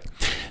Star Trek.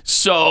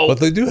 So,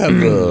 but they do have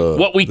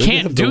what we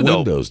can't do though.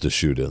 Windows to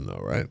shoot in though,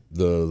 right?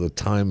 The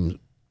time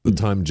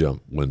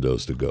jump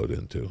windows to go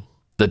into.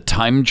 The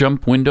time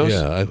jump windows?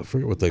 Yeah, I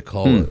forget what they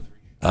call it.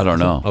 I don't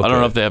know. Okay. I don't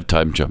know if they have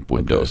time jump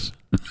windows.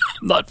 Okay.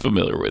 Not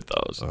familiar with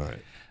those. All right.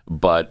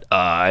 But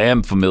I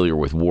am familiar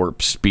with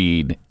warp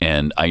speed,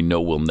 and I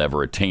know we'll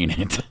never attain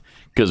it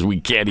because we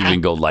can't even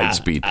go light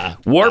speed.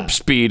 Warp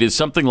speed is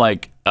something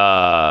like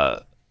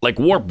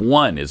warp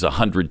 1 is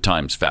 100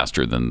 times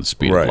faster than the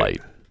speed of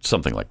light,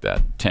 something like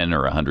that, 10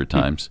 or 100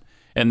 times.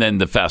 And then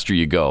the faster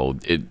you go,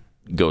 it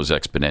goes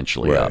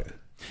exponentially up.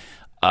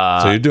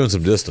 So you're doing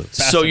some distance.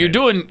 So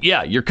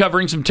you're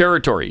covering some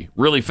territory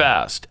really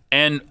fast.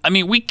 And I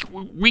mean, we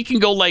can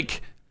go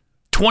like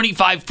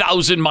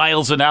 25,000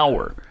 miles an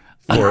hour.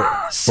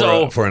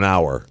 For an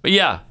hour.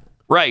 Yeah,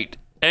 right.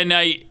 And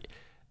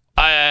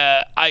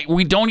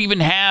we don't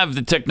even have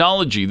the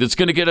technology that's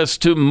going to get us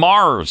to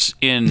Mars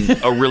in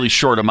a really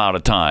short amount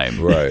of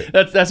time. Right.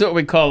 That's what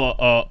we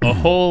call a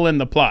hole in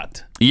the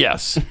plot.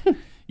 Yes.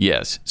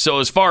 Yes. So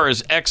as far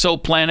as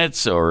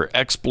exoplanets or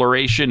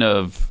exploration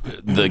of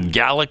the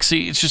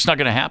galaxy, it's just not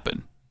going to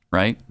happen.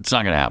 Right? It's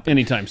not going to happen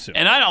anytime soon.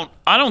 And I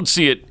don't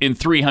see it in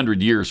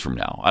 300 years from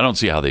now. I don't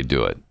see how they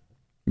do it.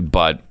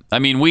 But I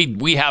mean,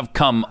 we have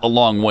come a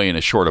long way in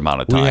a short amount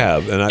of time. We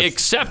have,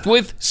 except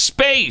with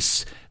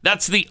space.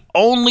 That's the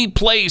only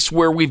place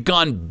where we've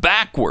gone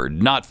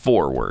backward, not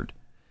forward.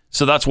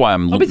 So that's why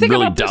I'm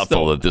really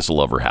doubtful that this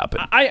will ever happen.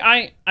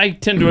 I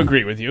tend to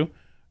agree with you,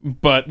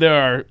 but there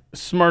are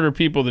smarter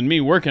people than me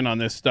working on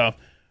this stuff.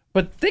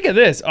 But think of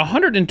this: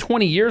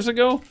 120 years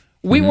ago,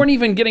 we weren't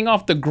even getting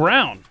off the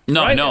ground.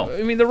 No, right? no.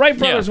 I mean, the Wright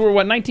brothers were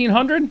what,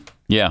 1900?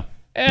 Yeah.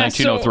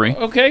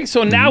 1903.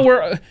 So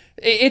now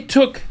it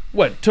took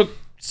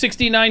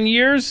 69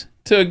 years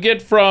to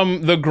get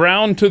from the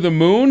ground to the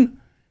moon.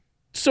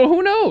 So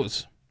who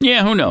knows?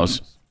 Yeah, who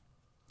knows?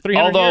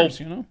 300 years,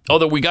 you know?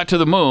 Although we got to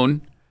the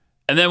moon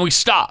and then we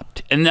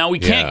stopped and now we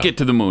can't get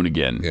to the moon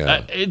again.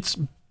 Yeah. It's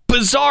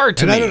bizarre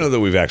to me. I don't know that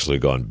we've actually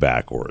gone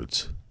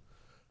backwards.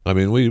 I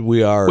mean, we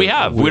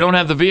don't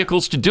have the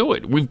vehicles to do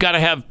it. We've got to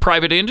have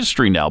private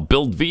industry now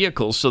build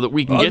vehicles so that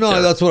we can get there.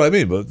 No, that's what I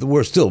mean. But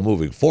we're still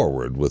moving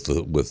forward with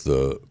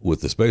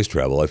the space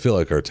travel. I feel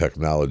like our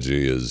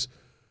technology is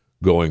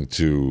going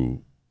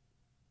to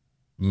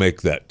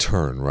make that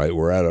turn. Right,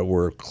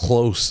 we're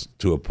close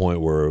to a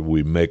point where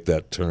we make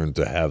that turn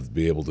to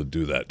be able to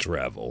do that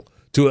travel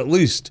to at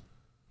least,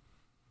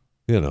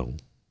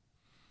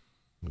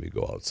 maybe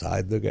go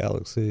outside the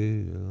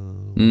galaxy.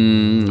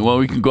 Well,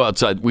 we can go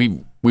outside.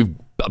 We've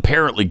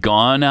apparently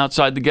gone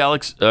outside the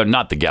galaxy,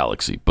 not the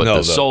galaxy, but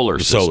the solar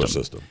system. Solar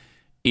system.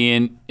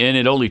 And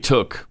it only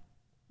took,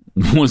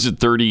 was it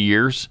 30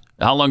 years?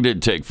 How long did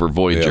it take for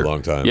Voyager? Yeah, a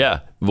long time. Yeah,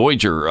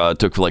 Voyager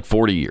took like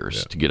 40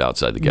 years to get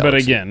outside the galaxy.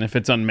 But again, if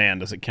it's unmanned,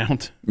 does it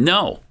count?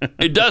 No,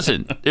 it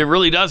doesn't. It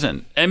really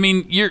doesn't. I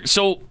mean,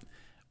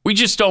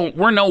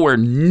 we're nowhere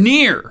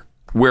near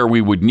where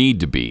we would need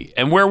to be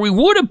and where we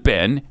would have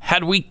been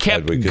had we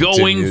kept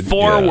going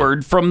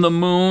forward from the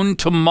moon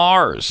to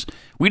Mars.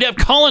 We'd have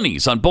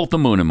colonies on both the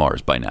moon and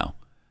Mars by now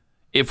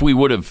if we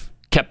would have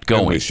kept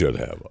going. And we should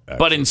have. Actually.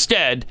 But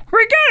instead,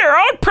 we got our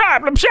own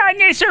problems on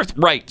this Earth.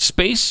 Right.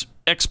 Space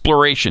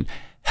exploration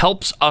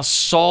helps us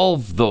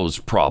solve those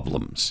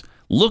problems.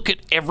 Look at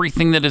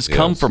everything that has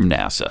come from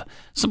NASA.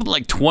 Something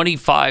like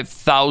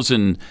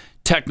 25,000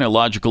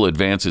 technological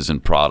advances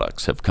and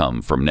products have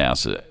come from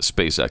NASA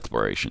space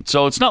exploration.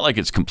 So it's not like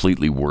it's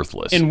completely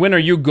worthless. And when are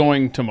you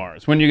going to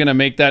Mars? When are you going to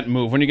make that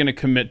move? When are you going to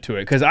commit to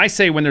it? Because I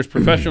say when there's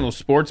professional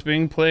sports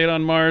being played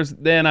on Mars,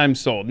 then I'm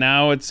sold.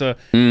 Now it's a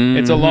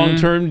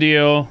long-term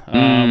deal.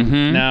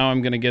 Now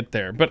I'm going to get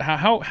there. But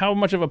how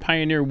much of a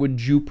pioneer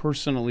would you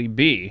personally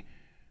be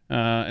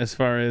as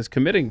far as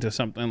committing to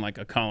something like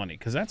a colony?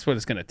 Because that's what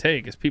it's going to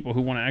take is people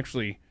who want to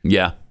actually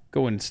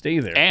go and stay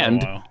there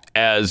and for a while.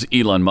 As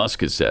Elon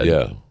Musk has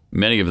said,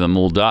 many of them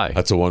will die.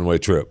 That's a one-way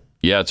trip.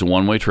 Yeah, it's a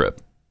one-way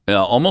trip.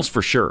 Almost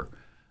for sure.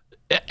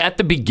 At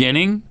the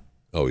beginning,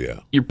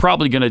 you're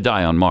probably going to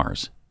die on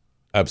Mars.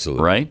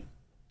 Absolutely. Right?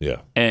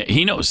 Yeah. And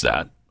he knows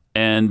that.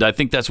 And I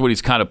think that's what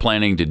he's kind of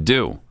planning to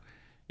do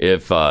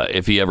if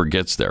he ever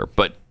gets there.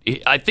 But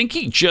I think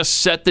he just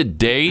set the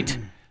date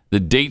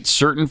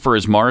certain for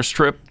his Mars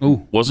trip.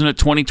 Ooh. Wasn't it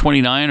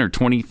 2029 or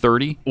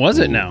 2030? Was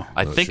it now?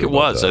 I think it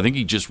was. I think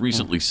he just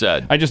recently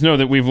said. I just know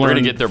that we've learned we're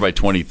going to get there by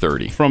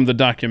 2030. From the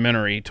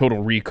documentary Total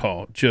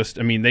Recall.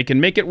 They can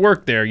make it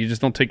work there. You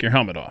just don't take your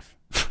helmet off.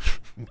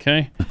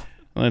 Okay?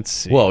 Let's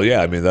see. Well,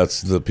 yeah, I mean,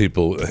 that's the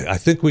people. I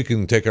think we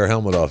can take our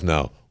helmet off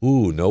now.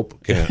 Ooh,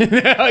 nope, can't.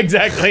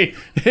 Exactly.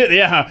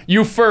 Yeah,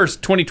 you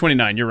first,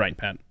 2029. You're right,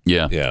 Pat.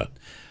 Yeah. Yeah.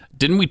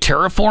 Didn't we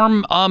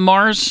terraform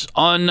Mars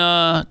on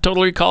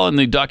Total Recall in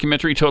the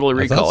documentary Total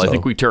Recall? I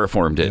think we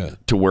terraformed it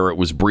to where it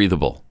was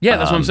breathable. Yeah,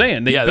 that's what I'm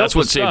saying. That's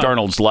what saved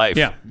Arnold's life.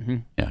 Yeah.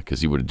 Yeah, because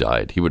he would have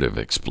died. He would have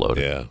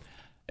exploded. Yeah.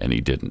 And he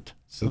didn't.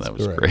 So that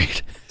was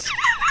great.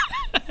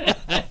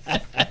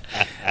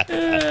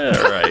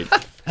 All right.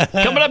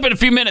 Coming up in a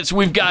few minutes,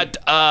 we've got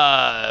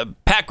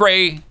Pat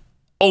Gray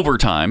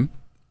Overtime,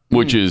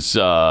 which is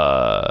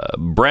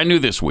brand new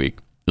this week.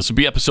 This will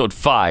be episode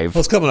 5. Well,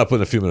 it's coming up in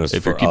a few minutes.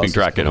 If you're keeping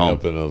track at home.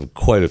 Up in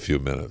quite a few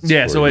minutes.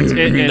 Yeah, so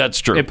that's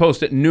true. It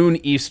posts at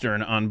noon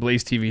Eastern on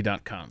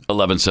blazetv.com.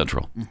 11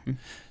 Central.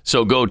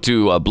 So go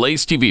to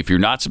Blaze TV. If you're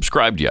not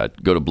subscribed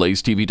yet, go to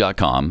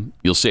blazetv.com.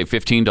 You'll save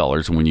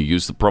 $15 when you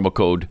use the promo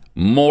code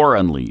More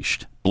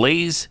Unleashed.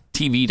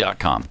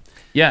 blazetv.com.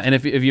 Yeah, and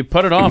if you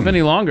put it off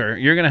any longer,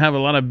 you're going to have a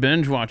lot of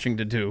binge watching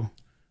to do.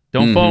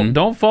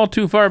 Don't fall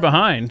too far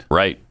behind.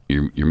 Right.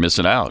 You're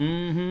missing out.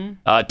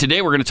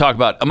 Today we're going to talk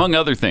about, among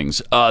other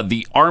things,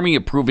 the Army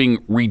approving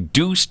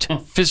reduced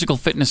physical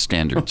fitness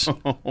standards.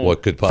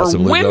 What could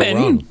possibly go wrong? For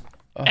women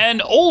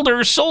and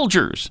older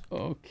soldiers.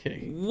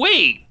 Okay.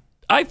 Wait,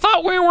 I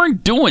thought we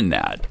weren't doing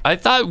that. I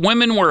thought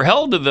women were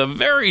held to the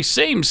very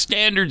same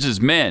standards as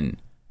men.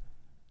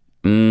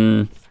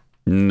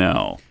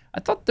 No. I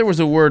thought there was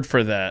a word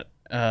for that.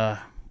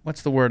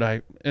 What's the word?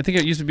 I think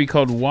it used to be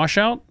called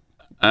washout.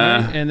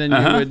 Right? And then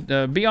you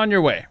would be on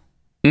your way.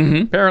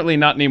 Apparently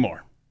not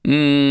anymore.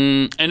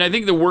 And I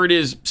think the word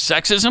is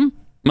sexism.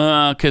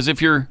 Because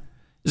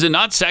is it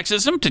not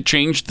sexism to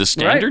change the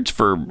standards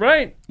for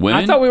women?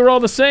 I thought we were all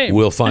the same.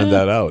 We'll find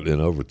that out in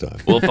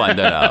overtime. We'll find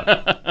that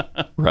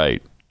out.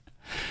 Right.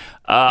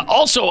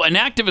 Also, an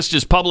activist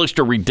has published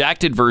a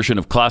redacted version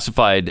of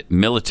classified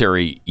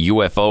military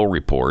UFO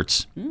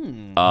reports.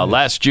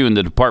 Last June,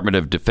 the Department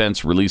of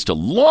Defense released a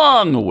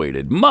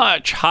long-awaited,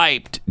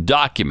 much-hyped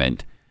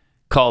document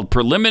called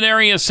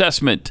Preliminary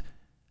Assessment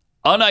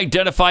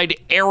Unidentified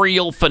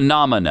Aerial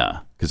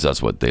Phenomena, because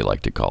that's what they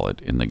like to call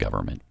it in the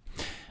government.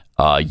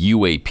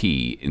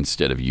 UAP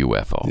instead of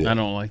UFO. Yeah. I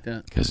don't like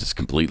that. Because it's a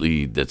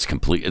completely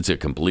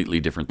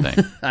different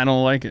thing. I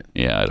don't like it.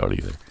 Yeah, I don't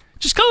either.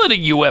 Just call it a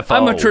UFO.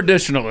 I'm a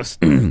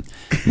traditionalist.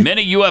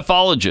 Many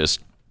ufologists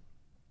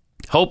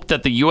hoped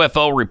that the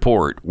UFO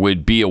report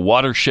would be a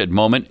watershed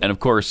moment, and of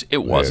course,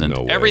 it wasn't.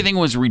 No way. Everything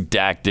was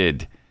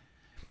redacted.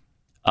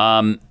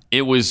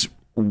 It was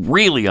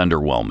really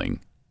underwhelming.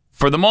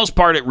 For the most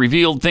part, it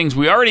revealed things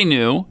we already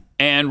knew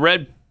and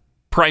read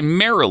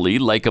primarily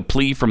like a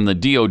plea from the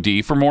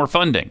DOD for more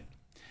funding.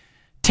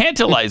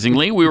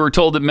 Tantalizingly, we were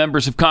told that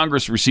members of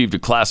Congress received a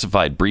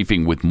classified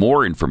briefing with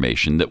more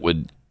information that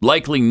would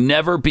likely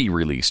never be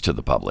released to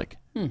the public.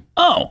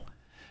 Oh,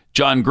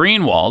 John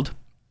Greenwald,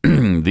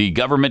 the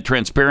government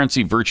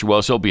transparency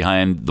virtuoso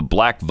behind the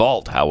Black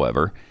Vault,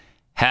 however,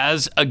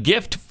 has a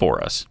gift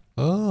for us.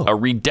 A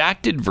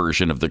redacted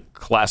version of the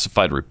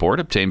classified report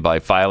obtained by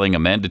filing a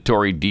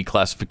mandatory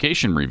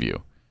declassification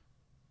review.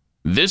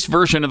 This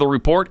version of the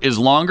report is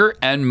longer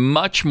and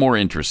much more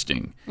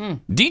interesting,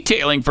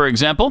 detailing, for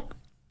example,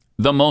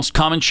 the most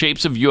common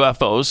shapes of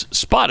UFOs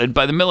spotted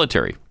by the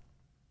military.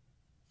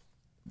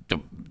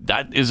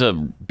 That is a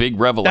big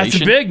revelation.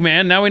 That's big,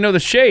 man. Now we know the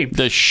shape.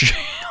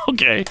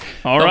 Okay.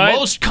 All right. The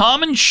most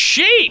common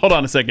shape. Hold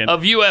on a second.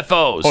 Of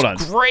UFOs. Hold on.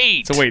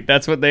 Great. So wait,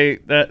 that's what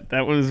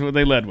that was what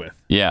they led with.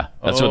 Yeah,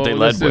 that's what they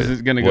led with. This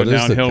is going to go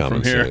downhill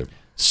from here. Shape?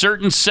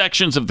 Certain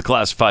sections of the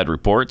classified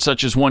report,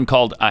 such as one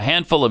called "A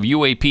Handful of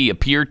UAP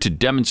Appear to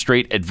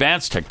Demonstrate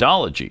Advanced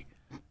Technology."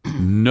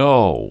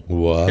 No.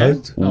 What?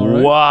 Okay.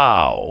 Right.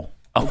 Wow.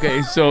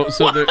 Okay, so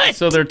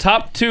their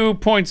top 2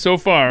 points so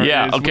far.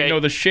 Yeah. Is Okay. We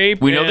know the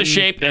shape. We know the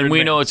shape, and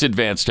we know it's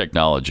advanced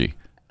technology.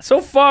 So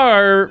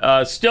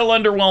far, still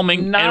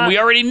underwhelming, and we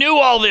already knew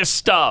all this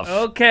stuff.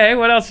 Okay,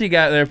 what else you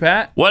got there,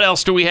 Pat? What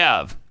else do we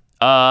have?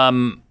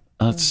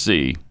 Let's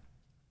see.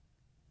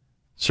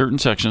 Certain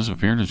sections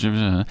appear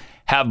to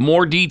have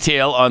more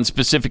detail on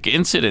specific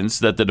incidents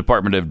that the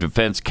Department of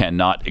Defense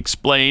cannot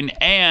explain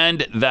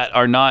and that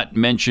are not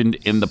mentioned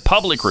in the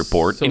public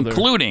report,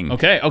 including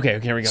Okay,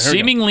 here we go.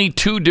 seemingly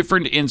 2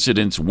 different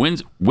incidents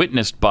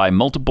witnessed by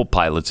multiple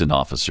pilots and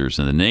officers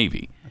in the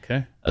Navy.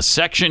 Okay. A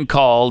section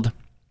called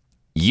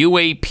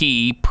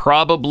UAP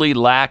probably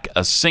lack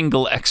a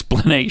single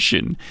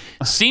explanation,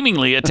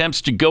 seemingly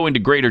attempts to go into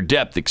greater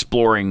depth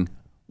exploring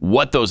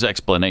what those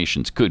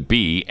explanations could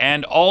be,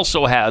 and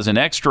also has an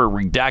extra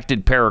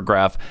redacted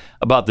paragraph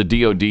about the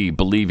DOD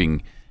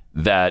believing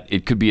that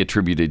it could be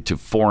attributed to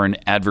foreign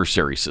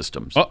adversary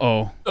systems.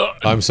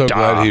 I'm so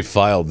glad he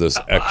filed this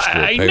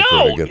extra I paper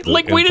know. to get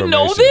the We didn't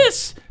know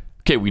this.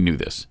 Okay, we knew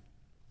this.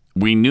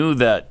 We knew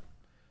that.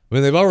 I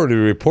mean, they've already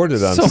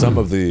reported on some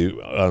of the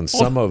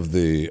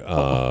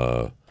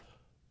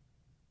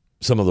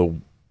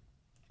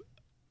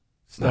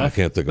I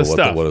can't think of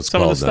what it's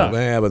called now.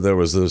 Yeah, but there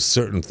was a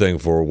certain thing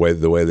for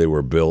the way they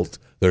were built,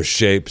 their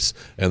shapes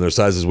and their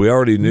sizes. We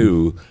already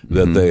knew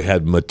that they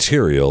had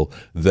material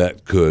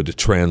that could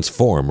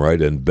transform, right,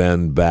 and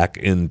bend back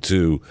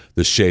into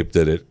the shape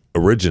that it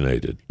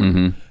originated.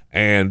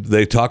 And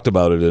they talked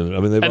about it.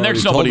 And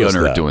there's nobody on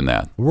Earth doing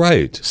that.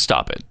 Right.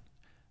 Stop it.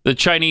 The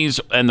Chinese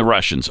and the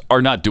Russians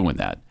are not doing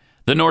that.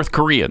 The North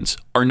Koreans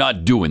are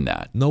not doing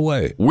that. No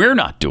way. We're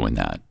not doing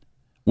that.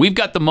 We've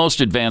got the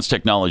most advanced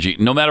technology,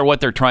 no matter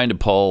what they're trying to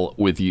pull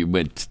with you,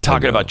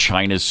 talking about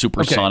China's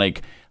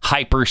supersonic,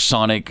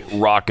 hypersonic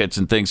rockets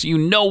and things. You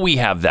know we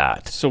have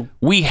that. So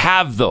we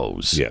have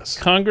those. Yes.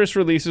 Congress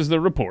releases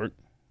the report,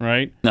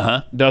 right?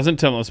 Doesn't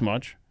tell us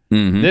much.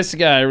 This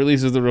guy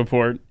releases the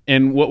report,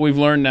 and what we've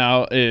learned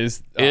now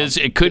is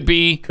it could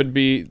be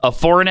a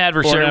foreign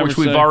adversary, which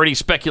we've already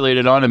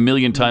speculated on a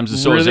million times, and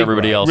so has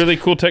everybody else. Really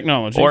cool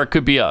technology. Or it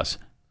could be us.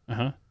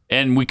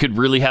 And we could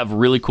really have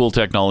really cool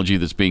technology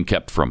that's being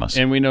kept from us.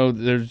 And we know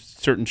there's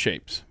certain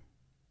shapes.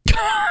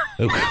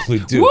 We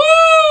do.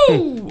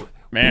 Woo!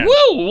 Man.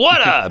 Woo!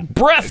 What a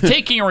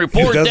breathtaking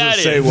report that is. It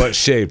doesn't say what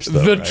shapes,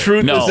 though. The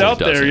truth is out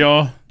there,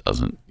 y'all.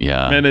 Doesn't.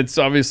 Yeah. And it's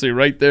obviously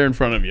right there in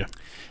front of you.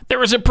 There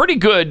was a pretty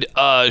good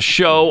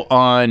show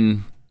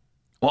on,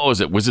 what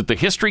was it? Was it the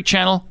History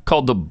Channel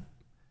called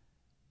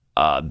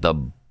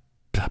the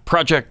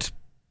Project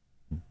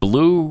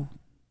Blue?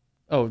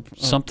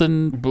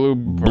 Something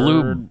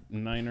Blue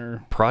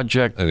Niner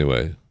Project.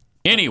 Anyway,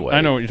 I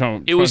know what you're talking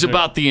about. It was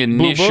about the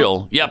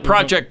initial,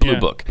 Project Blue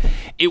Book.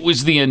 It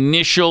was the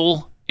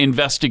initial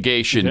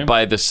investigation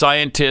by the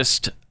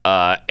scientist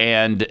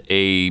and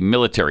a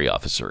military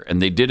officer, and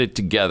they did it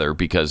together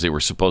because they were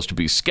supposed to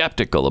be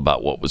skeptical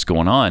about what was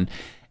going on,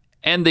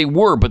 and they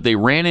were, but they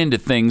ran into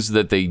things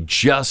that they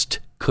just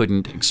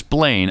couldn't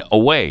explain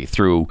away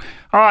through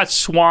it's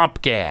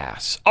swamp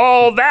gas.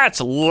 Oh,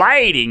 that's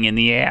lighting in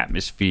the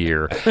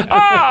atmosphere.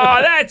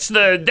 That's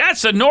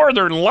the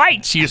northern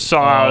lights you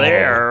saw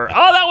there.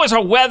 Oh, that was a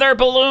weather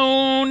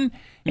balloon.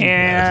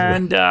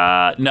 And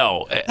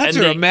no, that's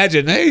your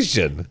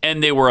imagination.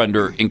 And they were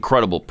under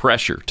incredible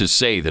pressure to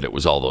say that it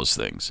was all those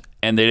things,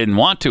 and they didn't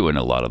want to in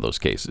a lot of those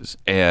cases.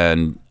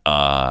 And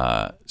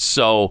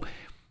so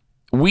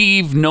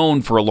we've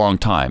known for a long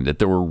time that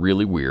there were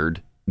really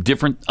weird,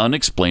 different,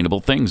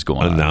 unexplainable things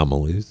going on.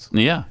 Anomalies.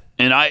 Yeah.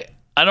 And I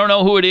don't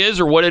know who it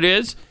is or what it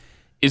is.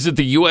 Is it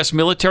the U.S.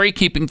 military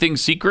keeping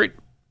things secret?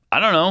 I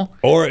don't know.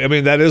 Or,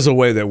 that is a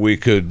way that we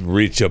could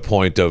reach a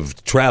point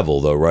of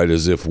travel, though, right?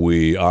 As if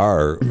we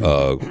are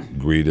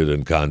greeted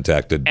and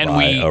contacted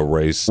by a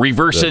race.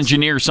 Reverse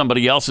engineer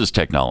somebody else's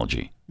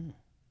technology.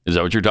 Is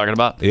that what you're talking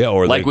about? Yeah.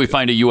 Or we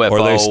find a UFO.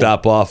 Or they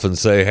stop off and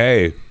say,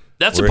 hey,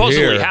 that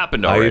supposedly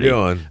happened already.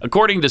 How you doing?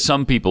 According to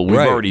some people, we've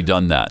already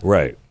done that.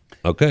 Right.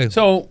 Okay.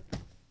 So,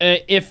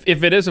 if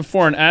it is a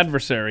foreign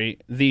adversary,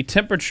 the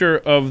temperature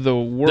of the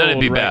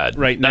world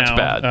right now,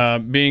 That's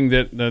bad. Being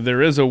that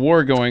there is a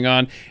war going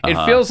on,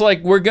 it feels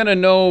like we're going to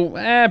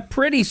know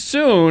pretty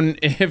soon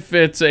if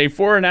it's a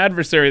foreign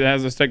adversary that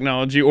has this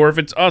technology, or if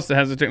it's us that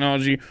has the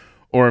technology,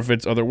 or if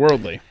it's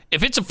otherworldly.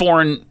 If it's a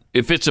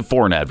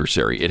foreign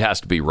adversary, it has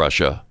to be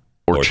Russia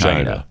or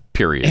China.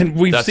 Period. And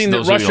we've seen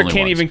that Russia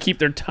can't even keep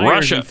their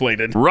tires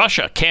inflated.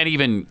 Russia can't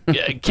even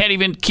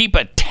keep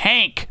a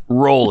tank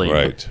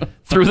rolling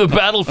through the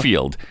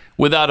battlefield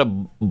without a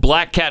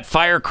black cat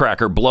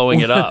firecracker blowing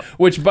it up.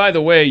 Which, by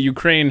the way,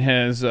 Ukraine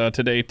has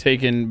today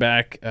taken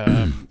back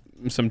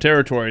some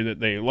territory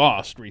that they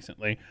lost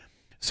recently.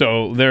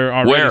 So they're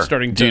already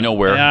starting to... Do you know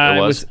where it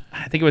was?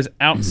 I think it was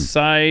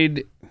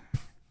outside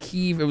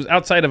Kyiv. It was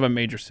outside of a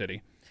major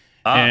city.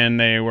 And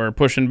they were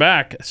pushing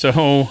back. So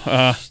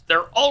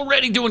they're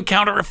already doing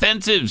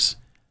counteroffensives.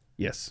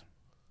 Yes.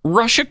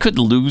 Russia could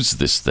lose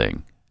this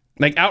thing.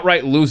 Like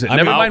outright lose it.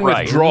 Never mind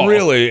withdraw.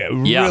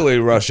 Really,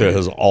 Russia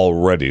has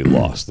already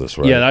lost this,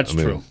 right? Yeah, that's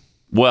true.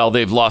 Well,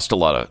 they've lost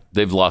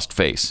they've lost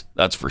face.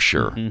 That's for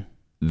sure.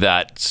 Mm-hmm.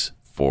 That's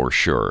for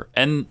sure.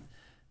 And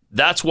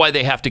that's why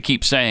they have to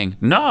keep saying,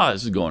 no,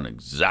 this is going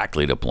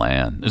exactly to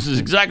plan. This is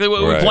exactly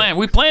what we planned.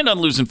 We planned on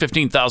losing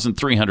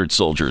 15,300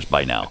 soldiers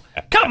by now.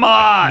 Come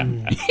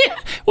on.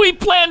 We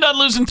planned on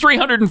losing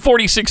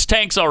 346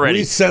 tanks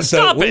already. We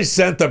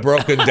sent the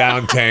broken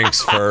down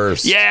tanks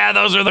first. Yeah,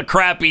 those are the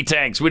crappy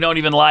tanks we don't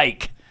even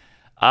like.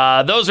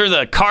 Those are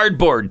the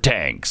cardboard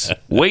tanks.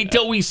 Wait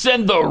till we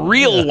send the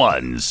real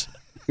ones.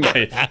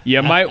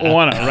 You might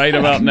want to right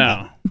about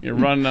now. You're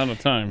running out of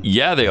time.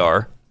 Yeah, they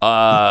are.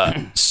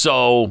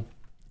 So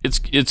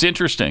it's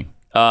interesting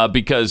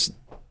because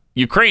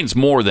Ukraine's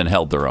more than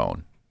held their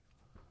own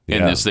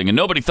in this thing, and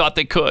nobody thought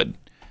they could.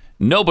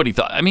 Nobody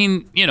thought. I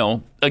mean,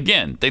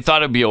 again, they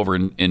thought it'd be over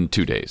in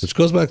 2 days. Which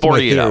goes back to my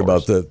theory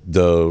about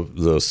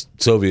the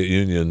Soviet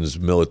Union's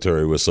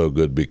military was so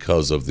good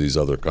because of these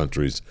other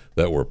countries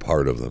that were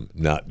part of them,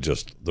 not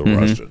just the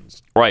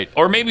Russians. Right,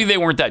 or maybe they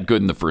weren't that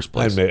good in the first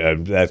place.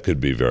 That could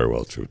be very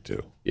well true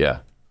too. Yeah.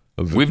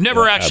 We've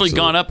never actually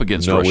gone up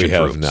against Russian troops.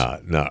 No, we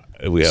have not. No,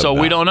 we have not.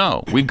 We don't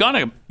know. We've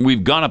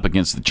gone up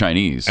against the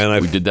Chinese.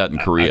 And we did that in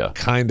Korea. I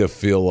kind of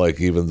feel like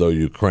even though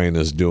Ukraine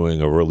is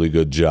doing a really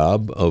good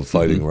job of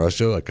fighting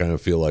Russia, I kind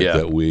of feel like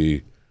that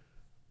we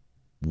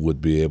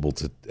would be able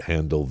to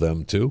handle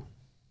them too.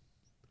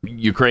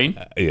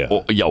 Ukraine? Yeah.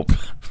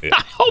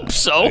 I hope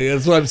so.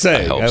 That's what I'm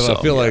saying.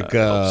 I feel like,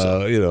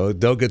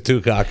 don't get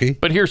too cocky.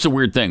 But here's the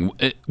weird thing.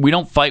 We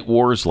don't fight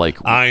wars like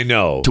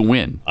to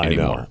win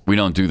anymore. We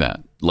don't do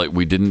that. Like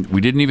we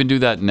didn't even do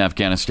that in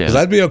Afghanistan. Because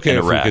I'd be okay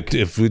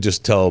if we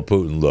just tell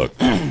Putin, look,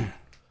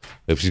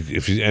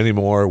 if you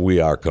anymore, we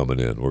are coming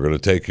in. We're going to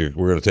take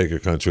your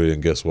country,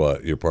 and guess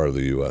what? You're part of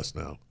the U.S.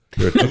 now.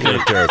 You're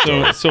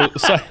territory. That's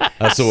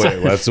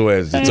the way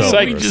it's over.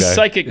 Okay?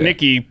 Psychic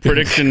Nikki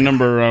prediction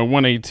number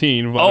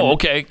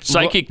 118.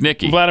 Psychic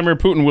Nikki. Vladimir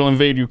Putin will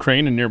invade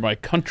Ukraine and nearby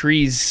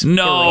countries.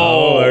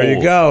 No, there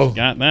you go.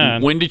 Got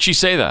that. When did she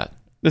say that?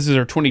 This is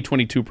our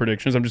 2022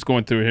 predictions. I'm just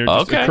going through here. It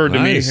just occurred to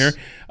me here.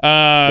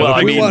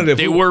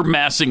 They were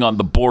massing on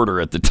the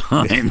border at the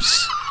time.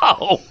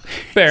 So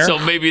fair. So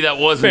maybe that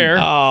wasn't fair.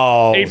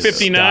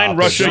 8:59.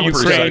 Russia,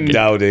 Ukraine.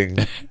 Doubting.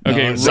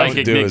 Okay,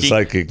 Psychic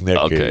Nikki.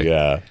 Okay.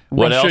 Yeah.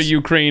 What Russia, else?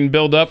 Ukraine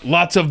build up.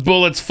 Lots of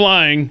bullets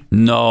flying.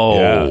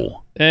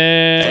 No.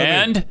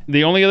 Yeah. And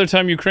the only other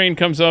time Ukraine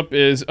comes up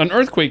is an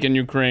earthquake in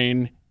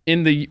Ukraine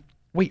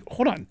Wait,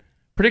 hold on.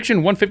 Prediction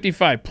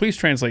 155. Please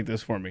translate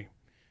this for me.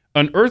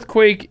 An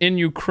earthquake in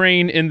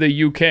Ukraine in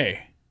the UK.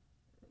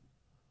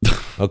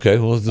 Okay,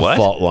 well, there's a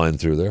fault line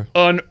through there.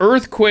 An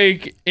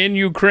earthquake in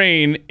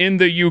Ukraine in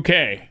the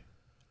UK.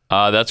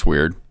 That's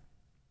weird.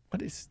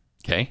 What is...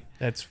 Okay.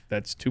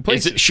 That's two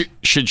places.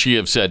 Should she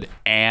have said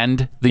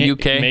and the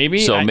UK? Maybe.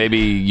 So maybe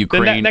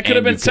Ukraine that could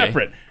have been UK?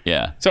 separate.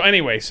 Yeah. So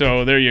anyway,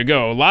 there you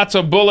go. Lots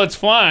of bullets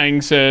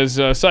flying, says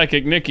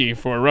Psychic Nikki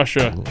for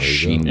Russia.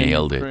 She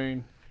nailed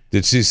it.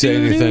 Did she say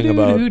anything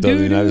about the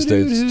United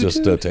States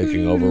just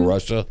taking over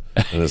Russia?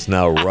 And it's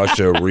now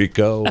Russia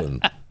Rico,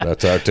 and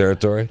that's our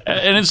territory?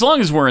 And as long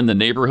as we're in the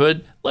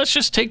neighborhood, let's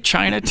just take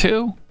China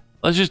too.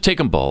 Let's just take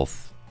them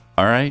both.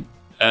 All right?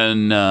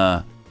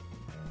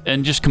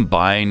 And just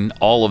combine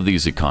all of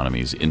these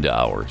economies into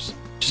ours.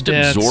 Just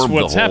absorb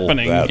what's the whole...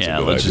 happening.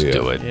 Let's just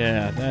do it.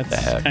 Yeah,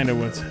 that's kind of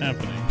what's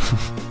happening.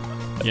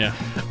 Yeah.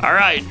 All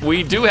right.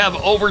 We do have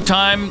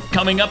overtime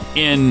coming up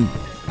in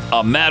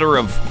a matter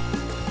of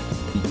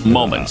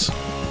moments.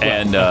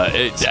 And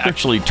it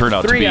actually turned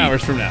out to be 3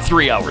 hours from now.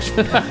 3 hours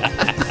from now.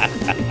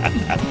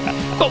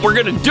 But we're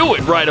going to do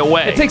it right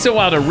away. It takes a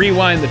while to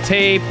rewind the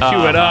tape,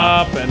 cue it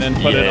up, and then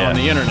put it on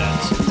the internet.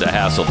 It's a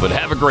hassle, but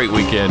have a great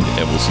weekend,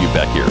 and we'll see you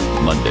back here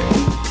Monday.